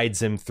architect guides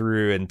him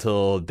through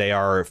until they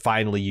are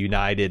finally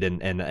united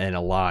and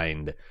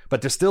aligned.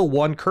 But there's still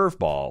one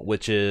curveball,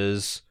 which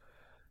is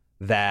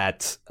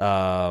that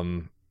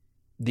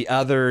the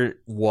other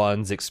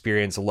ones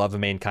experience a love of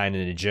mankind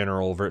in a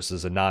general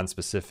versus a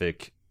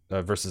non-specific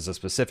versus a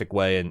specific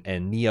way,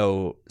 and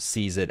Neo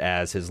sees it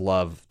as his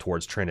love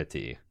towards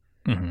Trinity.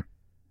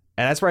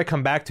 And that's where I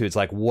come back to. It's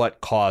like,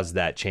 what caused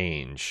that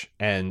change?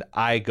 And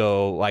I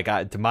go like,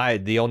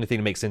 the only thing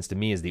that makes sense to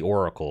me is the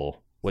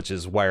Oracle, which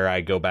is where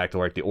I go back to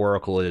like the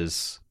Oracle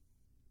is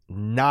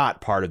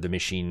not part of the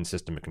machine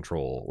system of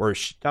control. Or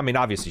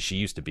obviously she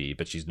used to be,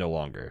 but she's no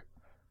longer.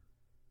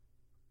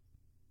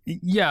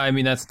 Yeah, I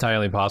mean, that's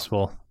entirely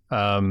possible.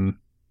 The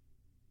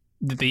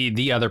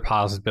other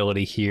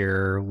possibility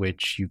here,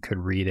 which you could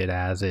read it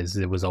as, is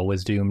it was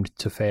always doomed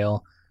to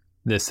fail.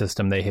 This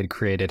system they had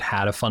created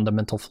had a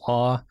fundamental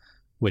flaw,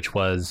 which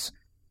was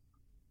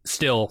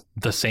still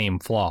the same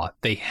flaw.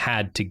 They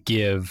had to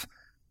give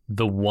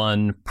the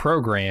one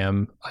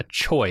program a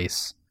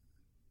choice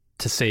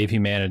to save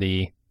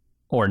humanity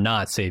or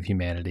not save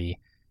humanity.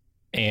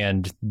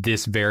 And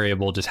this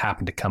variable just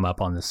happened to come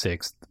up on the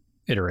 6th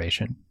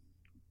iteration.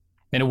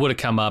 And it would have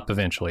come up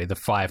eventually, the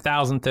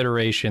 5,000th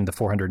iteration, the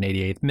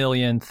 488th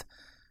millionth.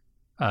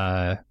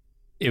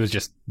 It was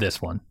just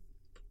this one.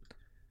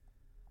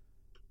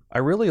 I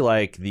really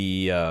like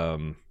the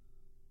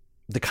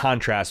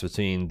contrast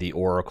between the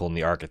Oracle and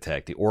the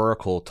Architect. The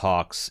Oracle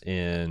talks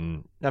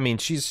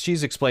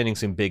she's explaining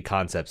some big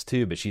concepts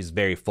too, but she's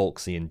very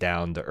folksy and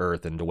down to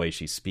earth in the way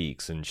she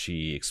speaks, and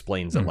she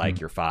explains it like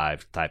your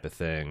 5 type of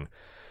thing.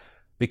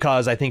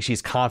 Because I think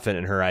she's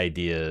confident in her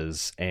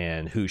ideas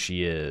and who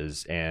she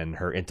is and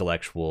her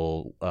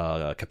intellectual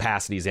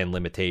capacities and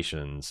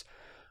limitations.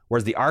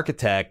 Whereas the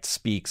Architect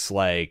speaks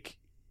like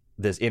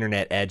this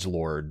internet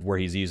edgelord where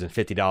he's using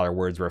 $50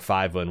 words where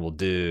 5 will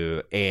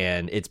do.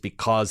 And it's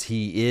because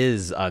he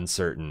is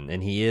uncertain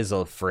and he is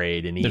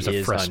afraid and he is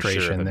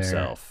unsure of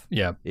himself.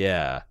 There.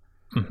 Yeah.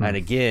 And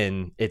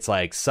again, it's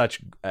like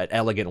such an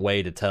elegant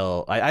way to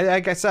tell.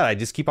 Like I said, I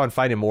just keep on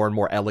finding more and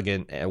more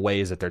elegant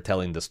ways that they're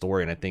telling the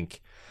story. And I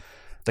think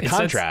the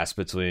contrast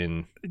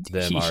between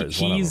them is one of them.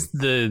 He's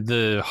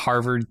the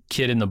Harvard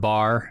kid in the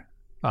bar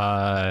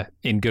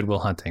in Good Will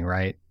Hunting,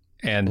 right?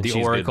 And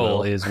the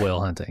Oracle is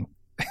Will Hunting.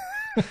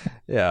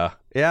 Yeah,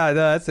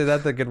 that's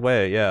a good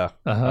way.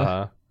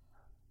 Yeah.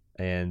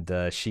 And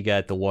she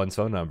got the one's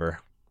phone number.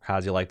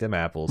 How'd you like them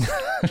apples?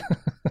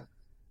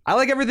 I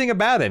like everything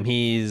about him.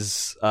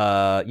 He's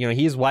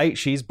he's white,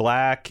 she's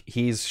black,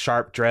 he's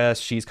sharp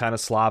dressed, she's kind of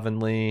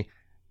slovenly.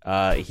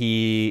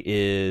 He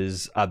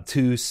is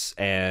obtuse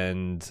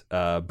and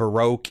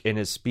baroque in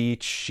his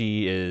speech.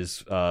 She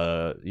is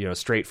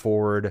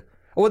straightforward.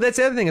 Well, that's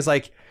the other thing, is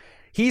like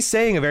he's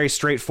saying a very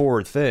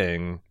straightforward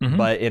thing,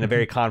 but in a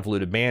very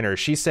convoluted manner.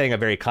 She's saying a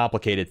very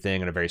complicated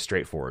thing in a very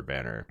straightforward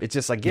manner. It's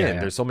just, again,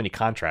 there's so many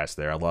contrasts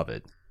there. I love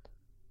it.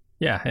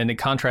 Yeah, and it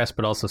contrasts,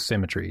 but also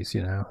symmetries,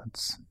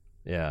 It's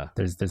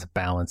there's a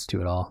balance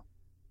to it all.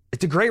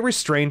 It's a great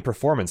restrained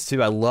performance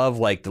too. I love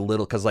like the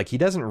little, because like he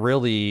doesn't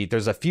really,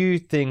 there's a few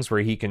things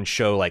where he can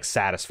show like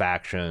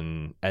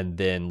satisfaction and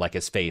then like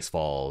his face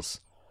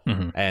falls.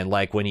 And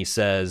like when he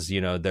says,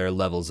 there are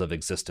levels of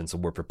existence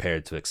and we're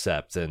prepared to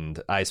accept.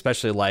 And I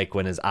especially like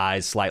when his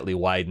eyes slightly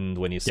widened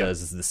when he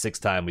says, this is the 6th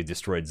time we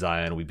destroyed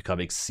Zion. We become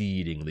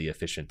exceedingly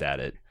efficient at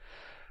it.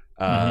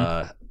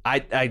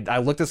 I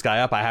looked this guy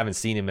up. I haven't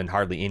seen him in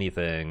hardly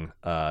anything.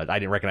 I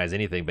didn't recognize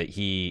anything, but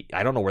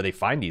I don't know where they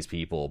find these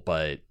people,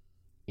 but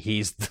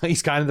he's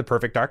kind of the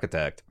perfect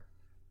architect.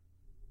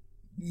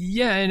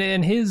 Yeah,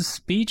 and his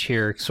speech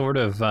here sort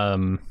of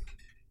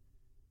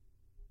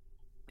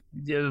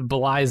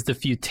belies the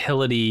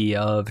futility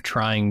of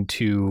trying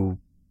to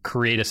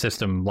create a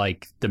system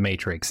like the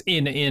Matrix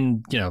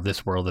in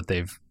this world that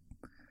they've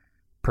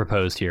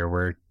proposed here,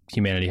 where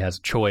humanity has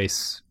a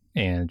choice,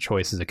 and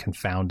choice is a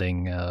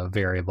confounding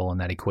variable in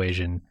that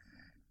equation.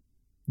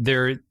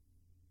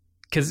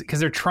 Because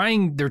they're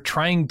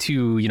trying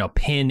to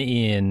pin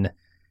in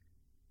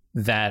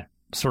that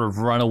sort of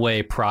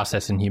runaway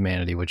process in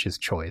humanity, which is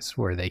choice,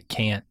 where they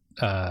can't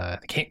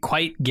can't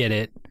quite get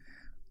it,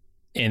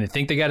 and they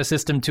think they got a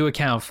system to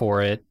account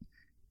for it,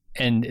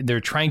 and they're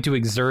trying to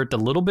exert a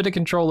little bit of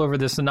control over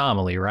this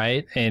anomaly,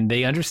 right? And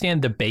they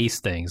understand the base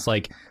things.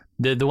 Like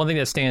the one thing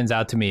that stands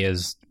out to me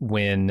is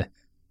when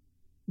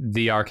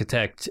the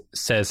architect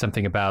says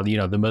something about, you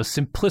know, the most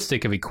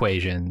simplistic of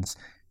equations,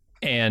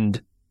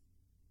 and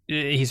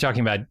he's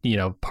talking about, you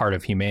know, part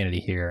of humanity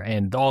here,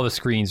 and all the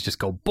screens just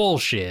go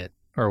bullshit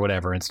or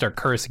whatever and start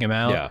cursing him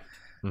out. Yeah.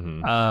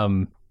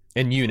 Mm-hmm.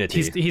 And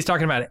unity. He's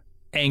talking about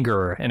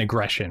anger and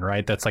aggression,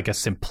 right? That's like a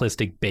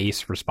simplistic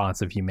base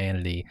response of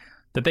humanity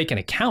that they can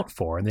account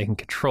for and they can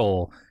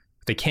control.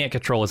 What they can't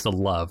control is the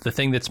love, the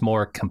thing that's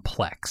more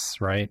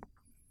complex, right?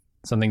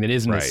 Something that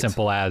isn't as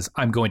simple as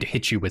I'm going to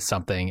hit you with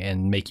something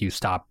and make you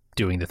stop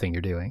doing the thing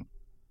you're doing.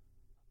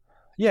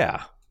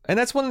 Yeah. And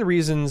that's one of the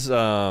reasons,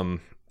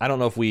 I don't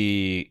know if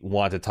we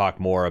want to talk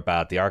more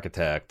about the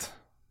architect,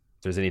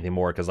 if there's anything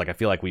more, because like I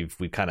feel like we've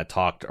kind of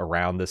talked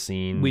around the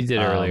scene. We did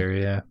earlier,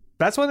 yeah.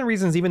 That's one of the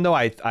reasons, even though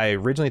I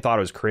originally thought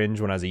it was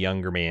cringe when I was a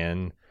younger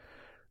man,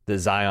 the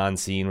Zion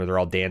scene where they're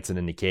all dancing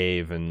in the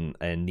cave and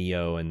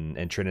Neo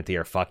and Trinity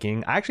are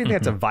fucking. I actually think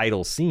that's a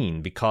vital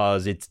scene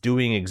because it's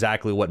doing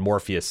exactly what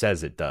Morpheus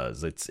says it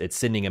does. It's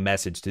sending a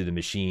message to the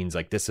machines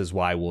like, this is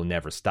why we'll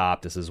never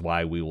stop. This is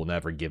why we will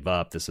never give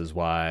up. This is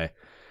why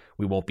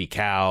we won't be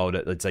cowed.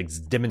 It's like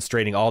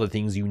demonstrating all the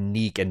things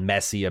unique and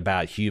messy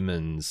about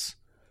humans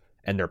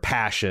and their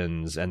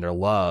passions and their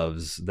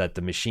loves that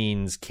the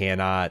machines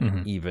cannot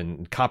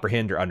even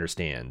comprehend or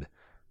understand.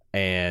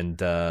 And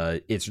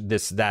it's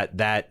this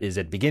that is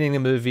at the beginning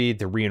of the movie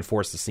to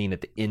reinforce the scene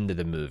at the end of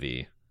the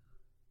movie,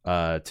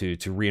 to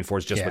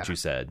reinforce just what you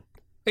said.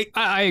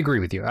 I agree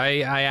with you.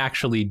 I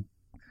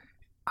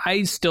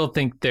still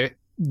think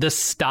the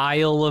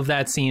style of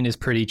that scene is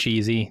pretty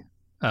cheesy.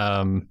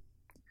 But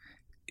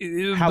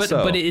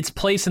its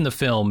place in the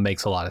film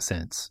makes a lot of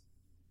sense.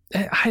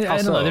 I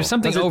don't know. There's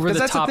something over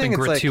the top and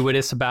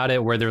gratuitous about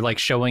it where they're like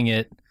showing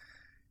it.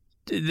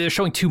 They're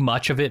showing too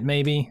much of it,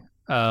 maybe.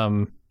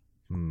 I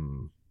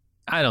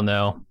don't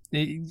know.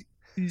 I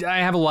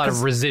have a lot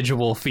of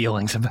residual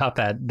feelings about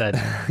that.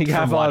 You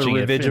have a lot of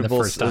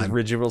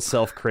residual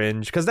self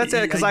cringe because that's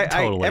it. Because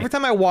totally. I every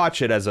time I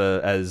watch it at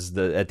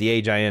the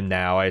age I am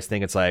now, I just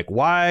think it's like,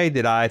 why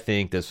did I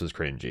think this was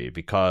cringy?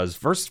 Because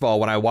first of all,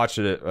 when I watched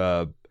it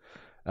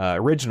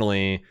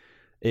originally,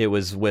 it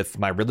was with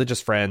my religious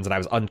friends, and I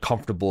was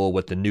uncomfortable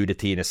with the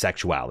nudity and the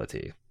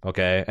sexuality.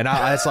 Okay, and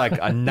that's like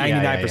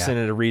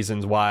 99% of the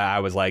reasons why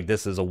I was like,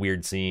 this is a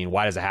weird scene.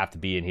 Why does it have to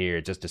be in here?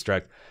 It just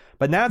distracts.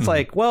 But now it's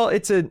like, well,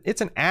 it's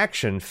an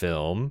action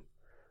film.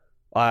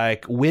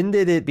 Like, when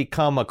did it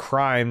become a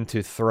crime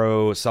to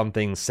throw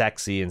something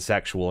sexy and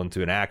sexual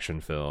into an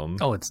action film?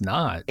 Oh, it's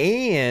not.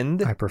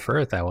 And I prefer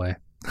it that way.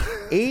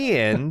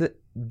 And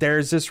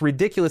there's this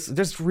ridiculous.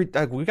 We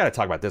got to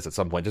talk about this at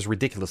some point. There's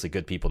ridiculously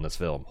good people in this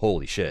film.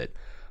 Holy shit!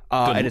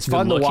 And it's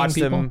fun to watch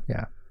them.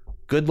 Yeah.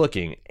 Good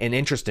looking and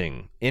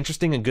interesting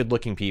and good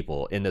looking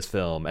people in this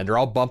film, and they're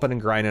all bumping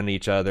and grinding on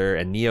each other,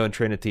 and Neo and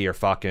Trinity are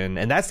fucking.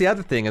 And that's the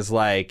other thing is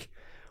like,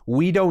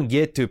 we don't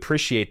get to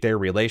appreciate their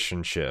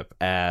relationship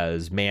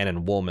as man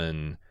and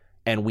woman,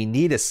 and we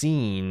need a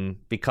scene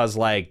because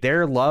like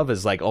their love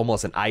is like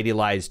almost an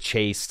idealized,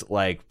 chaste,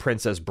 like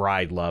Princess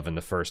Bride love in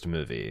the first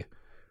movie.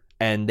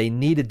 And they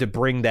needed to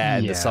bring that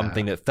into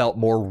something that felt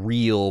more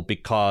real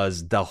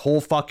because the whole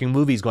fucking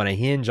movie is going to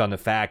hinge on the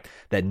fact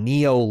that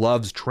Neo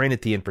loves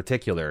Trinity in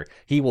particular.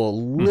 He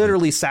will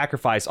literally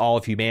sacrifice all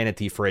of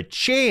humanity for a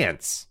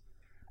chance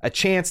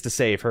to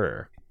save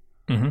her.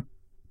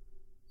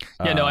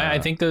 Yeah, no, I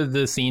think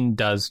the scene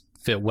does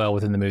fit well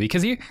within the movie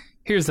because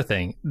here's the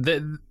thing.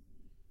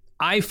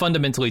 I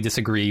fundamentally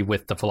disagree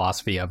with the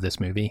philosophy of this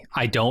movie.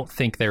 I don't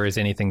think there is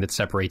anything that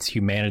separates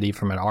humanity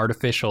from an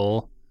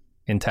artificial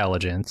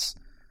intelligence.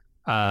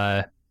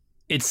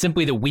 It's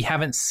simply that we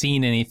haven't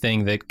seen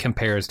anything that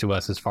compares to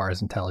us as far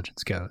as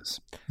intelligence goes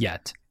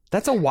yet.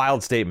 That's a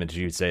wild statement.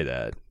 You'd say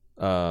that.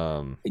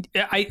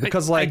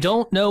 Because I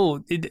don't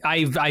know.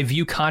 I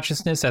view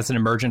consciousness as an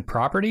emergent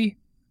property,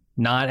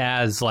 not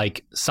as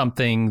like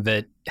something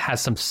that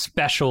has some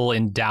special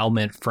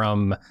endowment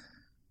from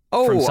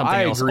something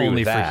else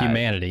only for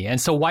humanity. And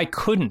so why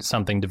couldn't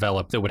something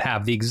develop that would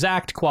have the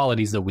exact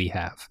qualities that we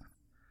have?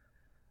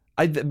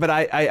 I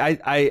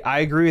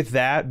agree with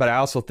that, but I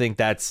also think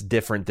that's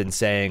different than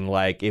saying,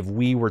 like, if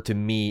we were to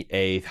meet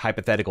a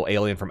hypothetical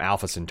alien from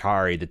Alpha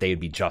Centauri, that they would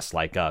be just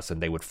like us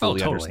and they would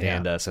fully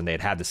understand us and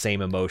they'd have the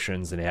same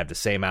emotions and they have the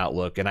same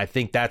outlook. And I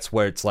think that's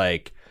where it's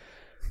like,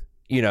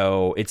 you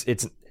know, I'm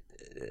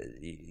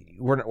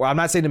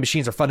not saying the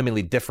machines are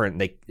fundamentally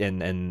different.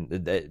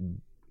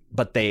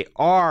 But they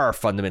are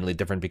fundamentally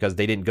different because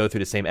they didn't go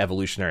through the same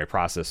evolutionary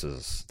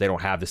processes. They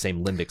don't have the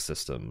same limbic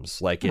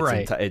systems. Like,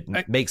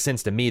 it makes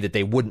sense to me that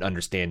they wouldn't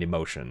understand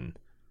emotion.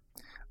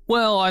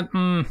 Well,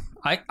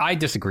 I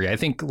disagree. I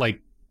think,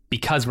 like,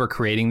 because we're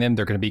creating them,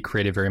 they're going to be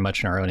created very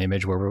much in our own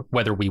image,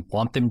 whether we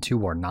want them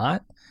to or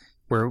not.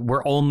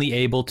 We're only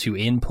able to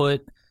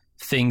input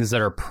things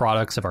that are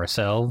products of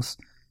ourselves.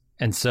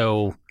 And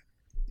so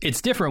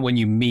it's different when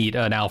you meet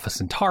an Alpha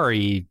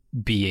Centauri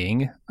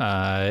being,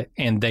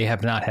 and they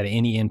have not had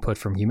any input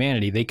from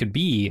humanity. They could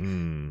be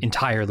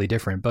entirely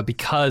different, but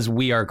because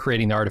we are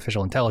creating the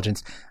artificial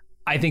intelligence,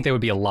 I think they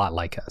would be a lot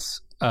like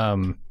us.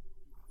 And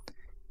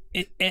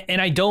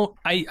I don't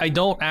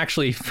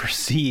actually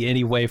foresee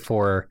any way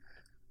for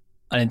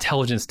an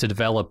intelligence to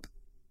develop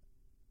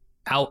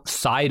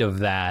outside of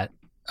that,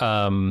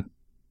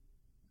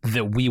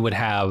 that we would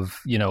have,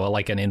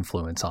 like an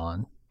influence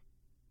on.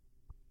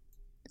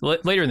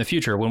 Later in the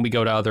future, when we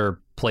go to other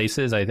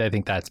places, I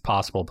think that's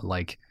possible. But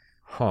like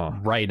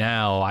right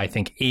now, I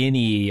think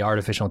any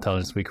artificial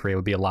intelligence we create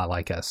would be a lot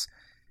like us.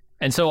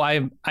 And so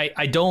I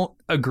don't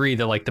agree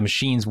that like the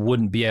machines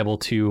wouldn't be able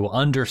to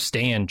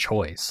understand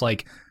choice.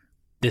 Like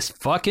this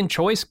fucking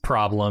choice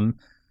problem,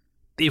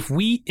 if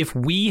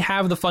we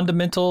have the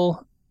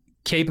fundamental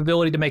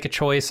capability to make a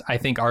choice, I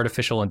think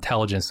artificial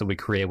intelligence that we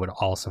create would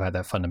also have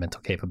that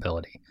fundamental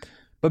capability.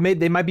 But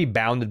they might be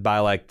bounded by,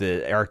 like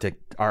the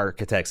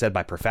architect said,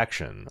 by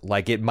perfection.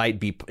 Like it might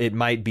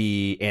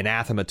be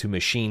anathema to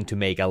machine to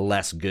make a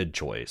less good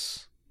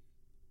choice,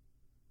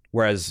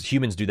 whereas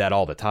humans do that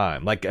all the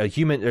time. Like a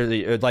human,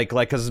 or like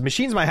because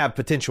machines might have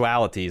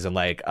potentialities and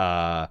like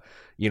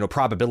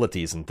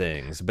probabilities and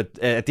things. But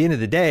at the end of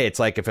the day, it's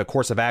like if a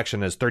course of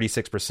action has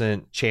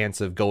 36% chance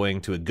of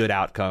going to a good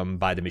outcome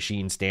by the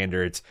machine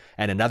standards,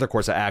 and another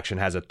course of action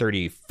has a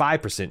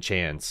 35%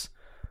 chance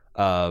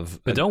of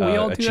but don't we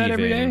all do achieving. That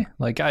every day?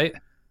 Like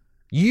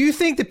you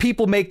think that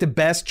people make the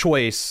best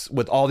choice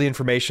with all the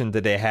information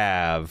that they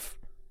have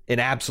in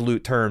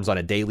absolute terms on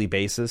a daily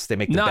basis? They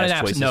make the best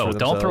choices for themselves? No,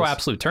 don't throw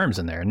absolute terms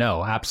in there.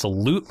 No,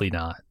 absolutely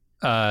not.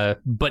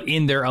 But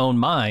in their own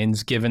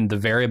minds, given the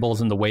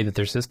variables and the way that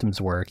their systems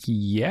work,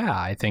 yeah,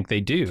 I think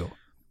they do.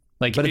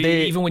 Like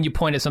even when you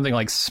point at something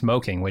like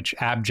smoking, which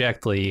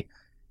abjectly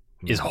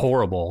is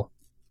horrible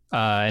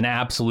and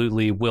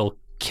absolutely will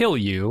kill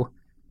you,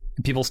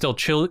 people still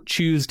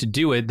choose to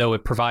do it, though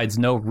it provides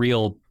no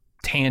real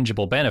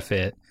tangible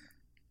benefit.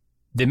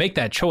 They make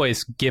that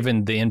choice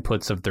given the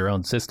inputs of their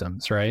own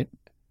systems, right?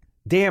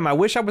 Damn, I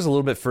wish I was a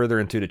little bit further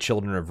into the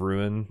Children of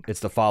Ruin. It's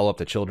the follow-up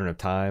to Children of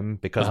Time,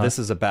 because this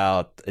is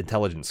about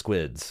intelligent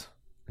squids,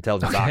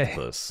 intelligent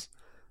octopus.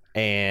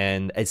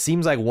 And it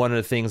seems like one of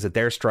the things that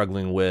they're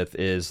struggling with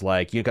is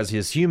like, because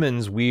as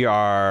humans, we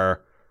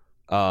are...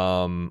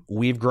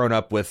 we've grown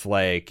up with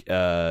like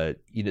that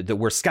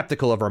we're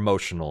skeptical of our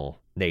emotional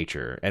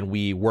nature, and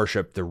we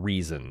worship the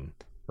reason,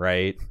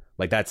 right?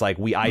 Like that's like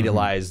we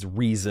idolize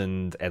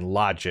reason and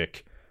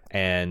logic,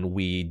 and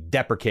we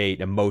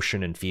deprecate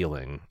emotion and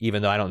feeling,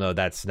 even though I don't know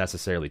that's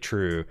necessarily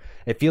true.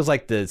 It feels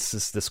like the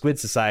squid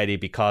society,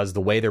 because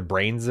the way their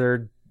brains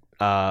are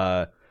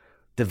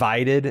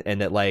divided,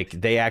 and that like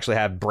they actually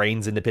have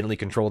brains independently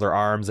control their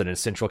arms, and an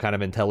essential kind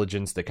of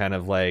intelligence that kind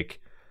of like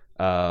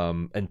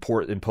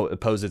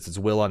imposes its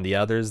will on the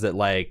others, that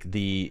like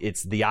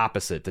it's the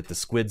opposite, that the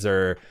squids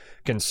are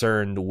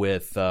concerned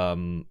with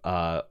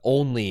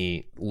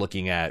only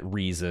looking at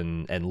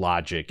reason and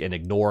logic and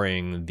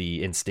ignoring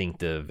the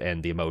instinctive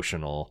and the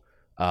emotional,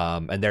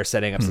 and they're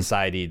setting up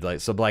society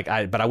but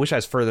I wish I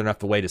was further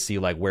enough away to see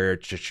like where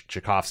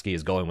Tchaikovsky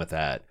is going with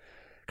that,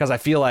 because I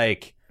feel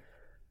like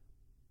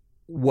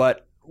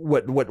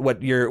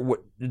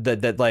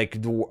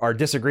our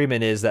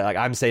disagreement is that like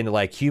I'm saying that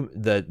like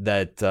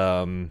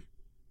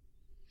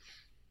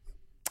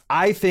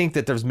I think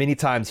that there's many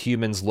times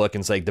humans look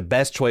and say the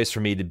best choice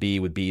for me to be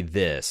would be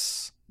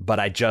this,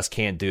 but I just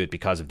can't do it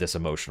because of this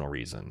emotional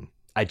reason.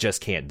 I just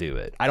can't do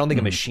it. I don't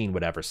think a machine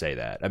would ever say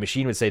that. A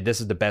machine would say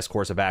this is the best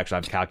course of action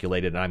I've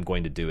calculated, and I'm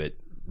going to do it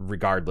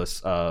regardless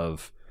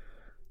of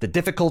the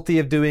difficulty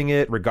of doing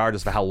it,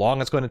 regardless of how long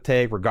it's going to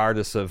take,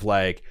 regardless of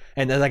like,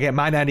 and then like it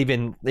might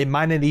even be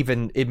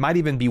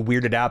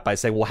weirded out by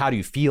saying, well, how do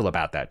you feel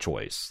about that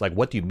choice? Like,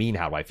 what do you mean?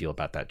 How do I feel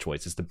about that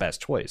choice? It's the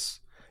best choice.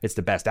 It's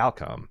the best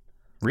outcome.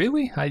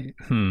 Really?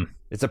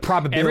 It's a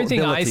probability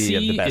Everything I see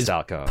of the best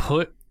outcome.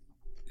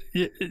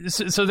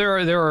 So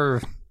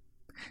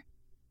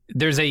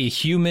there's a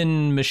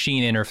human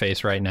machine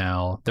interface right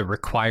now that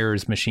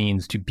requires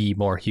machines to be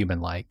more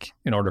human-like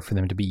in order for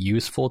them to be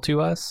useful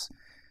to us.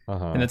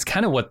 And that's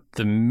kind of what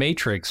the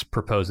Matrix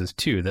proposes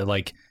too, that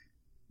like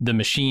the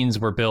machines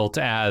were built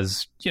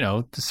as,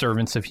 the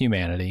servants of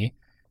humanity,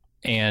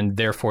 and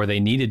therefore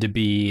they needed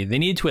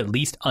to at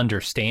least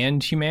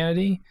understand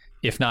humanity,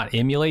 if not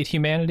emulate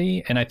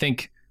humanity. And I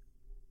think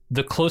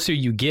the closer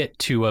you get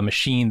to a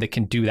machine that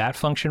can do that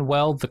function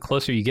well, the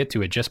closer you get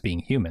to it just being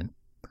human.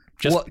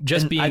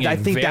 Just being I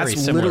think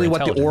that's literally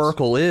what the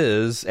Oracle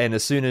is, and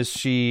as soon as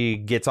she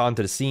gets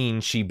onto the scene,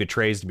 she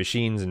betrays the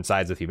machines and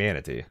sides with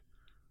humanity.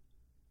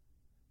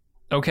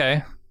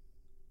 Okay.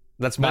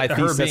 That's my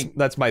thesis.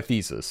 That's my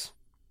thesis.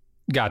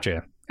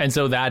 Gotcha. And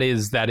so that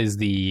is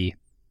the...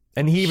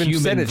 And he even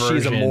said that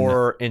she's a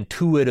more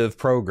intuitive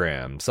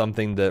program,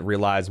 something that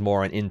relies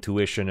more on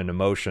intuition and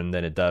emotion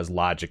than it does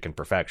logic and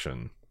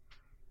perfection.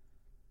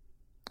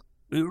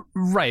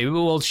 Right.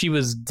 Well, she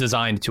was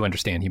designed to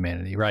understand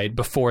humanity, right?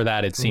 Before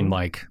that, it seemed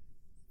like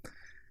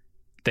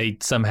they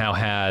somehow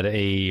had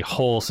a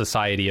whole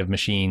society of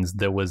machines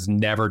that was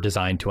never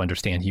designed to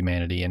understand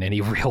humanity in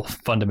any real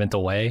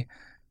fundamental way,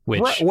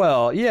 which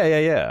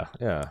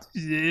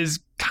is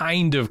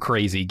kind of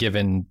crazy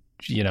given,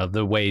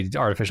 the way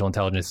artificial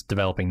intelligence is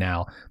developing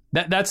now.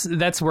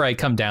 That's where I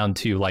come down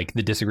to, like,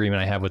 the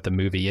disagreement I have with the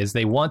movie is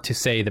they want to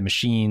say that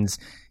machines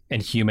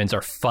and humans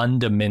are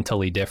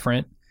fundamentally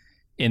different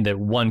in that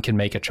one can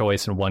make a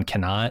choice and one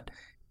cannot.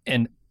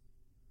 And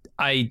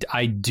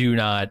I do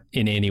not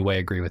in any way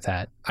agree with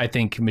that. I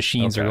think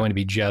machines are going to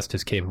be just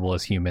as capable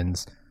as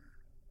humans,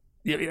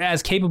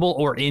 as capable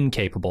or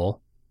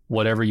incapable,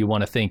 whatever you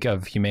want to think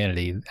of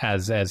humanity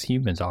as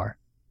humans are.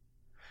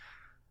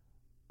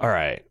 All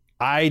right.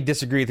 I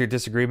disagree with your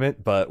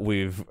disagreement, but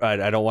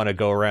I don't want to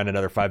go around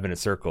another 5-minute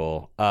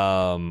circle.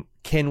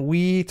 Can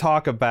we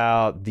talk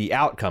about the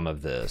outcome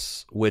of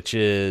this, which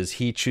is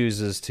he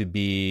chooses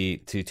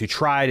to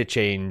try to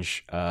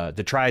change,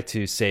 to try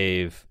to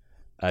save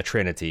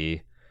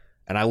Trinity.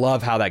 And I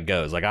love how that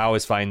goes. Like, I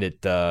always find it,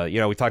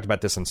 we talked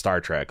about this on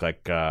Star Trek.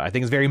 Like, I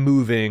think it's very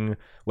moving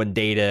when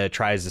Data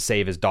tries to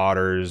save his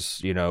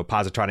daughter's,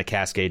 positronic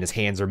cascade and his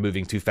hands are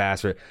moving too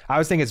fast. I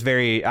always think it's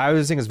very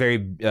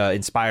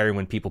inspiring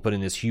when people put in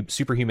this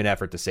superhuman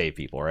effort to save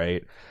people,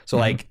 right? So,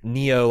 like,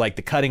 Neo, like,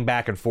 the cutting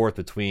back and forth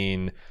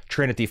between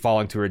Trinity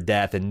falling to her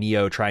death and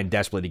Neo trying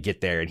desperately to get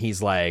there. And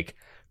he's, like,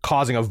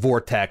 causing a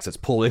vortex that's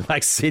pulling,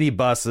 like, city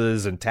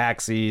buses and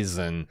taxis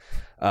and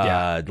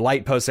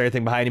light posts,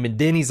 everything behind him, and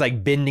then he's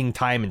like bending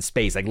time and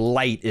space. Like,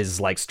 light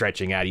is like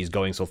stretching out. He's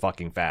going so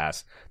fucking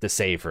fast to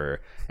save her,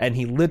 and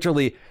he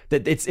literally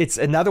it's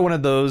another one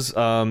of those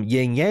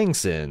yin yang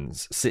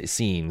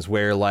scenes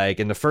where, like,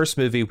 in the first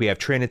movie we have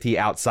Trinity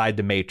outside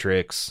the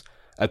Matrix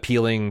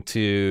appealing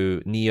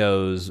to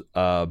Neo's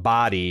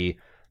body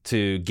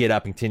to get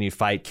up and continue to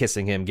fight,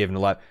 kissing him, giving a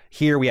lot.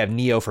 Here we have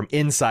Neo from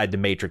inside the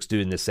Matrix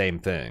doing the same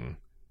thing.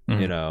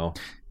 And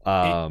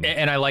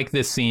I like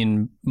this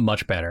scene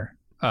much better.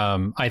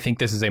 I think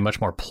this is a much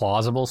more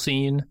plausible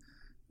scene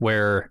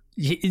where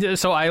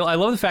I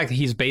love the fact that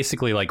he's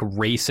basically like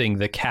racing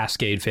the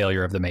cascade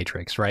failure of the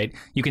Matrix, right?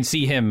 You can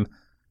see him,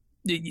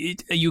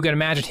 you can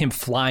imagine him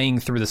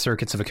flying through the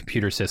circuits of a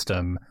computer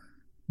system,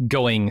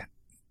 going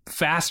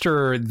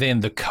faster than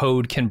the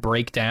code can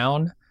break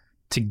down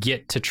to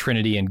get to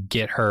Trinity and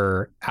get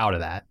her out of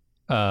that.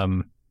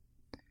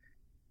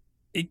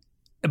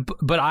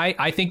 But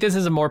I think this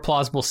is a more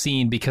plausible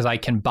scene because I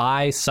can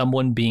buy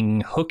someone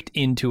being hooked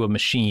into a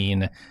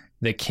machine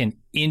that can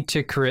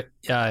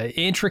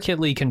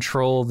intricately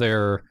control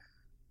their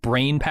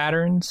brain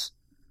patterns,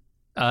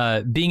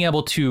 being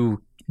able to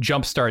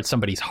jumpstart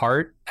somebody's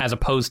heart as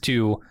opposed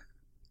to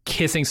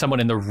kissing someone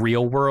in the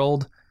real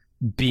world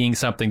being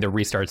something that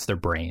restarts their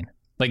brain.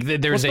 Like,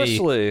 there's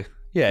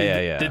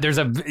there's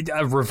a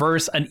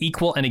reverse, an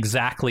equal and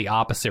exactly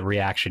opposite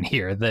reaction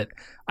here that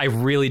I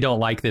really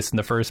don't like this in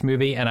the first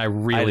movie, and I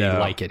really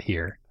like it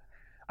here.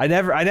 I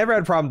never had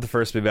a problem with the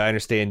first movie. I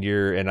understand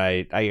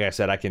like I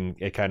said, I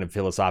kind of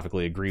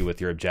philosophically agree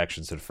with your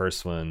objections to the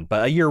first one,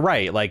 but you're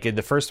right. Like, in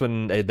the first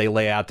one, they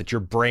lay out that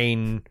your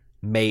brain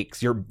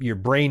makes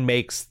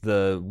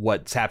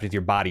what's happening to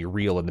your body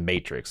real in the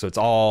Matrix. So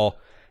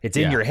it's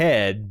in your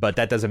head, but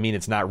that doesn't mean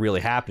it's not really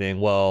happening.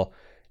 Well,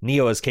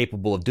 Neo is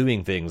capable of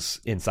doing things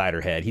inside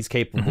her head. He's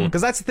capable,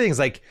 because that's the thing, is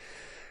like,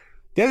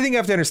 the other thing you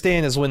have to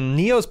understand is when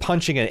Neo's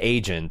punching an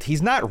agent,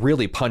 he's not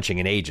really punching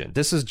an agent.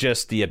 This is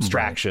just the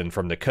abstraction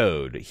from the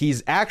code.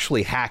 He's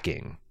actually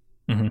hacking.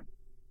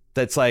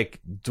 That's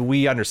like, do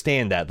we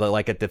understand that?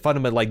 Like, at the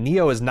fundamental, like,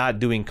 Neo is not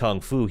doing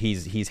kung fu.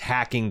 He's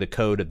hacking the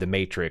code of the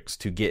Matrix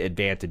to get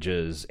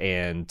advantages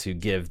and to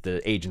give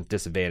the agent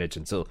disadvantage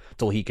until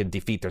he can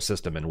defeat their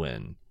system and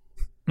win.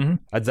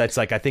 That's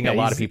like, I think a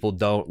lot of people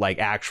don't like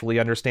actually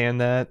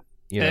understand that.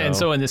 And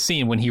so in the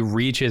scene when he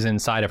reaches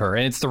inside of her,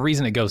 and it's the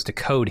reason it goes to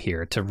code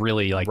here to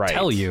really like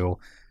tell you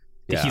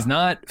that he's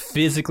not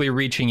physically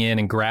reaching in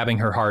and grabbing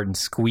her heart and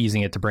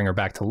squeezing it to bring her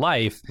back to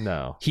life.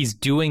 No, he's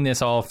doing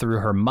this all through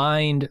her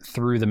mind,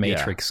 through the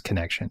Matrix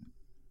connection.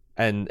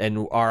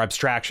 And our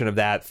abstraction of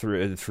that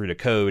through the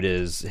code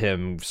is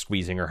him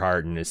squeezing her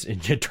heart and is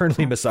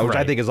eternally massaged, which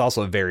I think is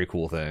also a very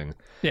cool thing.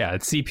 Yeah,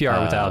 it's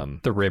CPR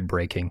without the rib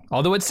breaking.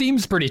 Although it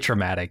seems pretty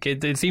traumatic.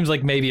 It seems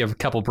like maybe a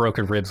couple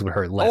broken ribs would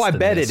hurt less. Oh, I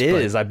bet it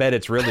is. I bet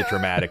it's really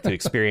traumatic to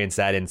experience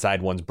that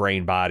inside one's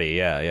brain body.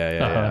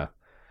 Yeah.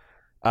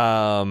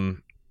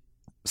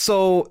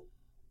 So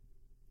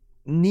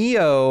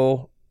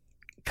Neo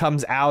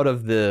comes out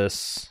of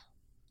this.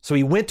 So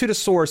he went to the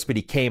source, but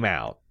he came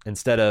out.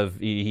 Instead of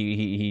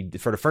he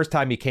for the first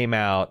time he came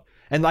out,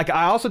 and like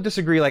I also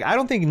disagree. Like I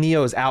don't think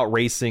Neo is out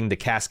racing the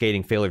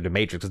cascading failure of the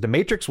Matrix, because the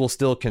Matrix will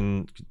still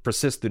can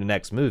persist through the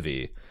next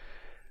movie.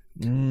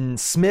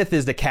 Smith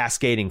is the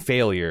cascading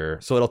failure,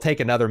 so it'll take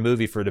another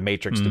movie for the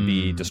Matrix to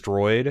be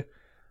destroyed. Okay.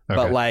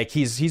 But like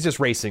he's just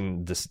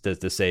racing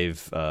to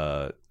save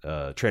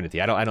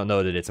Trinity. I don't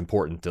know that it's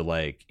important to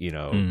like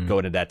go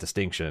into that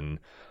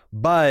distinction,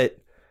 but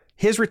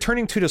his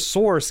returning to the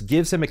source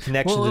gives him a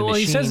connection to the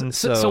machine. He says,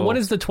 so what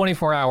is the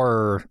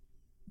 24-hour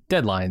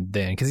deadline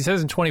then? Because he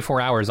says in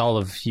 24 hours, all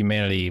of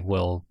humanity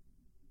will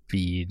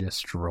be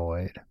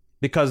destroyed.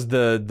 Because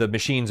the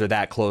machines are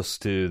that close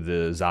to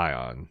the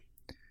Zion.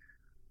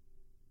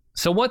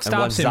 So what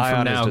stops him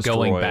from now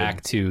going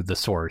back to the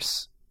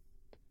source?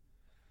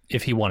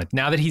 If he wanted,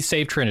 now that he's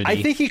saved Trinity,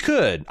 I think he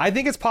could. I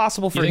think it's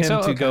possible for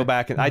him to go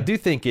back, and I do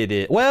think it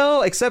is.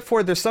 Well, except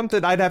for there's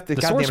something I'd have to.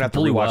 Goddamn, I have to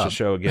rewatch the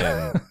show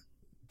again.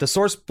 The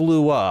source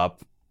blew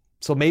up,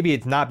 so maybe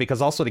it's not,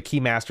 because also the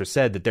Keymaster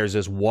said that there's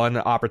this one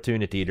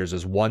opportunity, there's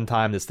this one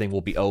time this thing will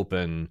be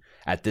open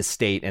at this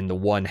state, and the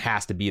one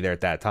has to be there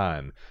at that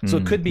time. So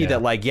it could be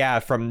that, like,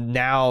 from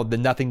now,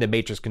 nothing the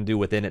Matrix can do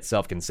within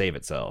itself can save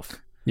itself.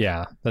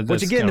 Yeah.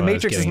 Which, again, the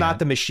Matrix is not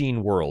the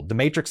machine world. The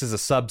Matrix is a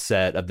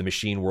subset of the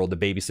machine world that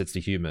babysits the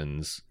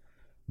humans.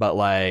 But,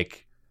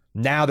 like,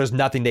 now there's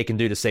nothing they can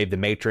do to save the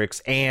Matrix,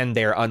 and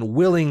they're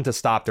unwilling to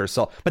stop their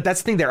assault. But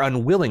that's the thing, they're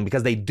unwilling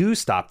because they do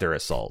stop their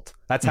assault.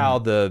 That's how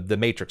the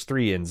Matrix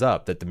 3 ends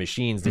up, that the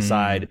machines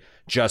decide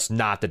just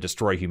not to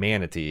destroy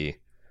humanity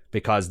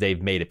because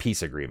they've made a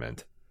peace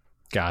agreement.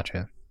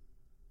 Gotcha.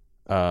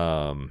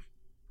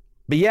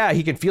 But yeah,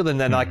 he can feel them.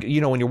 Then, like,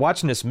 when you're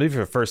watching this movie for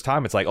the first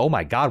time, it's like, oh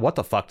my God, what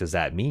the fuck does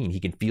that mean? He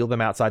can feel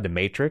them outside the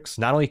Matrix.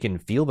 Not only can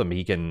feel them,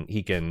 he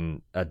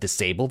can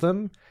disable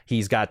them.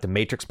 He's got the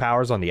Matrix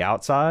powers on the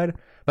outside.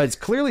 But it's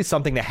clearly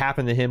something that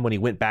happened to him when he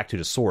went back to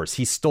the source.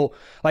 He stole,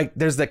 like,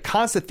 there's the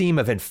constant theme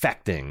of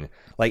infecting.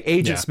 Like,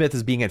 Agent Smith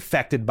is being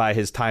infected by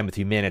his time with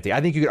humanity. I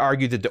think you could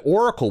argue that the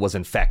Oracle was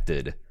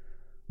infected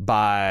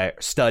by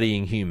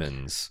studying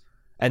humans.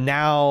 And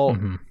now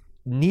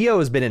Neo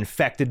has been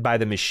infected by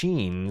the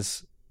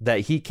machines,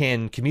 that he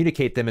can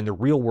communicate them in the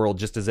real world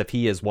just as if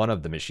he is one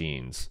of the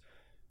machines.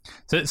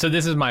 So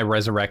this is my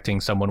resurrecting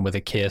someone with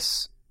a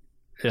kiss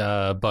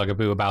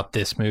bugaboo about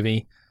this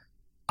movie.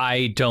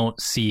 I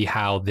don't see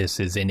how this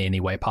is in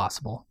any way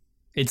possible.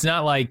 It's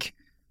not like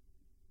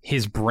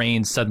his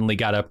brain suddenly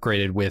got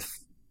upgraded with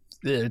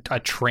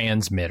a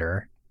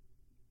transmitter,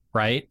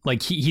 right?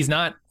 Like he's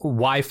not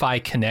Wi-Fi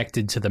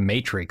connected to the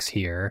Matrix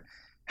here.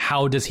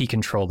 How does he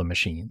control the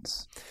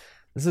machines?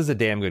 This is a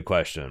damn good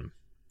question.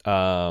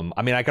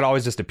 I mean, I could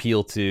always just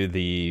appeal to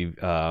the,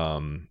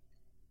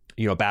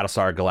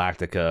 Battlestar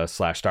Galactica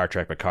 / Star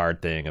Trek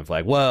Picard thing of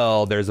like,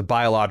 well, there's a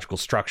biological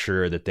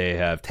structure that they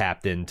have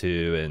tapped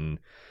into, and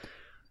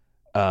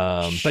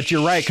but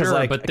you're right,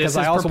 because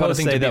I also want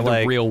to say that,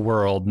 like, the real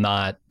world,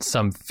 not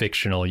some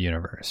fictional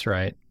universe,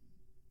 right?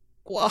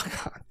 Well,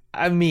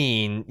 I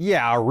mean,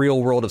 yeah, a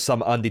real world of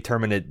some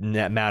undetermined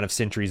amount of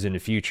centuries in the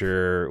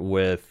future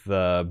with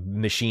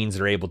machines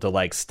that are able to,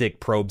 like, stick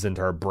probes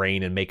into our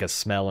brain and make us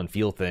smell and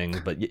feel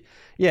things. But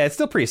yeah, it's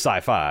still pretty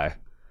sci-fi.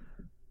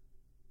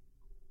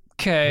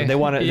 Okay. They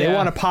want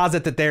to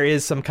posit that there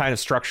is some kind of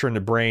structure in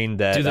the brain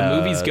that. Do the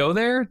movies go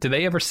there? Do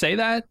they ever say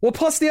that? Well,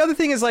 plus the other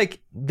thing is,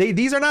 like,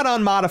 these are not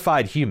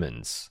unmodified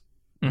humans.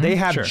 They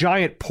have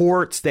giant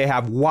ports. They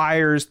have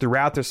wires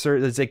throughout the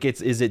circuit. It's like,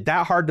 is it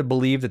that hard to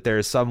believe that there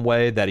is some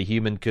way that a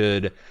human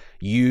could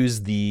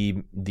use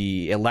the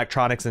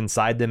electronics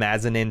inside them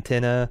as an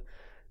antenna,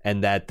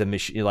 and that the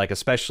machine, like,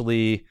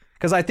 especially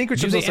because I think we're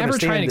supposed to understand. Do they ever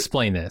try and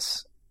explain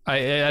this?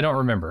 I don't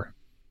remember.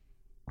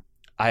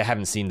 I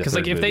haven't seen the. Because,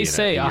 like, if they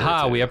say,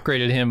 "Aha, we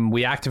upgraded him.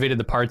 We activated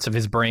the parts of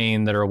his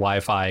brain that are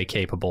Wi-Fi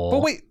capable."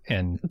 But wait,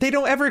 and they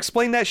don't ever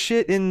explain that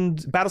shit in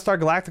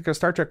Battlestar Galactica or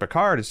Star Trek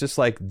Picard. It's just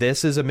like,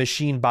 this is a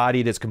machine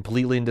body that's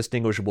completely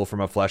indistinguishable from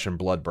a flesh and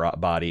blood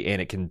body,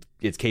 and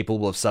it's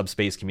capable of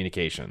subspace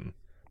communication.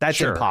 That's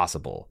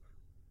impossible.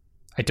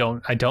 I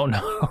don't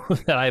know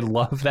that I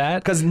love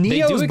that, because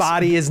Neo's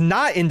body is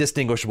not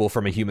indistinguishable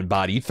from a human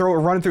body. You throw it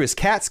running through his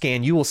CAT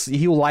scan, he will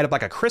light up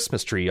like a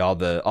Christmas tree. All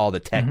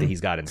the tech that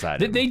he's got inside.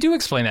 They do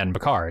explain that in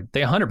Picard.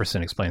 They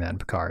 100% explain that in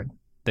Picard.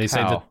 They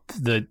say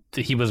that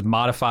he was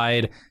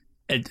modified.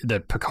 The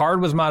Picard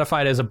was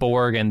modified as a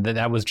Borg, and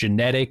that was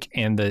genetic,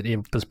 and that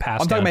it was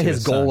passed. I'm talking down about to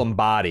his golem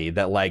body,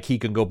 that, like, he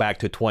can go back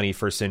to a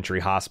 21st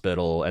century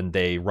hospital, and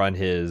they run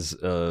his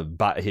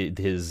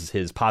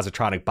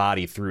positronic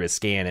body through a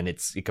scan, and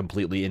it's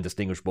completely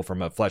indistinguishable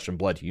from a flesh and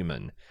blood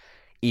human,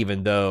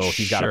 even though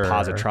he's got a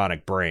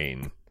positronic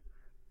brain.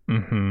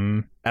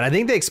 And I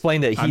think they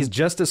explained that he's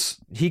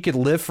he could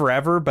live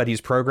forever, but he's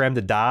programmed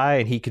to die,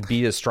 and he could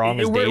be as strong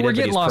as Data. We're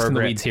getting lost in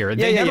the weeds here.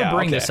 They never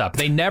bring this up.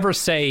 They never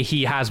say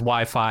he has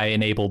Wi-Fi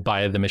enabled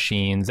by the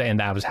machines, and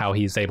that was how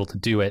he's able to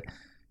do it,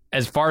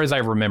 as far as I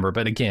remember.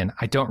 But again,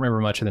 I don't remember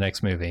much of the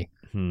next movie.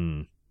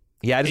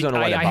 Yeah, I just don't know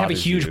why that I have a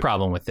huge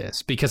problem with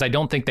this, because I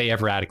don't think they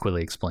ever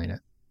adequately explain it.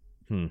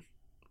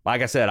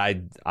 Like I said, I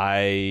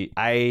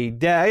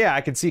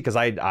can see, because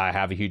I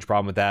have a huge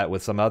problem with that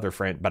with some other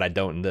friend, but I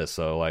don't in this.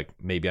 So, like,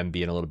 maybe I'm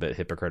being a little bit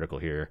hypocritical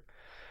here.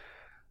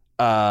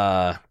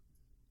 But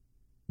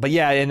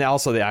yeah, and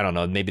also I don't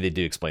know, maybe they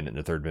do explain it in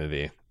the third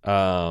movie.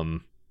 Because,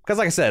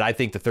 like I said, I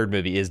think the third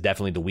movie is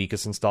definitely the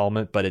weakest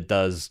installment, but it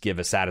does give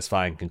a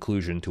satisfying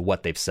conclusion to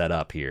what they've set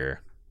up here.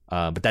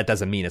 But that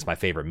doesn't mean it's my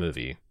favorite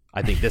movie.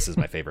 I think this is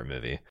my favorite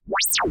movie.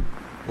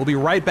 We'll be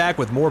right back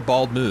with more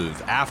Bald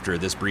Move after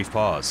this brief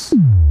pause.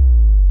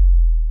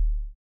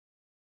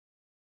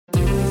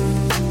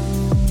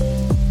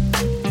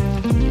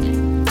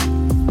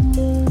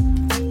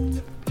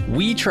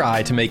 We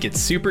try to make it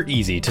super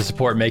easy to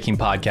support making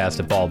podcasts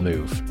at Bald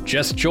Move.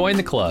 Just join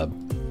the club.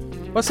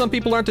 But some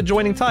people aren't the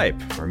joining type,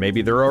 or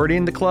maybe they're already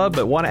in the club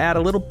but want to add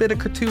a little bit of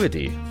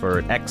gratuity for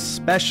an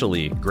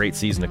especially great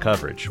season of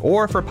coverage,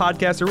 or for a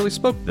podcast that really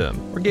spoke to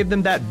them, or gave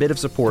them that bit of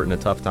support in a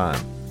tough time.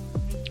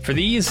 For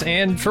these,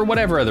 and for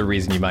whatever other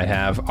reason you might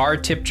have, our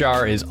tip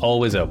jar is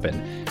always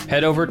open.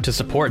 Head over to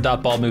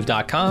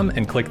support.baldmove.com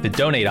and click the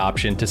donate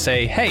option to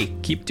say, hey,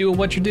 keep doing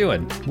what you're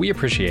doing. We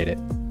appreciate it.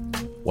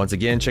 Once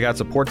again, check out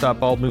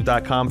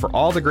support.baldmove.com for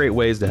all the great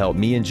ways to help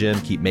me and Jim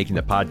keep making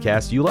the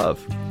podcast you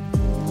love.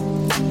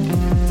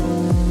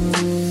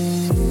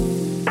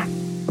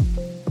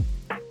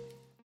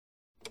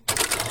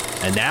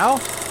 And now,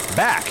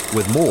 back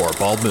with more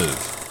Bald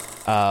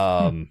Move.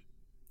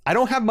 I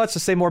don't have much to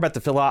say more about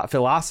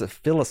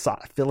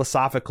the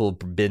philosophical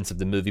bits of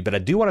the movie, but I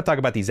do want to talk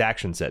about these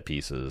action set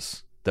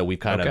pieces that we've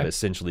kind of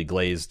essentially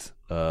glazed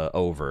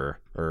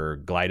over, or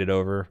glided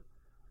over.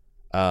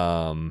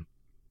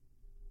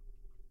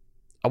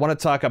 I want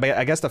to talk about,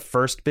 I guess the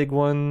first big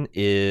one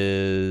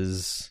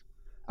is,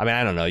 I mean,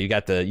 I don't know. You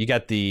got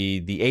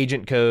the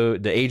agent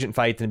code, the agent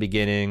fight in the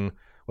beginning,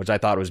 which I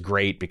thought was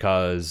great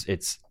because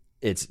it's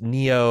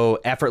Neo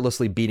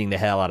effortlessly beating the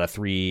hell out of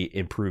 3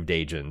 improved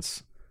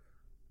agents.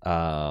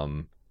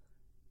 And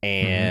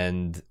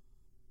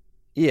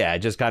yeah, it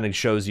just kind of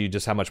shows you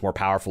just how much more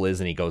powerful he is,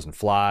 and he goes and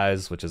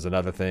flies, which is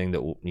another thing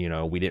that, you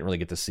know, we didn't really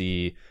get to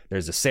see.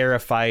 There's a Sarah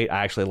fight.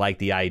 I actually like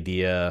the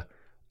idea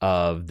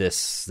of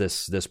this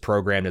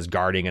program is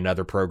guarding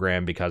another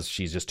program because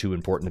she's just too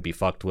important to be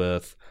fucked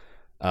with.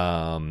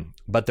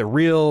 But the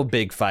real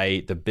big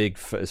fight, the big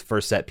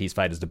first set piece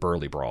fight, is the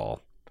Burly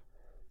Brawl.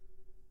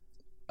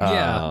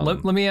 Yeah,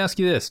 let me ask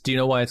you this. Do you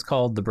know why it's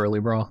called the Burly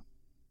Brawl?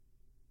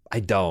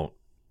 I don't.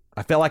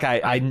 I feel like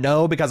I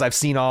know because I've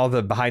seen all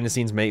the behind the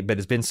scenes, but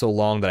it's been so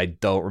long that I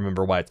don't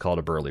remember why it's called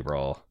a Burly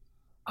Brawl.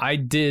 I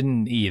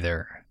didn't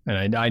either,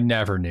 and I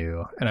never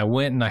knew. And I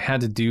went and I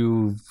had to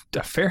do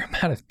a fair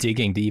amount of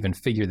digging to even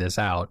figure this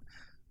out.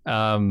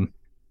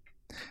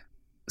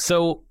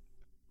 So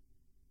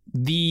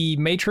the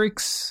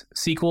Matrix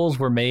sequels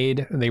were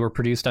made. They were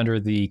produced under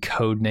the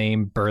code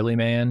name Burly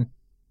Man.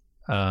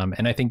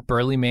 And I think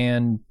Burly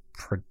Man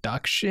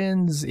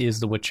Productions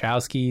is the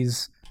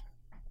Wachowskis'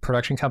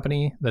 production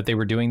company that they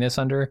were doing this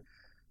under.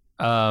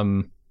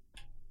 That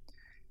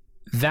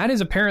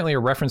is apparently a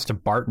reference to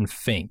Barton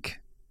Fink,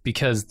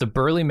 because the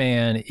Burly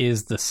Man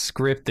is the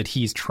script that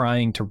he's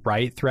trying to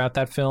write throughout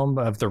that film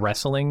of the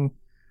wrestling,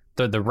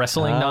 the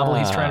wrestling novel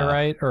he's trying to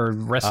write, or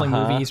wrestling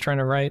movie he's trying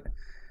to write.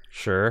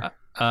 Sure.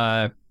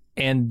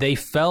 And they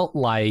felt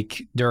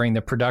like during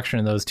the production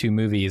of those 2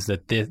 movies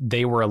that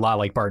they were a lot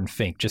like Barton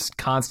Fink, just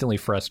constantly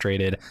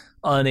frustrated,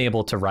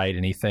 unable to write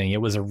anything. It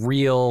was a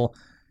real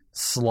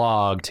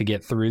slog to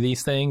get through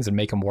these things and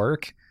make them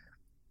work.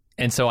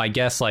 And so I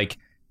guess like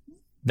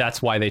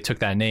that's why they took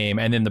that name.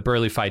 And then the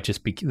Burly fight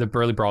the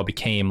Burly Brawl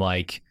became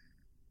like,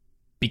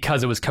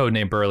 because it was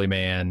codenamed Burly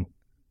Man,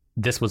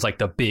 this was like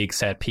the big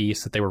set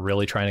piece that they were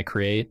really trying to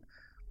create.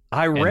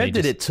 I read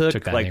that it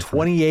took like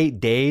 28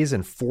 days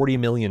and $40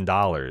 million.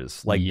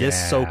 Like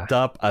this soaked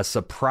up a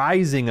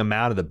surprising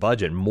amount of the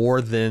budget,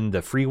 more than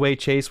the freeway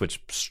chase,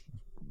 which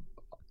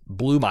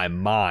blew my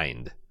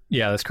mind.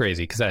 Yeah, that's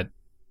crazy because that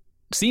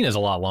scene is a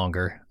lot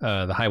longer,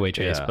 the highway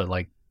chase, but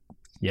like,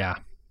 yeah.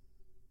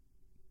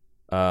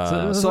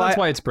 So that's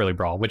why it's Burly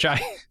Brawl, which it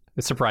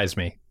surprised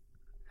me.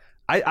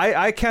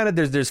 I counted,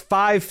 there's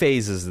 5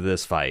 phases of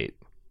this fight,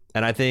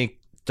 and I think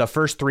the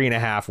first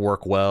 3.5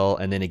 work well,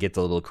 and then it gets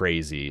a little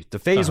crazy. The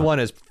phase 1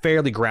 is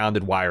fairly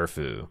grounded wire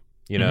fu.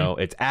 You know,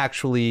 it's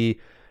actually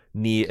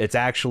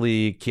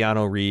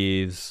Keanu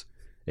Reeves,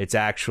 it's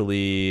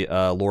actually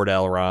Lord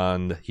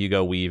Elrond,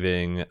 Hugo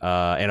Weaving,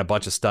 and a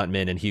bunch of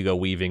stuntmen in Hugo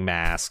Weaving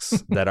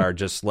masks that are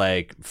just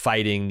like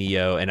fighting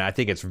Neo, and I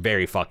think it's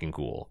very fucking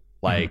cool.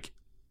 Like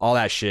all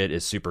that shit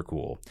is super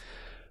cool.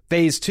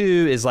 Phase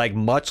 2 is like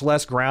much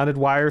less grounded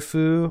wire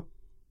fu,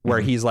 where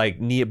he's like,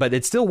 but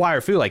it's still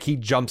wire fu. Like he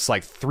jumps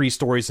like 3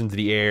 stories into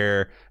the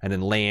air and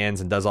then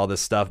lands and does all this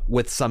stuff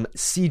with some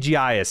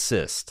CGI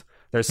assist.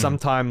 There's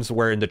sometimes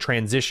where in the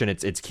transition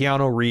it's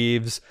Keanu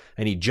Reeves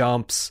and he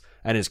jumps,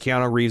 and it's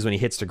Keanu Reeves when he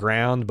hits the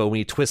ground, but when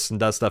he twists and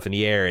does stuff in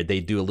the air, they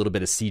do a little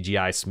bit of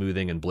CGI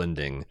smoothing and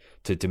blending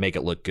to make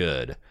it look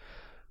good.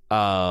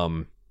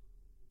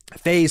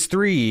 Phase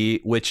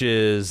 3, which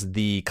is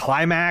the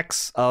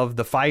climax of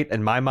the fight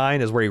in my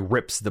mind, is where he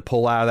rips the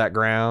pole out of that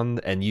ground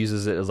and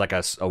uses it as like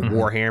a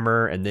war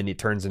hammer, and then he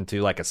turns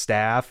into like a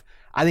staff.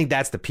 I think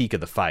that's the peak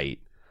of the fight.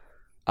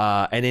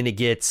 And then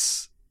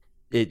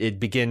it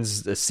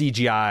begins the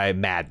CGI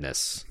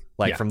madness,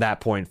 from that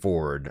point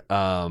forward.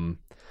 The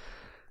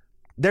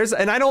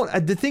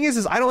thing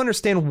is I don't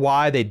understand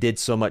why they did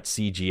so much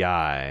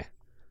CGI.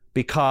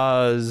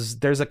 Because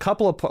there's a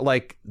couple of,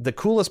 like, the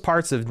coolest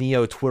parts of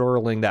Neo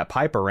twirling that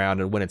pipe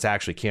around and when it's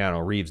actually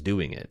Keanu Reeves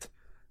doing it.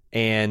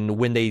 And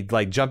when they,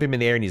 like, jump him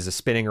in the air and he's just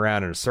spinning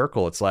around in a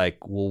circle, it's like,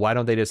 well, why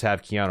don't they just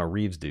have Keanu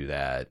Reeves do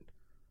that?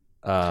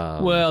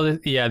 Well,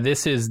 yeah,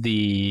 this is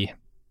the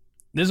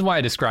This is why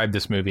I described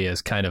this movie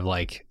as kind of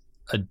like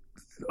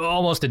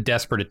almost a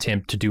desperate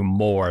attempt to do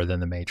more than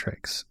The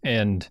Matrix.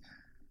 And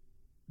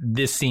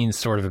this scene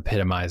sort of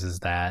epitomizes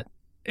that.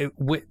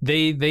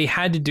 They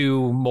had to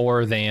do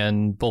more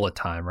than bullet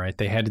time, right?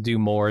 They had to do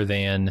more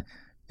than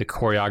the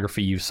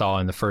choreography you saw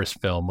in the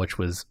first film, which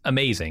was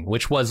amazing,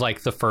 which was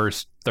like the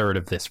first third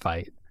of this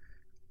fight.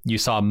 You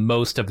saw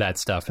most of that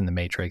stuff in The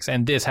Matrix.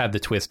 And this had the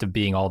twist of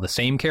being all the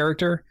same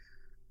character,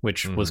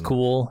 which was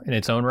cool in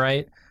its own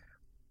right.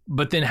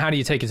 But then how do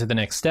you take it to the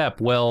next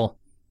step? Well,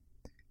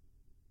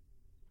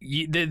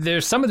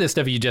 there's some of this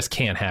stuff you just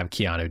can't have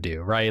Keanu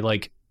do, right?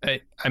 Like,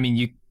 I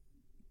mean,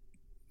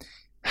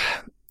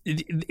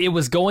 it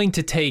was going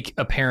to take,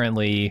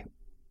 apparently,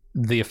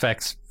 the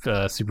effects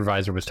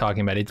supervisor was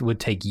talking about, it would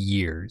take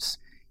years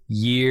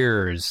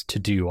to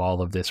do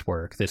all of this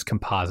work, this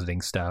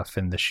compositing stuff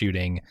and the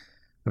shooting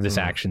of this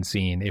action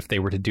scene, if they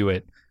were to do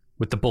it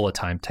with the bullet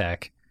time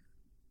tech.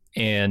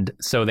 And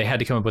so they had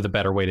to come up with a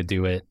better way to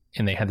do it.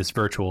 And they had this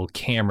virtual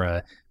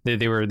camera.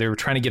 They were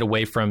trying to get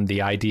away from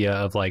the idea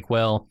of like,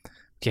 well,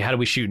 okay, how do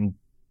we shoot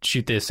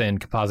this and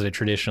composite it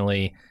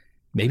traditionally?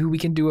 Maybe we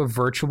can do a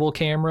virtual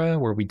camera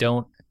where we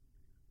don't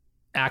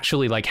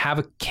actually like have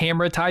a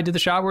camera tied to the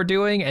shot we're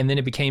doing. And then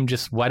it became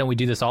just, why don't we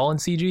do this all in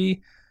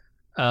CG?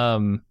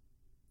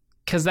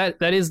 Because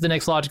that is the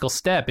next logical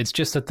step. It's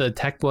just that the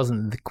tech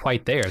wasn't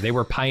quite there. They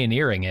were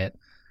pioneering it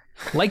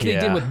like they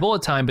did with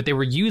bullet time, but they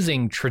were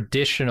using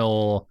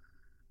traditional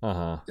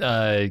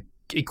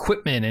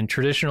equipment and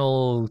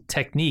traditional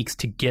techniques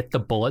to get the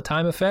bullet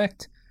time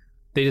effect.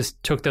 They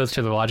just took those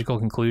to the logical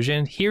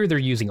conclusion. Here they're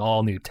using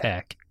all new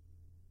tech.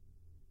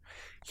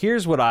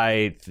 Here's what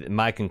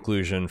my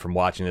conclusion from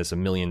watching this a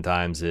million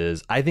times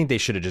is, I think they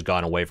should have just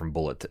gone away from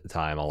bullet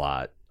time a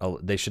lot.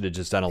 They should have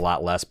just done a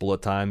lot less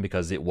bullet time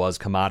because it was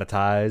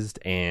commoditized.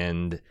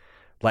 And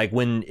like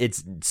when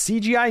it's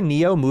CGI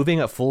Neo moving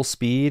at full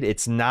speed,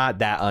 it's not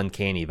that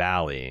uncanny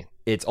valley.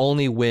 It's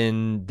only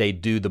when they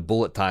do the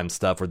bullet time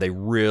stuff where they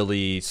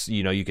really,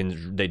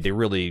 they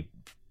really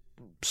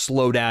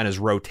slow down his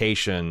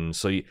rotation.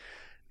 So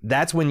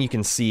that's when you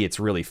can see it's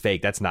really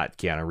fake. That's not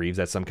Keanu Reeves.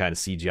 That's some kind of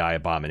CGI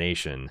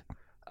abomination.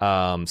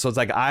 So it's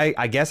like,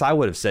 I guess I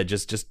would have said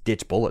just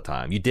ditch bullet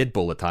time. You did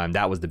bullet time.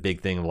 That was the big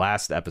thing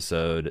last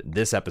episode.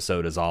 This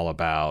episode is all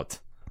about,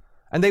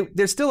 and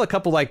there's still a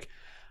couple like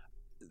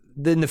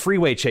in the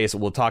freeway chase that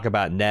we'll talk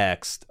about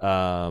next,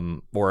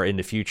 or in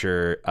the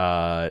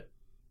future.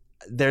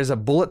 There's a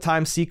bullet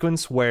time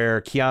sequence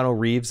where Keanu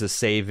Reeves is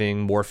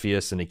saving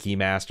Morpheus and the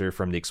Keymaster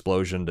from the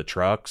explosion of the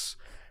trucks.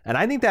 And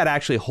I think that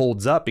actually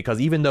holds up because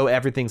even though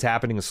everything's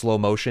happening in slow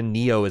motion,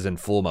 Neo is in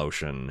full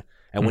motion.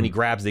 And when he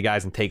grabs the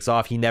guys and takes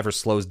off, he never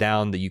slows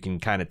down, that you can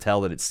kind of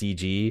tell that it's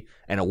CG,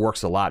 and it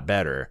works a lot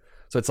better.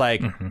 So it's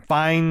like,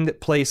 find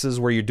places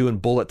where you're doing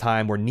bullet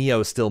time where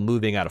Neo's still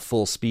moving at a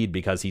full speed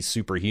because he's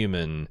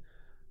superhuman,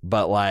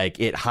 but like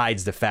it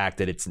hides the fact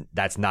that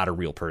that's not a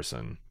real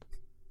person.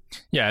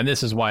 Yeah, and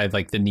this is why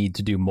like the need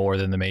to do more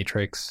than The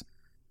Matrix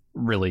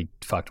really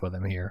fucked with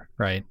him here,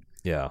 right?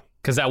 Yeah.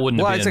 Because that wouldn't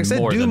have been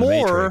more than The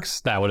Matrix.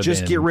 That would have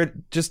just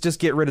been... Just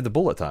get rid of the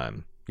bullet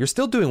time. You're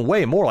still doing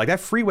way more. Like that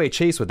freeway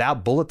chase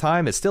without bullet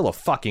time is still a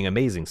fucking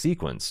amazing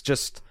sequence.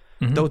 Just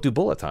don't do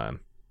bullet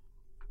time.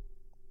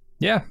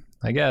 Yeah,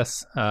 I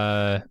guess.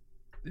 But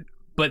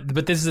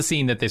this is a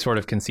scene that they sort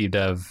of conceived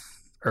of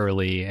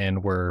early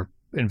and were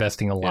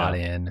investing a lot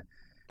in.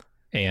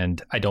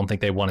 And I don't think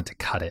they wanted to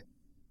cut it.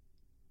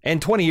 And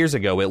 20 years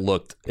ago, it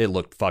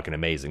looked fucking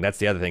amazing. That's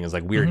the other thing is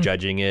like we were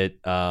judging it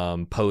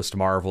post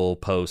Marvel,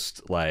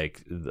 post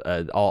like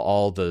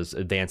all those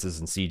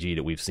advances in CG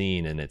that we've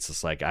seen, and it's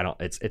just like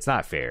it's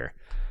not fair.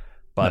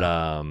 But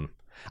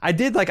I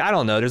did like, I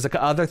don't know. There's like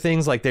other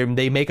things like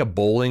they make a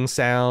bowling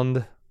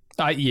sound.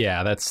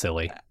 Yeah, that's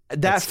silly.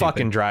 That's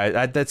fucking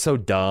dry. That's so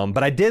dumb.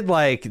 But I did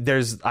like,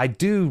 I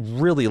do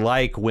really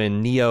like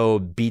when Neo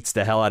beats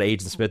the hell out of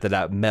Agent Smith with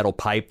that metal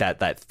pipe,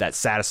 that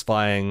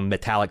satisfying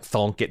metallic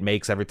thunk it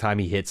makes every time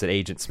he hits at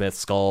Agent Smith's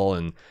skull.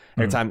 And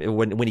every time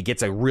when he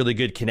gets a really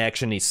good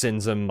connection, he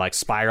sends him like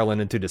spiraling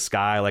into the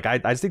sky. Like, I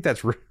just think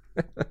that's,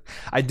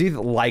 I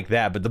do like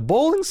that. But the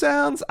bowling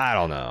sounds, I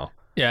don't know.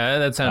 Yeah,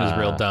 that sounds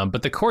real dumb.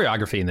 But the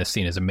choreography in this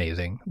scene is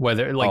amazing.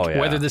 Whether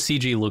the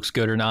CG looks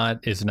good or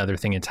not is another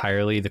thing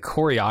entirely. The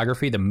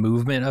choreography, the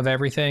movement of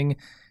everything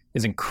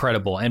is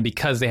incredible. And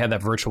because they have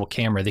that virtual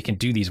camera, they can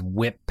do these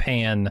whip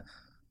pan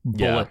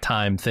bullet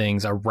time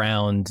things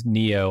around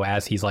Neo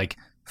as he's like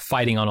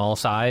fighting on all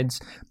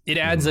sides. It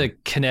adds a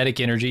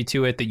kinetic energy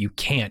to it that you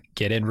can't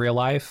get in real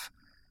life.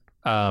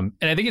 And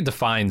I think it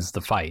defines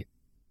the fight.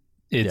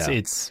 It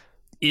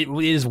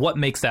is what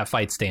makes that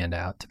fight stand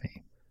out to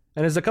me.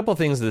 And there's a couple of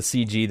things of the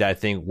CG that I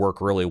think work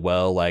really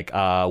well. Like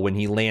when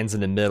he lands in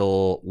the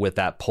middle with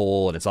that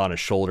pole and it's on his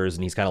shoulders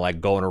and he's kind of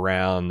like going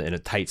around in a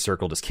tight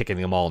circle, just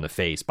kicking them all in the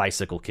face,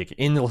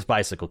 endless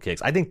bicycle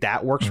kicks. I think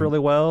that works really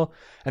well.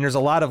 And there's a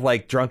lot of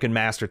like Drunken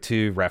Master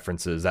 2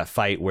 references, that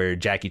fight where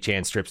Jackie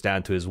Chan strips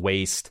down to his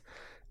waist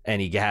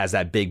and he has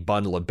that big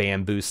bundle of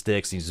bamboo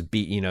sticks. He's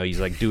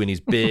like doing these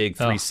big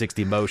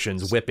 360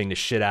 motions, whipping the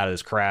shit out of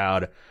this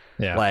crowd.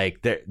 Yeah.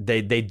 Like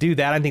they do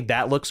that. I think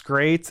that looks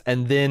great.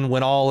 And then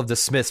when all of the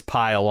Smiths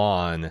pile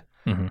on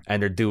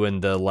and they're doing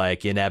the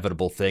like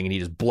inevitable thing and he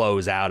just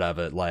blows out of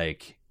it,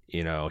 like,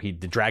 you know, the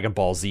Dragon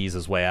Ball Z's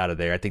his way out of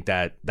there. I think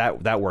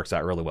that works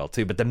out really well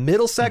too. But the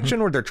middle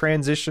section where they're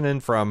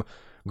transitioning from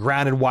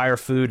grounded wire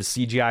food to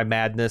CGI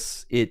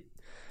madness,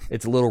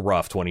 it's a little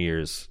rough 20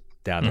 years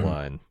down the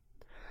line.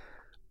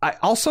 I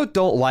also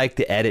don't like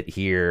the edit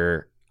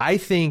here. I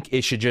think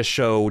it should just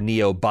show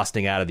Neo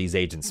busting out of these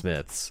Agent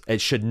Smiths. It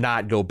should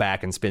not go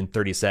back and spend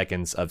 30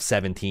 seconds of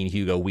 17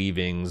 Hugo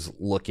Weavings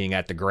looking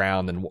at the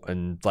ground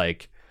and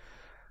like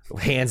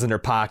hands in their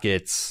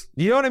pockets.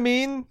 You know what I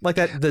mean? Like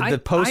that the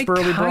post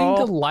Burly brawl. I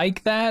kind of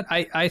like that.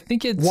 I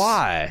think it's...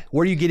 Why?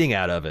 What are you getting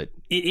out of it?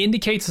 It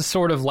indicates a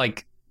sort of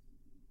like,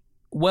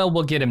 well,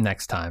 we'll get him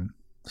next time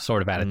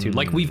sort of attitude.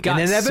 Like we've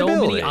got so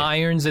many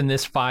irons in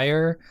this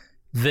fire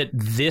that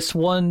this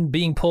one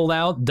being pulled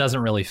out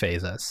doesn't really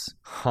faze us.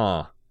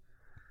 Huh.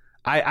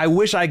 I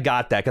wish I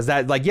got that, because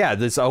that, like, yeah,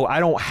 I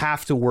don't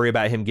have to worry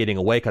about him getting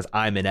away because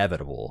I'm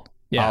inevitable.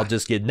 Yeah. I'll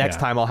just get, next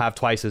time I'll have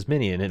twice as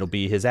many and it'll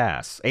be his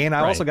ass. And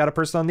I also got a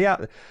person on the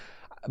out.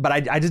 But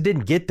I just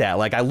didn't get that.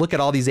 Like, I look at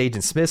all these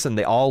Agent Smiths and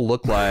they all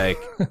look like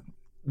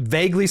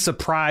vaguely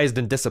surprised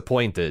and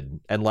disappointed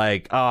and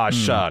like,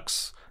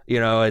 shucks. You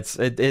know,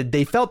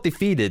 they felt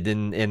defeated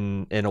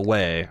in a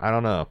way. I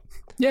don't know.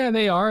 Yeah,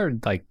 they are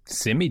like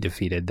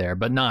semi-defeated there,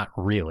 but not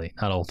really,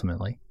 not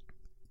ultimately.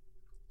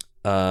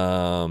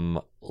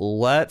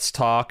 Let's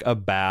talk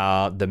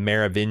about the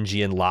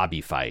Merovingian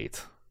lobby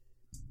fight.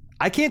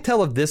 I can't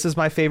tell if this is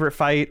my favorite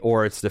fight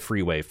or it's the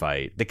freeway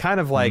fight. They kind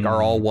of like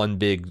are all one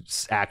big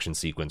action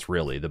sequence,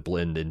 really, that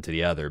blend into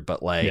the other.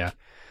 But like,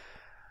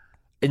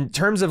 in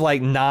terms of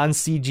like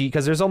non-CG,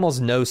 because there's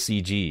almost no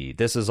CG,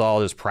 this is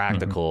all just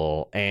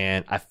practical,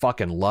 and I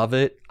fucking love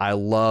it. I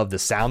love the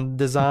sound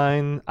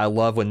design. I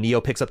love when Neo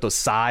picks up those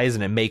sighs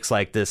and it makes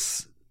like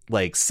this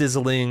like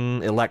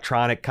sizzling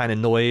electronic kind of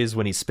noise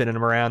when he's spinning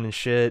them around and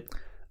shit.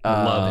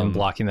 I love him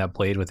blocking that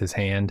blade with his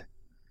hand.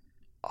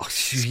 Oh,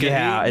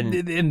 yeah, and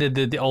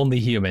the only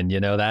human, you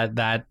know,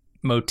 that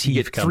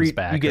motif comes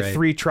back. You get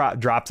three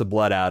drops of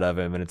blood out of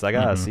him, and it's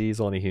like, see,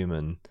 he's only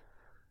human.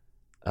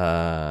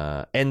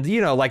 And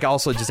you know, like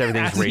also just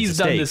everything's raised he's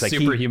to done stakes. this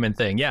like superhuman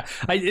thing. Yeah,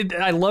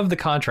 I love the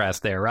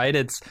contrast there. Right?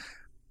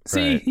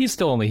 He's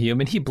still only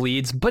human. He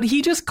bleeds, but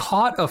he just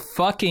caught a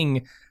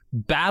fucking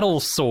battle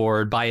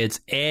sword by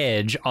its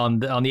edge on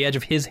the edge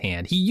of his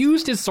hand. He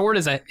used his sword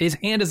his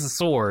hand as a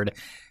sword,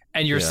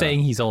 and you're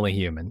saying he's only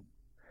human.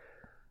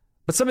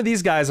 But some of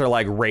these guys are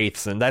like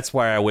wraiths, and that's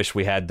why I wish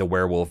we had the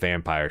werewolf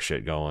vampire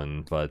shit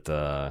going. But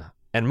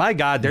and my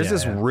God, there's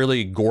this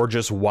really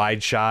gorgeous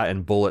wide shot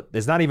and bullet.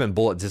 It's not even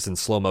bullet, just in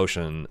slow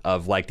motion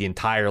of like the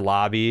entire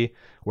lobby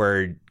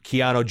where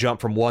Keanu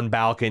jumped from one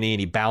balcony and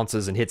he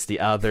bounces and hits the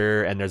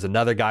other, and there's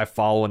another guy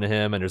following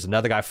him, and there's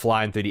another guy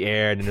flying through the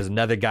air, and then there's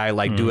another guy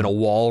like doing a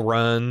wall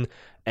run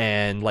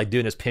and like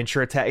doing his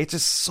pincher attack. It's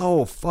just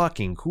so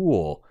fucking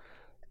cool.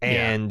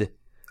 And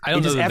I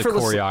don't know that the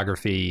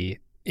choreography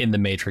in the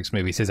Matrix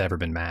movies has ever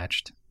been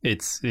matched.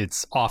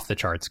 It's off the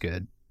charts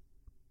good.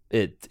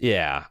 I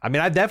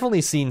mean, I've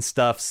definitely seen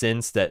stuff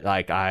since that,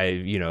 like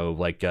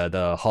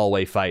the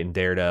hallway fight in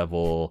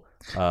Daredevil,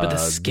 but the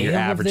scale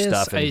average of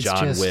this, stuff in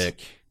John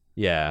Wick.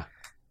 And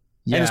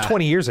it's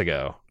 20 years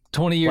ago.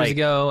 20 years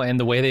ago, and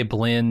the way they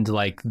blend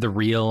like the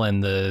real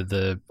and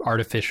the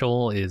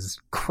artificial is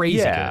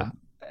crazy good.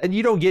 And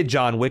you don't get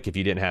John Wick if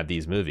you didn't have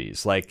these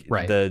movies. Like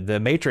the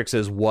Matrix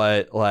is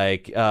what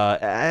like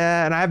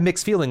and I have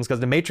mixed feelings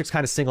because the Matrix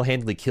kind of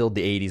single-handedly killed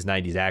the 80s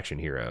 90s action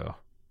hero.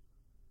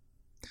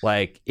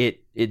 Like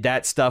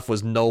that stuff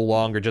was no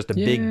longer just a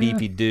big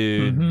beefy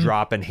dude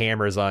dropping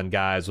hammers on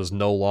guys. Was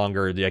no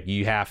longer like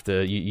you have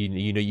to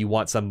you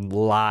want some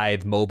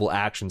live mobile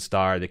action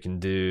star that can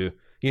do,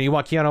 you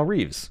want Keanu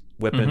Reeves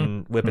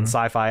whipping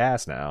sci-fi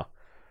ass now.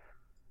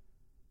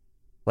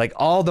 Like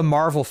all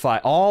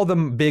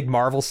the big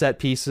Marvel set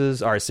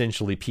pieces are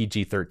essentially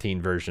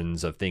PG-13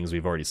 versions of things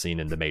we've already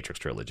seen in the Matrix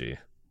trilogy.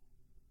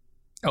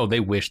 Oh, they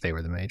wish they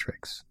were the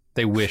Matrix.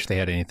 They wish they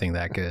had anything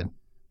that good.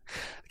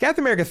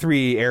 Captain America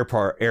 3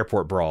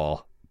 airport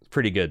brawl is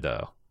pretty good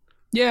though.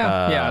 Yeah,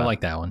 I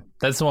like that one.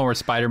 That's the one where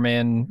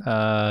Spider-Man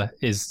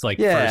is like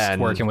first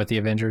working with the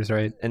Avengers,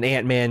 right? And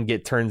Ant-Man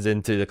turns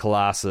into the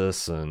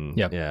Colossus, and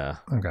okay,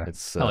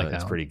 it's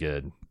pretty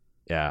good.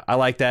 Yeah, I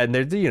like that. And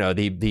there,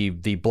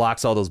 the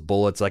blocks all those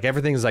bullets. Like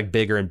everything's like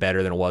bigger and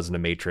better than it was in the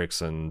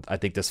Matrix, and I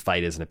think this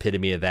fight is an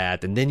epitome of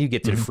that. And then you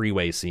get to the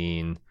freeway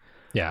scene.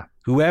 Yeah.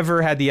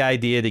 Whoever had the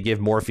idea to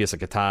give Morpheus a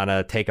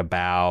katana, take a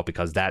bow,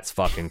 because that's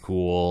fucking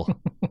cool.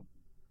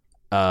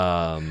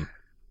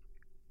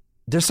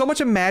 There's so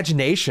much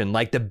imagination,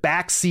 like the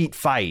backseat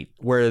fight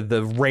where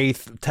the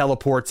Wraith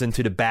teleports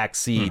into the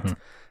backseat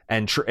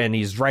and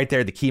he's right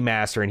there, the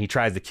Keymaster, and he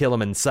tries to kill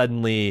him, and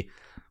suddenly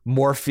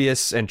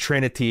Morpheus and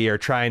Trinity are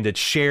trying to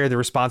share the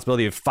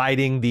responsibility of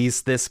fighting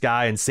this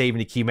guy and saving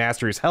the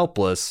Keymaster who's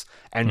helpless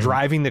and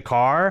driving the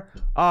car.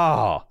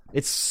 Oh,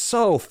 it's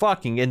so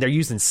fucking, and they're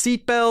using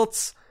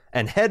seatbelts,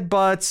 and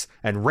headbutts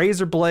and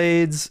razor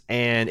blades,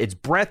 and it's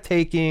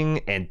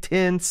breathtaking and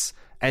tense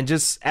and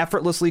just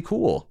effortlessly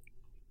cool.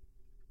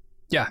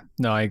 Yeah,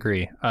 no, I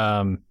agree.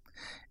 And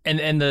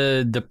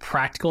the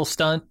practical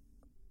stunt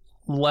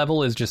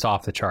level is just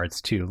off the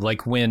charts too.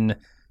 Like when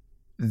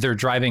they're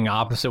driving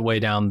opposite way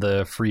down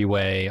the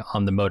freeway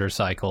on the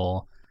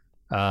motorcycle,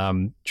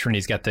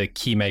 Trinity's got the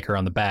keymaker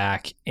on the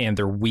back, and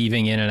they're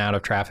weaving in and out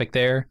of traffic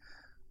there.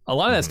 A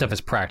lot of that stuff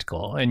is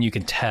practical, and you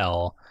can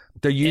tell.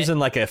 They're using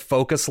like a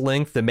focus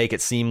length to make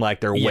it seem like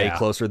they're way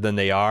closer than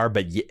they are,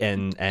 but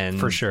and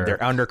for sure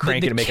they're under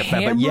cranking to make it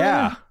better.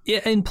 But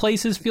it in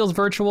places feels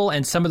virtual,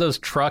 and some of those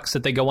trucks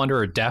that they go under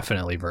are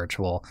definitely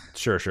virtual.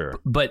 Sure.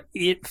 But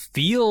it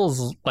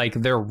feels like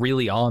they're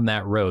really on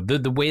that road.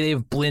 The way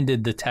they've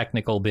blended the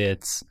technical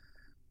bits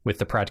with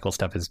the practical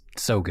stuff is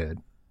so good.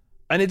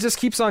 And it just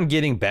keeps on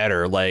getting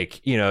better.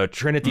 Like, you know,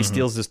 Trinity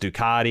steals this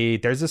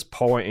Ducati. There's this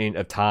point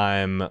of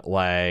time,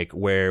 like,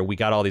 where we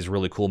got all these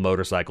really cool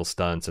motorcycle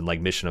stunts and, like,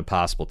 Mission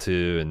Impossible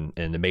 2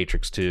 and The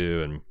Matrix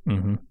 2.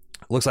 And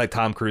looks like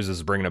Tom Cruise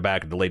is bringing it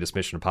back at the latest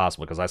Mission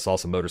Impossible, because I saw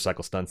some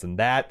motorcycle stunts in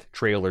that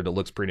trailer that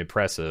looks pretty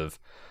impressive.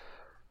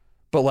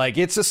 But, like,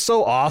 it's just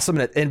so awesome.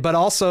 But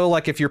also,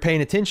 like, if you're paying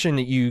attention,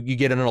 you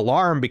get an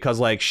alarm because,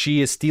 like,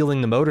 she is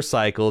stealing the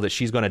motorcycle that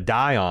she's going to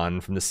die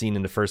on from the scene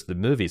in the first of the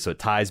movie. So it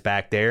ties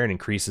back there and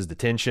increases the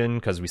tension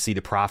because we see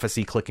the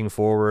prophecy clicking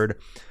forward.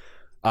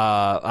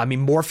 I mean,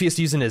 Morpheus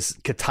using his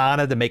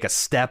katana to make a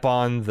step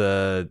on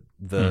the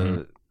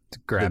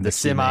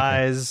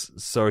semis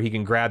so he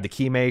can grab the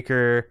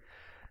keymaker.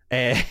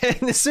 And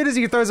as soon as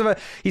he throws him,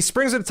 he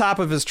springs to the top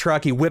of his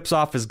truck, he whips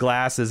off his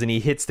glasses, and he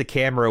hits the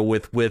camera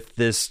with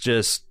this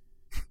just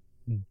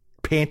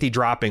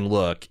panty-dropping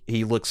look.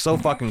 He looks so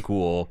fucking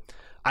cool.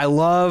 I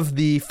love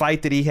the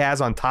fight that he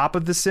has on top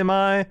of the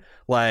semi.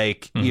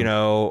 Like, you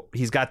know,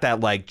 he's got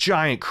that, like,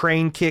 giant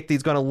crane kick that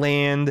he's going to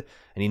land,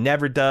 and he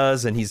never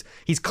does. And he's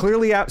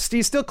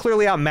still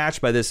clearly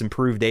outmatched by this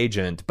improved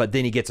agent, but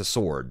then he gets a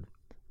sword.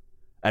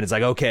 And it's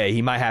like, okay,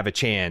 he might have a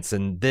chance.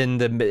 And then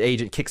the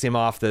agent kicks him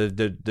off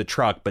the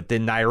truck, but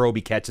then Nairobi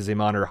catches him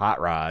on her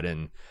hot rod.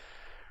 And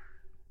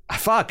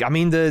fuck, I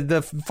mean,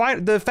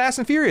 the Fast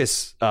and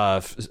Furious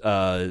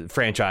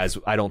franchise,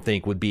 I don't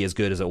think would be as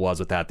good as it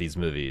was without these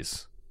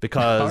movies,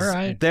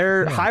 because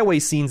their highway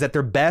scenes at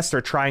their best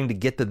are trying to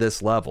get to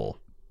this level.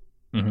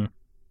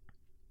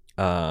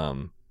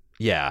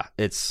 Yeah,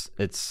 it's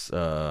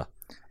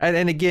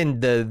And again,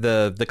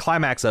 the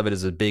climax of it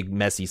is a big,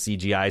 messy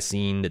CGI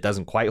scene that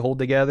doesn't quite hold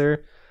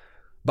together.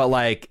 But,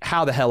 like,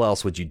 how the hell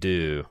else would you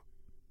do,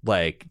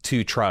 like,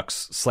 two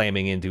trucks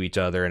slamming into each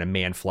other and a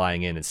man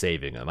flying in and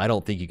saving them? I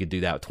don't think you could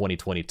do that with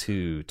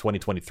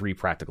 2023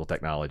 practical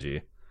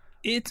technology.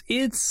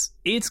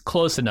 It's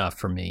close enough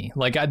for me.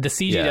 Like, the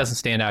CG doesn't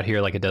stand out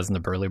here like it does in the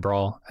Burly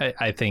Brawl.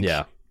 I think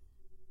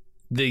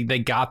they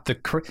got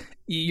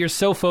you're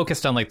so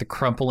focused on, like, the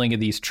crumpling of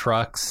these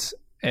trucks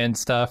and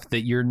stuff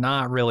that you're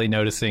not really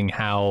noticing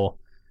how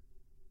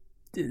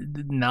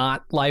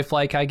not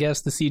lifelike, I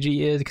guess, the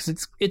CG is,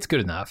 because it's good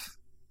enough.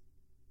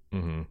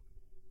 But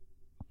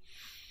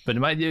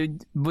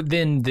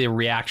then the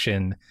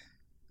reaction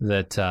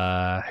that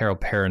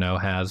Harold Perrineau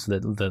has,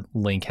 that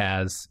Link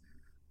has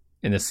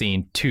in the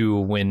scene too,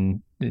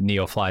 when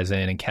Neo flies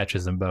in and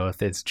catches them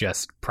both, it's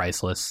just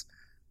priceless.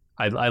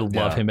 I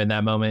love him in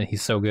that moment.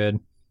 He's so good.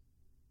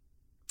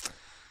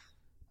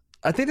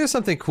 I think there's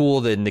something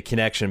cool in the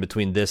connection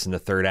between this and the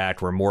third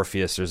act, where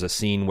Morpheus, there's a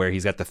scene where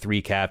he's got the three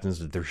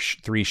captains, the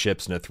three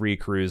ships and the three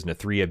crews and the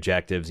three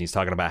objectives. And he's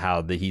talking about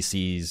how he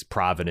sees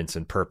providence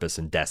and purpose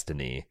and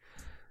destiny.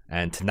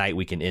 And tonight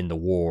we can end the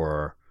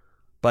war.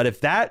 But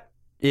if that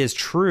is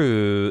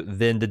true,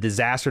 then the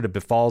disaster that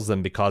befalls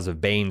them because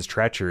of Bane's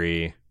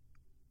treachery.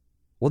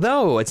 Well,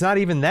 no, it's not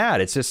even that.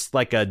 It's just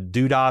like a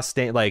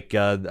doodah, like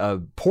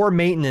a poor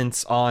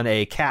maintenance on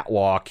a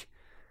catwalk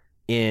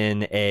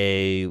in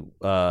a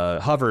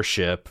hover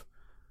ship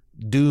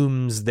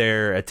dooms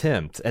their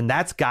attempt. And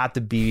that's got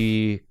to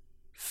be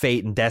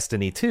fate and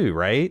destiny too,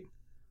 right?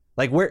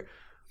 Like, where...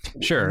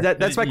 Sure.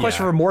 That's my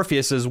question for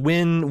Morpheus is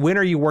when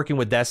are you working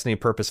with destiny,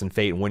 purpose, and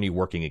fate, and when are you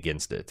working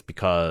against it?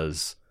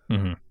 Because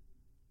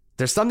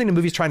there's something the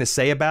movie's trying to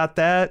say about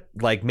that.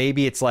 Like,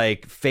 maybe it's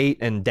like fate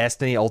and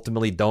destiny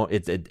ultimately don't...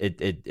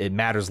 It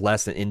matters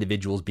less than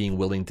individuals being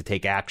willing to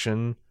take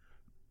action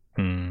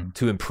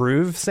to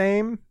improve,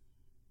 same?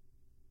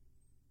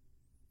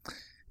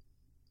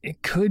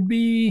 It could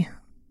be,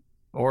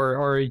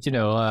 or you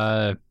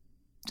know,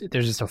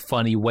 there's just a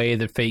funny way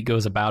that fate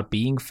goes about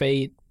being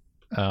fate,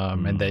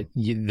 and that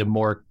the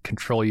more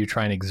control you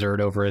try and exert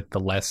over it,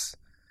 the less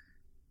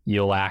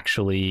you'll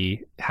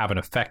actually have an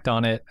effect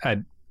on it.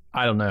 I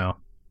don't know.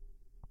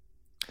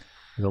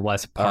 The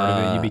less part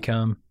of it you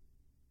become.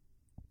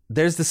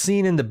 There's the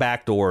scene in the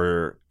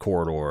backdoor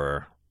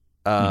corridor.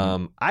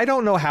 I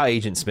don't know how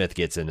Agent Smith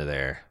gets into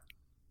there.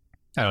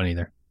 I don't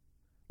either.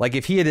 Like,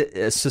 if he had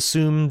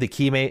assumed the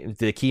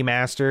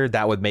keymaster,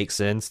 that would make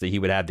sense that he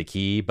would have the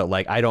key. But,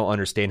 like, I don't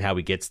understand how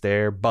he gets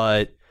there.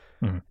 But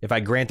if I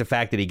grant the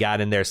fact that he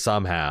got in there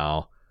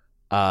somehow,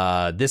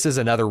 This is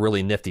another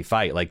really nifty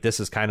fight. Like this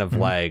is kind of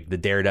like the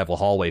Daredevil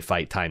hallway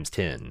fight times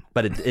 10,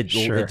 but it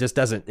just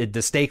doesn't.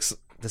 The stakes.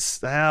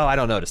 I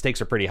don't know. The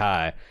stakes are pretty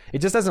high. It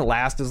just doesn't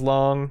last as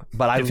long.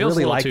 But it feels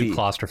really a little too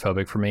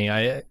claustrophobic for me.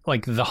 I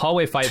like the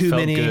hallway fight felt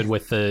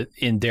good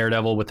in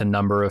Daredevil with the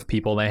number of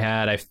people they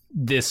had.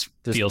 This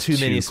feels too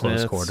many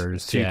close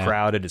quarters. Too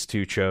crowded. It's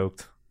too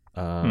choked.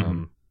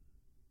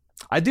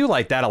 I do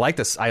like that. I like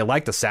this. I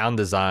like the sound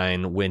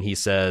design when he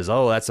says,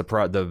 "Oh, that's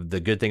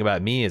the good thing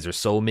about me is there's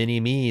so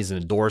many me's,"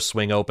 and the doors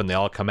swing open, they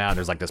all come out. And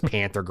there's like this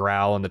panther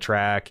growl on the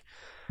track.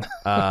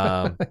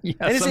 And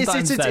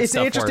it's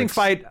an interesting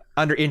fight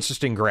under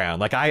interesting ground.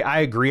 Like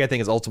I agree. I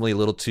think it's ultimately a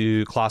little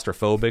too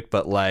claustrophobic,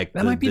 but like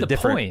that might be the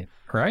point,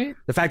 right?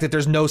 The fact that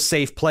there's no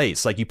safe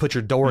place. Like you put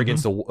your door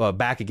against the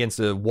back against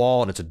the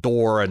wall, and it's a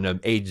door, and an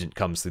agent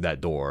comes through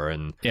that door.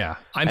 And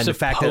I'm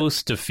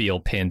supposed to feel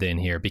pinned in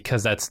here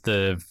because that's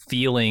the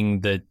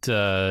feeling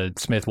that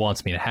Smith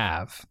wants me to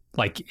have.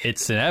 Like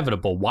it's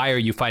inevitable. Why are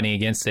you fighting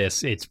against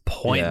this? It's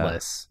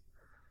pointless.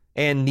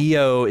 And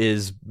Neo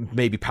is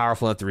maybe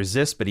powerful enough to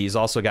resist, but he's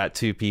also got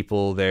two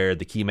people there,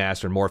 the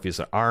Keymaster and Morpheus,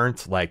 that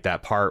aren't. Like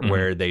that part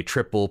where they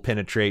triple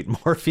penetrate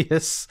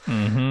Morpheus,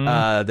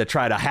 that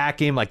try to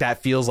hack him. Like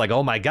that feels like,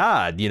 oh my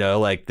God,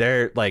 like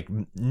they're like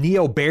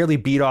Neo barely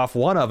beat off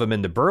one of them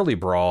in the Burly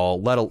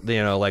Brawl.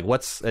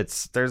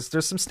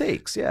 There's some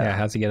stakes. Yeah.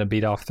 How's he gonna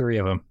beat off three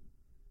of them?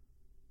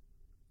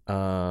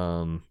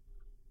 Trying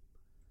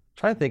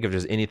to think of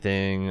just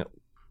anything.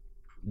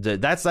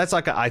 That's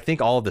like I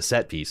think all of the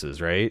set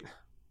pieces, right?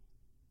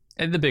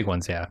 And the big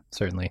ones, yeah,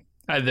 certainly.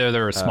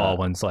 There are small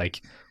ones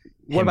like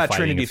what about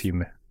Trinity? A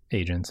few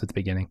agents at the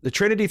beginning. The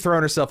Trinity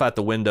throwing herself out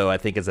the window, I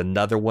think, is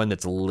another one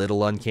that's a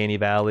little uncanny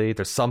valley.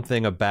 There's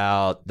something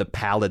about the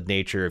pallid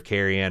nature of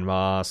Carrie-Anne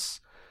Moss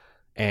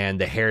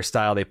and the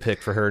hairstyle they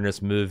picked for her in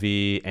this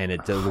movie, and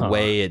the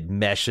way it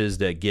meshes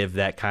to give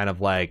that kind of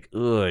like,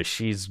 ugh,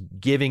 she's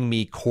giving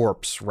me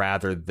corpse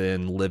rather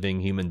than living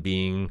human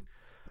being.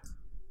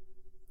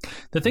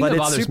 The thing that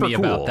bothers me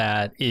about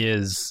that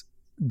is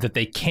that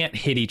they can't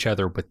hit each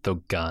other with the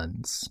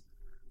guns.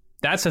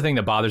 That's the thing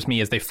that bothers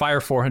me is they fire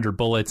 400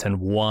 bullets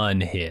and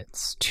one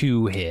hits,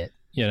 two hit,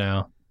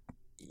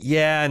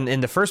 Yeah, and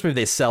in the first movie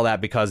they sell that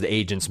because the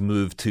agents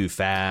move too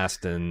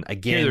fast, and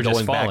again they're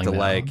going back to now.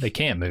 like they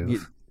can't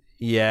move.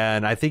 Yeah,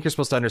 and I think you're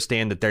supposed to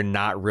understand that they're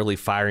not really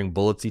firing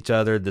bullets at each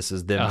other. This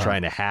is them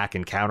trying to hack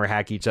and counter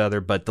hack each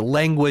other, but the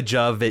language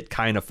of it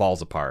kind of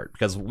falls apart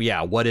because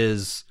what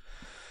is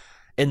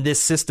in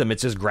this system,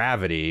 it's just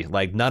gravity.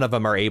 Like none of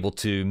them are able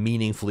to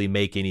meaningfully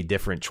make any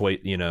different choice,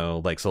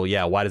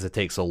 why does it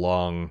take so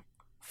long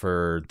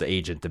for the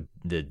agent to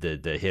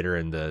the hitter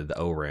and the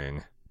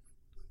O-ring?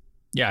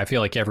 Yeah, I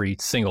feel like every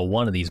single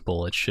one of these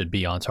bullets should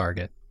be on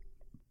target.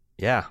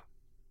 Yeah.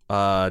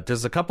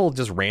 There's a couple of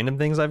just random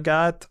things I've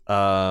got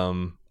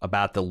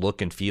about the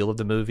look and feel of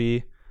the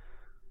movie.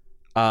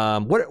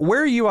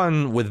 Where are you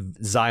on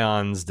with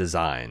Zion's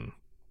design?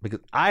 Because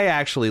I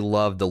actually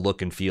love the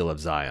look and feel of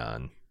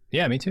Zion.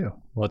 Yeah, me too.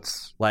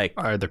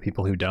 Are there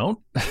people who don't?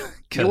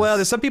 Well,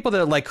 there's some people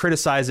that like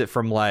criticize it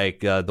from like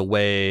the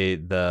way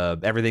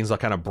everything's like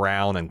kind of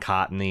brown and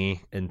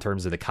cottony in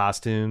terms of the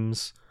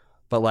costumes.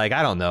 But like,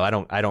 I don't know.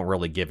 I don't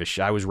really give a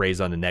shit. I was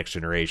raised on the Next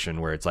Generation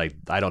where it's like,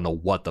 I don't know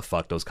what the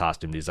fuck those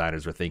costume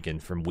designers are thinking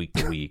from week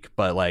to week,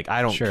 but like,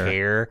 I don't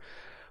care.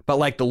 But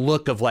like the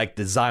look of like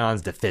the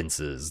Zion's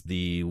defenses,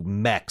 the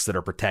mechs that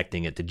are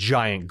protecting it, the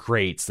giant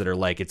grates that are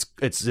like,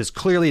 it's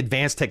clearly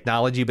advanced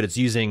technology, but it's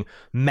using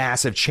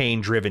massive chain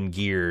driven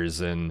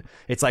gears. And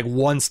it's like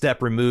one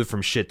step removed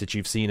from shit that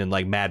you've seen in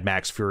like Mad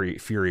Max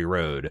Fury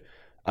Road.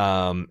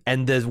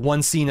 And there's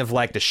one scene of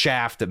like the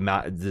shaft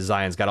that the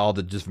Zion's got all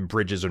the different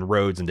bridges and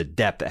roads and the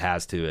depth it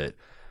has to it.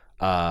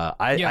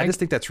 I just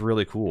think that's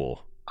really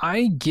cool.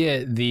 I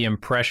get the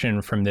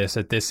impression from this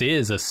that this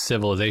is a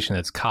civilization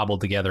that's cobbled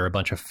together a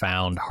bunch of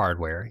found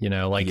hardware.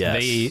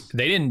 They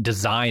didn't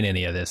design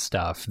any of this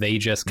stuff. They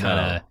just kind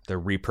of they're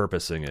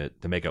repurposing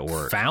it to make it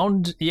work.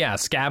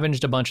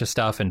 Scavenged a bunch of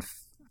stuff and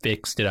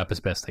fixed it up as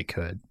best they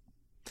could.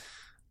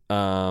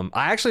 I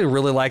actually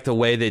really like the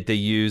way that they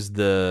use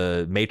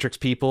the Matrix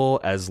people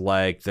as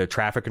like the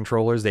traffic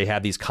controllers. They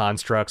have these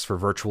constructs for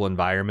virtual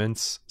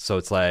environments. So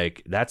it's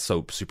like, that's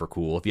so super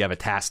cool. If you have a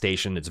task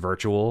station that's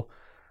virtual,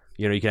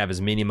 you can have as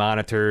many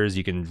monitors,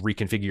 you can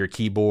reconfigure your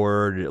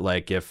keyboard.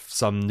 Like if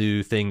some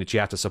new thing that you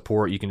have to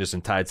support, you can just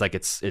it's like,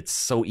 it's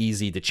so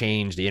easy to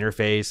change the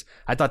interface.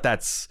 I thought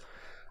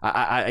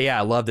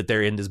I love that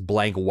they're in this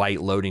blank white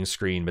loading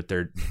screen, but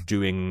they're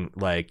doing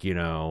like,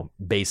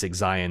 basic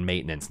Zion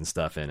maintenance and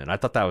stuff in it. I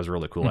thought that was a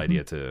really cool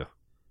idea too.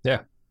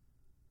 Yeah.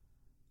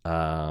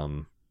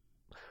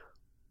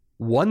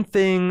 One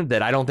thing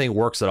that I don't think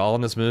works at all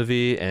in this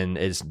movie and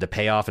is the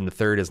payoff in the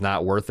third is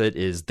not worth it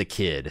is the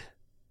kid.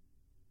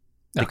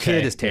 The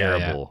kid is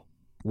terrible.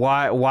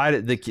 Yeah. Why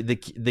did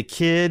the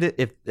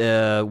kid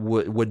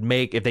would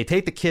make, if they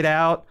take the kid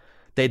out,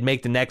 they'd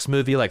make the next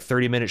movie like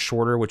 30 minutes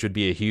shorter, which would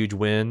be a huge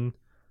win.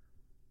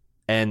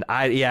 And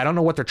I don't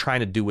know what they're trying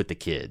to do with the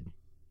kid.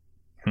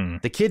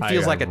 The kid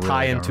feels like a really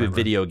tie don't into a remember.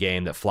 video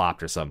game that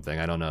flopped or something.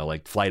 I don't know,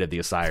 like Flight of the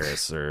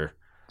Osiris or...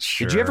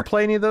 Sure. Did you ever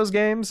play any of those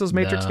games, those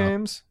Matrix No.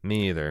 games?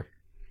 Me either.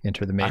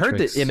 Enter the I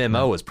Matrix? heard that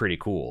MMO was pretty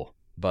cool,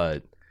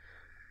 but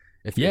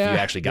if you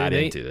actually got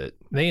into it.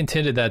 They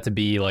intended that to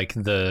be like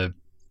the,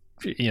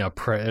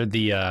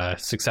 the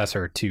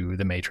successor to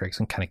the Matrix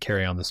and kind of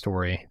carry on the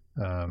story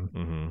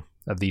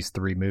of these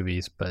 3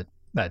 movies, but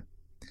that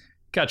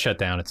got shut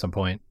down at some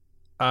point.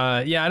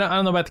 I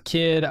don't know about the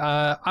kid.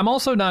 I'm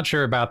also not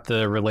sure about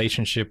the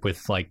relationship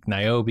with like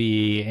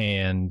Niobe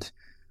and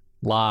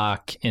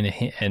Locke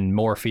and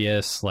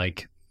Morpheus.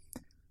 Like,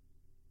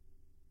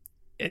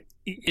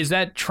 is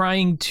that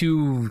trying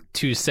to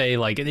say,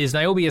 like, is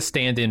Niobe a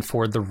stand-in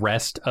for the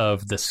rest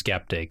of the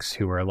skeptics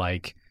who are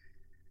like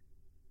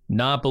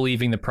not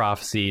believing the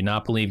prophecy,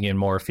 not believing in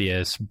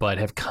Morpheus, but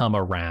have come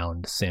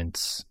around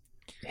since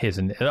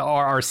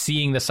are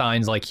seeing the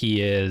signs like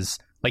he is,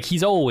 like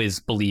he's always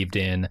believed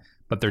in,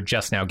 but they're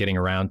just now getting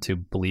around to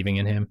believing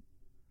in him?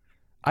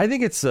 I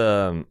think it's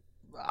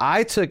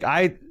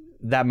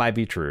that might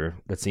be true.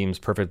 That seems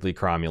perfectly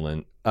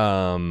cromulent.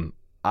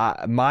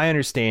 My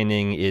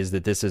understanding is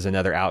that this is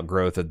another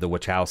outgrowth of the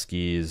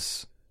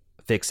Wachowskis'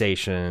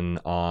 fixation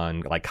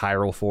on like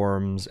chiral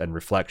forms and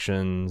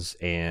reflections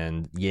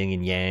and yin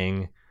and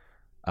yang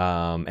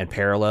and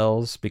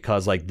parallels,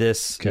 because like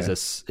this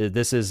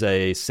is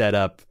a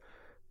setup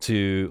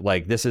to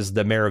like, this is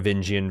the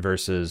Merovingian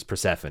versus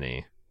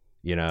Persephone,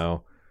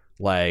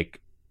 like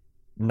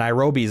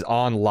Nairobi's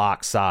on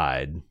Locke's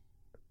side,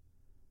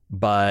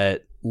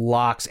 but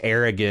Locke's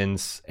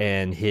arrogance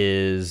and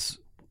his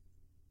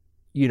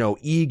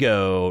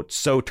ego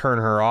so turn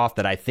her off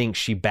that I think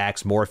she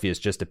backs Morpheus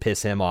just to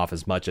piss him off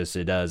as much as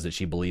it does that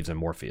she believes in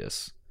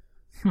Morpheus.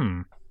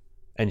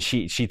 And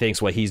she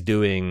thinks what he's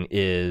doing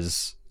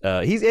is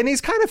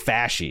he's kind of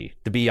fashy,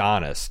 to be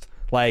honest.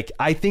 Like,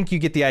 I think you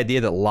get the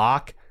idea that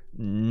Locke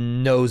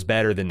knows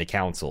better than the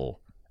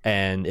council,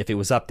 and if it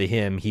was up to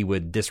him, he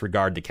would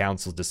disregard the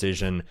council's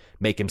decision,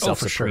 make himself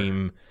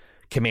supreme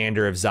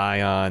commander of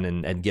Zion,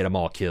 and get them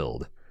all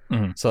killed.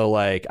 So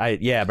like,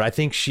 but I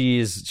think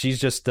she's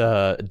just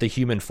the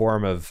human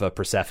form of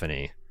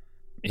Persephone.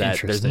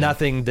 That there's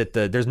nothing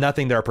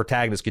that our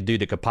protagonist could do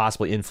that could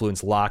possibly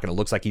influence Locke, and it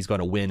looks like he's going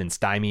to win and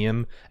stymie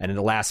him. And in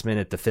the last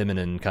minute, the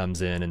feminine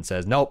comes in and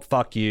says, "Nope,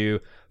 fuck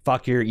you,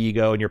 fuck your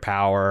ego and your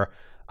power.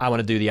 I want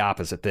to do the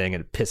opposite thing,"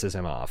 and it pisses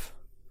him off.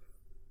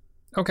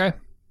 Okay,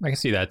 I can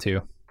see that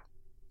too.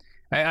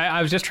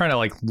 I was just trying to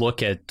like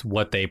look at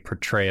what they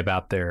portray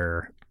about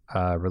their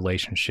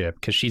relationship,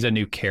 because she's a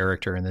new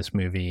character in this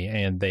movie,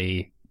 and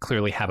they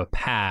clearly have a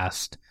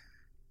past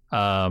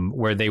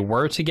where they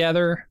were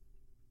together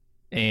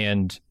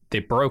and they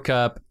broke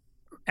up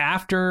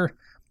after.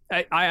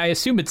 I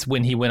assume it's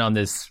when he went on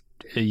this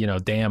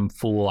damn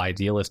fool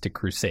idealistic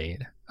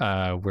crusade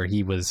where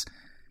he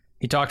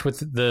talked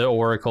with the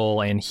Oracle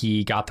and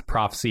he got the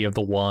prophecy of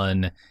the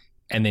One,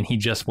 and then he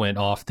just went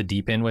off the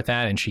deep end with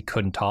that, and she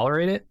couldn't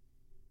tolerate it.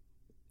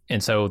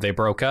 And so they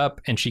broke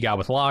up, and she got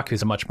with Locke,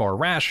 who's a much more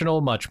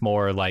rational, much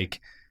more like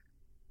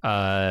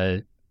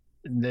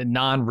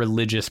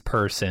non-religious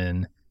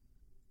person.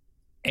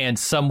 And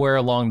somewhere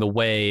along the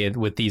way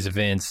with these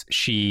events,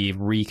 she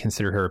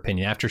reconsidered her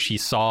opinion. After she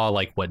saw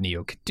like what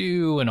Neo could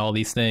do and all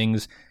these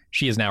things,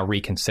 she is now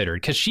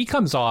reconsidered, because she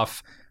comes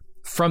off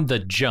from the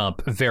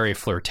jump very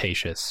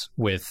flirtatious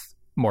with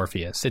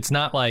Morpheus. It's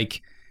not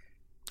like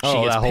she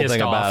gets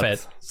pissed off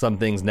at some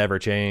things never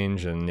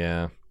change,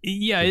 and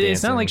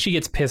it's not like she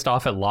gets pissed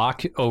off at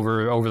Locke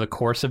over the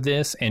course of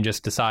this and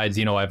just decides,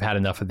 I've had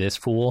enough of this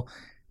fool.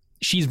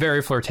 She's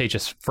very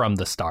flirtatious from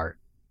the start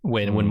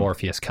when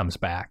Morpheus comes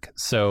back.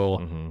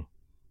 So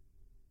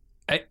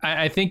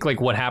I think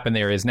like what happened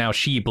there is now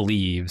she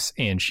believes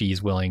and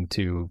she's willing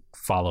to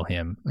follow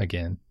him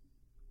again.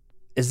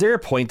 Is there a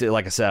point that,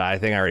 like I said, I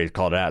think I already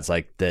called it out. It's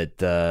like that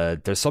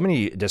there's so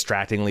many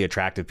distractingly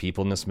attractive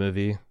people in this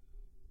movie.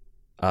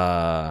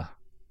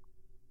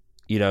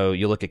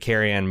 You look at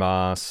Carrie-Anne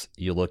Moss,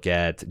 you look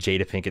at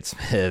Jada Pinkett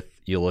Smith,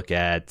 you look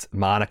at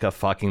Monica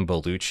fucking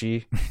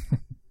Bellucci.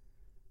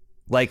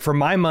 Like, for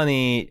my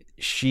money,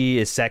 she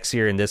is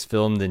sexier in this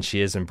film than she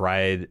is in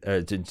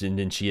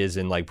than she is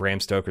in like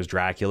Bram Stoker's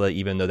Dracula,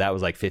 even though that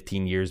was like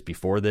 15 years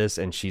before this,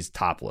 and she's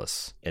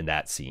topless in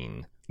that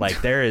scene.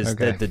 Like, there is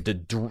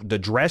the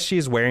dress she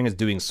is wearing is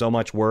doing so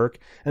much work.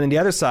 And then the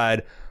other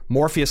side,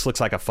 Morpheus looks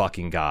like a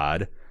fucking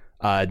god.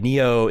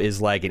 Neo is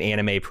like an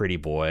anime pretty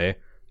boy.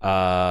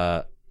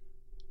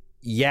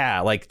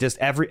 Like just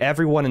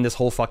everyone in this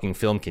whole fucking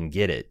film can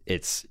get it.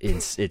 It's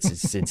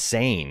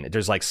insane.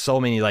 There's like so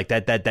many, like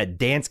that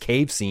dance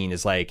cave scene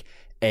is like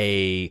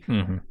like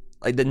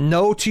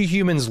no two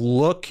humans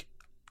look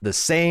the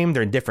same.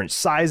 They're in different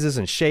sizes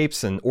and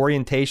shapes and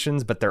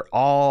orientations, but they're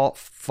all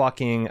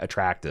fucking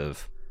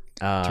attractive.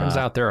 Turns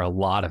out there are a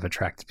lot of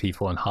attractive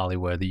people in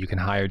Hollywood that you can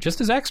hire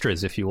just as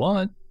extras if you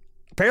want.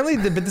 Apparently,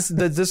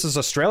 this is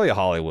Australia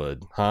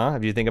Hollywood, huh?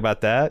 Have you think about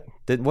that?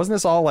 Wasn't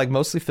this all like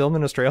mostly filmed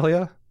in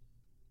Australia?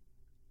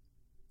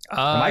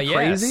 Am I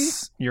crazy?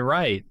 Yes, you're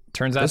right.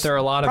 Turns out there are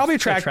a lot of probably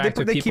attractive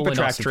they people keep in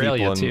attractive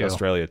Australia people in too.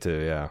 Australia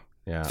too,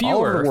 yeah. All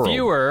over the world.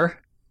 Fewer,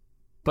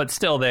 but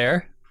still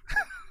there.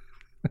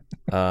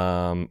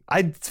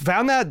 I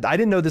found that I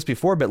didn't know this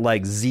before, but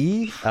like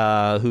Z,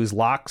 who's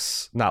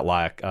Link's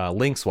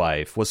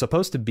wife, was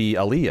supposed to be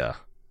Aaliyah,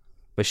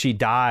 but she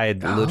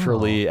died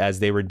literally as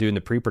they were doing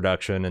the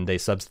pre-production, and they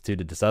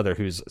substituted this other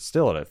who's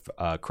still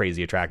a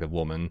crazy attractive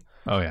woman.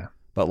 Oh yeah,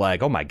 but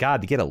like, oh my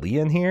god, to get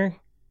Aaliyah in here,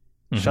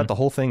 shut the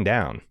whole thing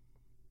down.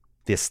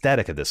 The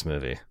aesthetic of this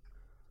movie.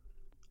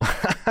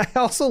 I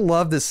also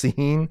love the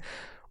scene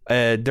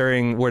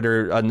during where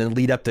they're on the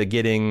lead up to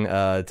getting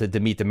to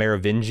meet the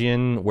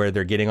Merovingian, where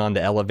they're getting on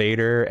the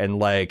elevator, and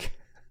like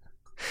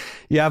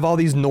you have all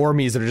these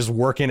normies that are just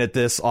working at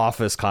this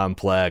office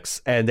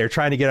complex, and they're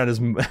trying to get on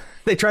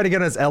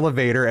his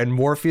elevator, and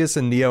Morpheus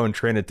and Neo and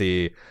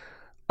Trinity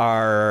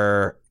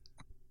are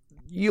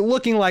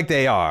looking like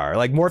they are.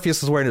 Like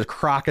Morpheus is wearing his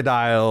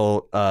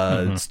crocodile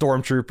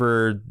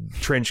stormtrooper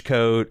trench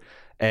coat,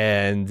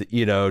 and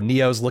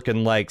Neo's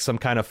looking like some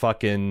kind of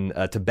fucking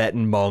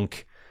Tibetan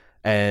monk.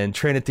 And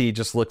Trinity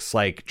just looks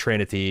like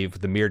Trinity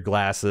with the mirrored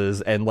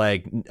glasses, and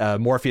like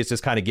Morpheus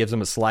just kind of gives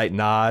him a slight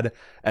nod,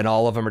 and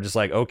all of them are just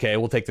like, okay,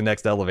 we'll take the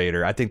next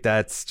elevator. I think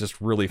that's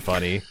just really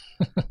funny.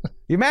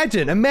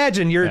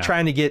 Imagine you're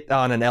trying to get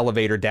on an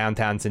elevator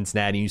downtown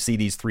Cincinnati, and you see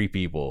these three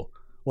people.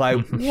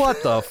 Like,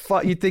 what the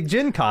fuck? You think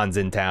Gen Con's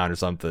in town or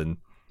something?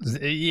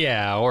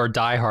 Yeah, or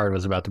Die Hard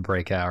was about to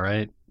break out,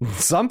 right?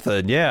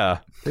 Something, yeah.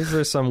 These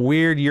are some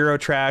weird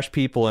Eurotrash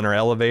people in our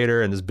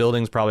elevator, and this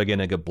building's probably going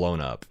to get blown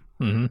up.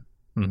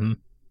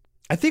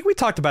 I think we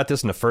talked about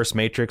this in the first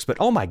Matrix, but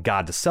oh my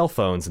god, the cell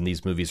phones in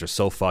these movies are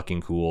so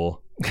fucking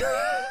cool.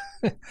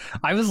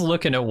 I was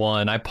looking at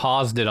one. I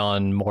paused it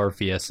on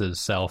Morpheus's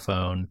cell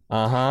phone.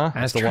 I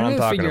was trying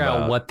to figure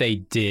out what they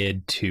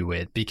did to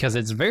it, because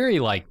it's very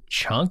like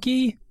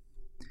chunky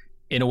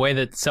in a way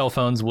that cell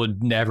phones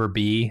would never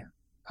be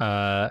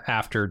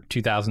after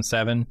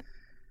 2007.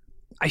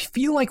 I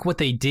feel like what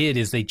they did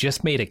is they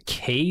just made a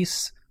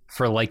case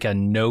for like a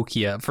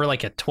Nokia, for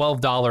like a $12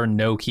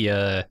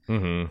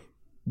 Nokia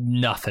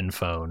nothing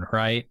phone,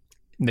 right?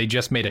 They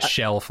just made a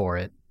shell for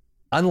it.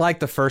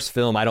 Unlike the first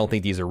film, I don't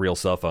think these are real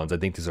cell phones. I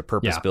think these are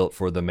purpose-built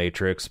for the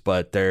Matrix,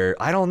 but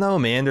I don't know,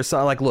 man. They're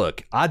so, like,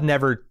 look, I'll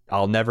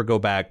never go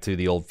back to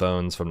the old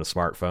phones from the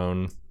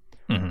smartphone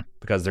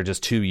because they're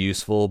just too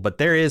useful, but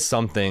there is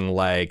something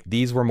like,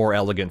 these were more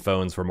elegant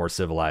phones for more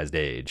civilized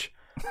age.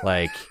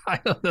 Like, I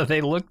don't know, they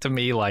look to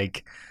me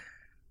like,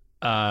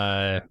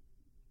 I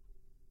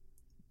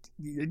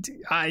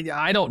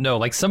don't know,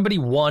 like somebody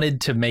wanted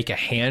to make a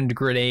hand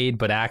grenade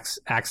but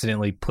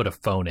accidentally put a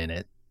phone in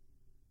it.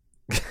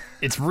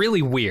 It's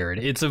really weird.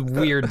 It's a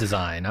weird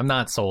design. I'm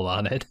not sold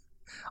on it.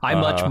 I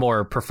much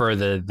more prefer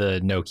the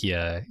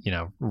Nokia,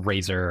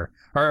 Razr,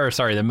 or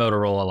sorry, the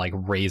Motorola like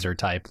Razr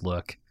type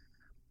look,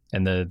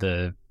 and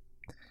the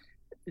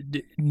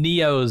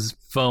Neo's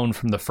phone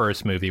from the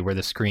first movie where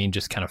the screen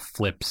just kind of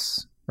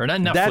flips. Or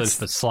not flips,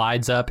 but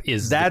slides up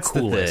is the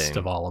coolest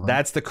of all of them.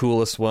 That's the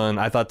coolest one.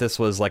 I thought this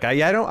was like,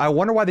 I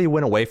wonder why they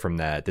went away from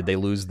that. Did they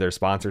lose their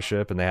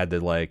sponsorship and they had to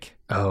like...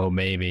 Oh,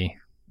 maybe.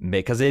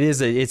 Because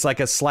it's like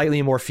a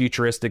slightly more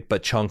futuristic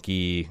but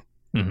chunky,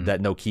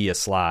 that Nokia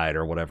slide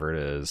or whatever it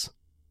is.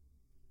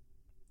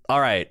 All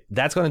right,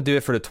 that's going to do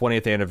it for the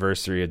 20th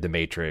anniversary of The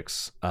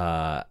Matrix.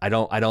 I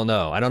don't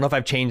know. I don't know if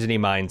I've changed any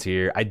minds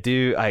here. I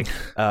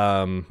don't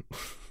know.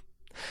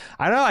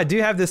 I do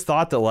have this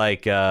thought that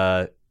like...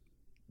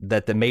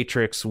 that the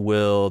Matrix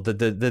will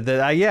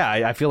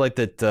I feel like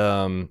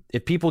that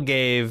if people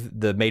gave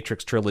the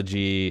Matrix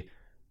trilogy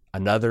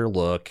another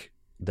look,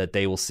 that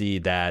they will see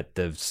that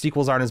the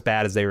sequels aren't as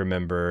bad as they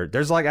remember.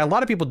 There's like a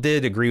lot of people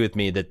did agree with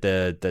me that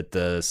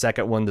the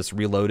second one, this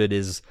Reloaded,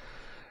 is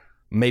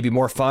maybe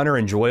more fun or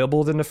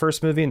enjoyable than the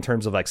first movie in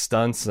terms of like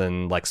stunts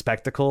and like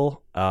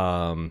spectacle.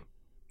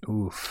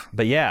 Oof.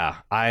 But yeah,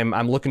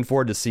 I'm looking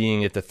forward to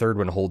seeing if the third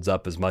one holds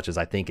up as much as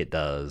I think it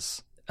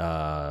does.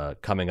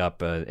 Coming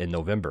up in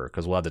November,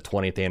 because we'll have the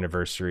 20th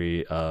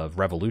anniversary of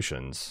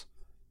Revolutions.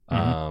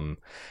 And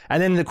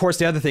then of course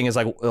the other thing is,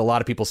 like, a lot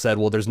of people said,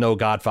 well, there's no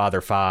Godfather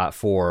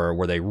 4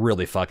 where they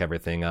really fuck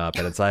everything up,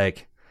 and it's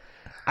like,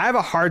 I have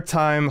a hard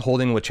time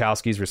holding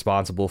Wachowski's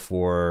responsible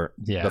for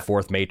the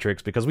fourth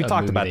Matrix, because we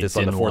talked about this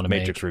on the fourth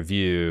Matrix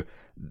review.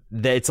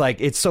 It's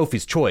like, it's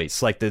Sophie's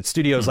choice. Like, the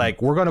studio's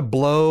like, we're gonna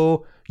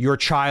blow your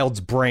child's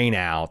brain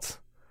out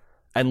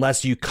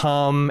unless you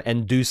come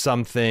and do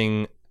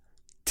something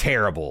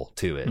terrible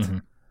to it.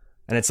 And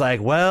it's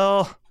like,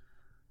 well,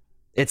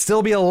 it'd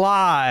still be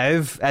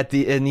alive at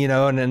the end,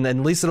 and at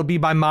least it'll be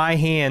by my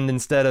hand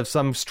instead of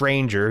some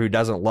stranger who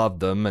doesn't love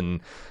them.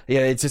 And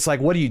it's just like,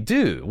 what do you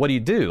do?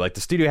 Like,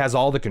 the studio has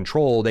all the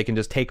control. They can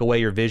just take away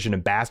your vision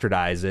and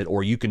bastardize it,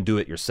 or you can do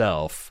it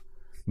yourself.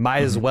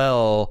 Might as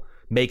well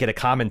make it a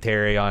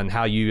commentary on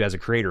how you as a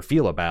creator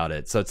feel about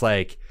it. So it's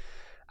like,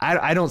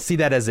 I don't see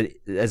that as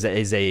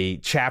a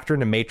chapter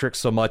in the Matrix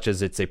so much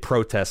as it's a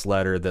protest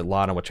letter that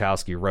Lana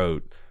Wachowski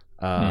wrote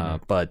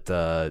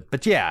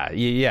But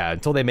yeah.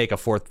 Until they make a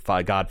fourth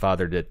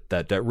Godfather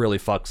that really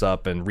fucks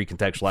up and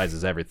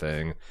recontextualizes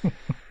everything.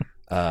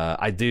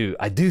 I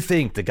do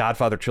think the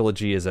Godfather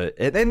trilogy and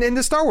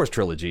the Star Wars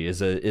trilogy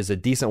is a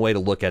decent way to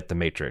look at the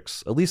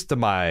Matrix, at least to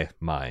my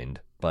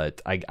mind.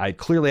 But I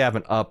clearly have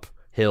an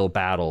uphill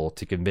battle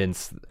to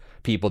convince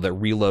people that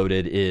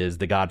Reloaded is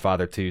the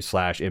Godfather 2 /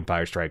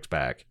 Empire Strikes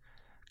Back.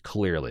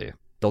 Clearly,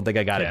 don't think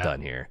I got it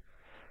done here.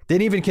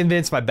 Didn't even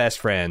convince my best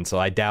friend, so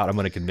I doubt I'm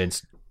going to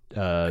convince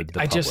the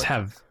public. Just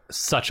have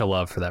such a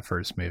love for that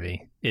first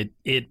movie.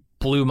 It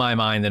blew my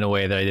mind in a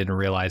way that I didn't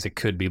realize it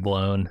could be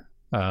blown.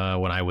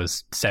 When I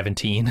was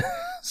 17.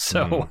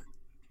 So,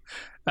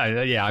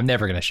 I'm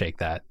never going to shake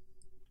that.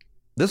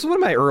 This was one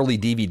of my early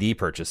DVD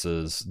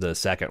purchases, the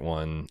second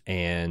one,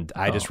 and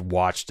I just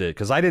watched it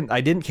because I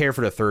didn't care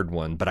for the third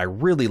one, but I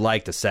really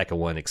liked the second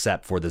one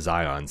except for the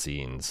Zion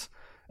scenes.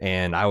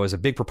 And I was a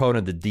big proponent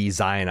of the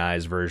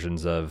de-Zionized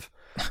versions of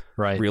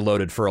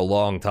Reloaded for a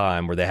long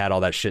time, where they had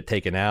all that shit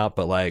taken out,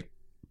 but like,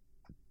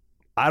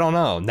 I don't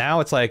know.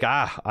 Now it's like,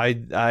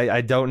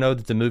 I don't know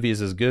that the movie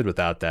is as good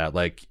without that.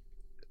 Like,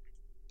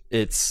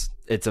 it's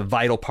a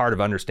vital part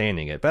of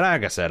understanding it. But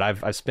like I said,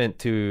 I've spent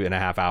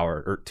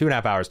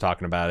 2.5 hours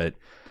talking about it.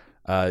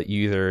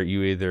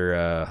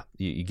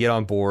 You get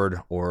on board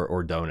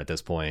or don't at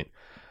this point.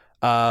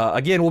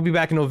 Again, we'll be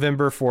back in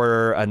November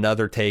for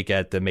another take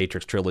at the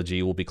Matrix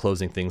trilogy. We'll be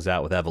closing things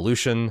out with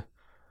Evolution,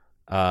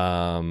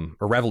 or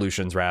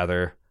Revolutions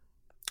rather.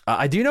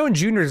 I do know in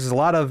June there's a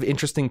lot of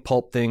interesting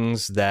pulp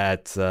things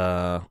that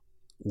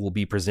will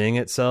be presenting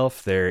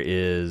itself. There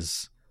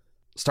is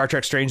Star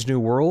Trek Strange New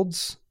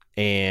Worlds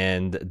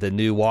and the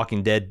new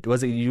Walking Dead.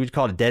 Was it, you would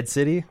call it Dead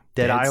City?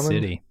 Dead Island?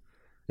 City.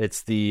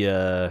 It's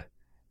the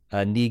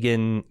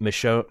Negan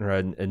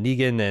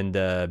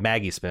and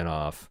Maggie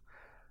spinoff.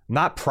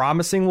 Not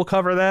promising we'll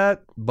cover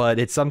that, but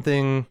it's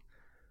something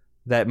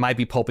that might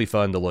be pulpy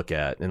fun to look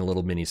at in a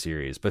little mini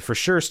series. But for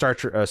sure, Star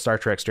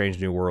Trek Strange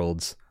New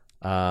Worlds.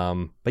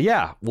 But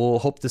yeah, we'll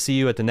hope to see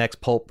you at the next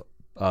pulp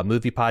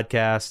movie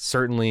podcast,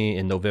 certainly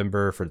in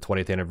November for the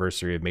 20th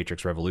anniversary of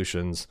Matrix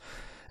Revolutions.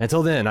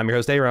 Until then, I'm your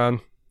host,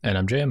 A.Ron. And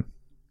I'm Jim.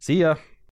 See ya.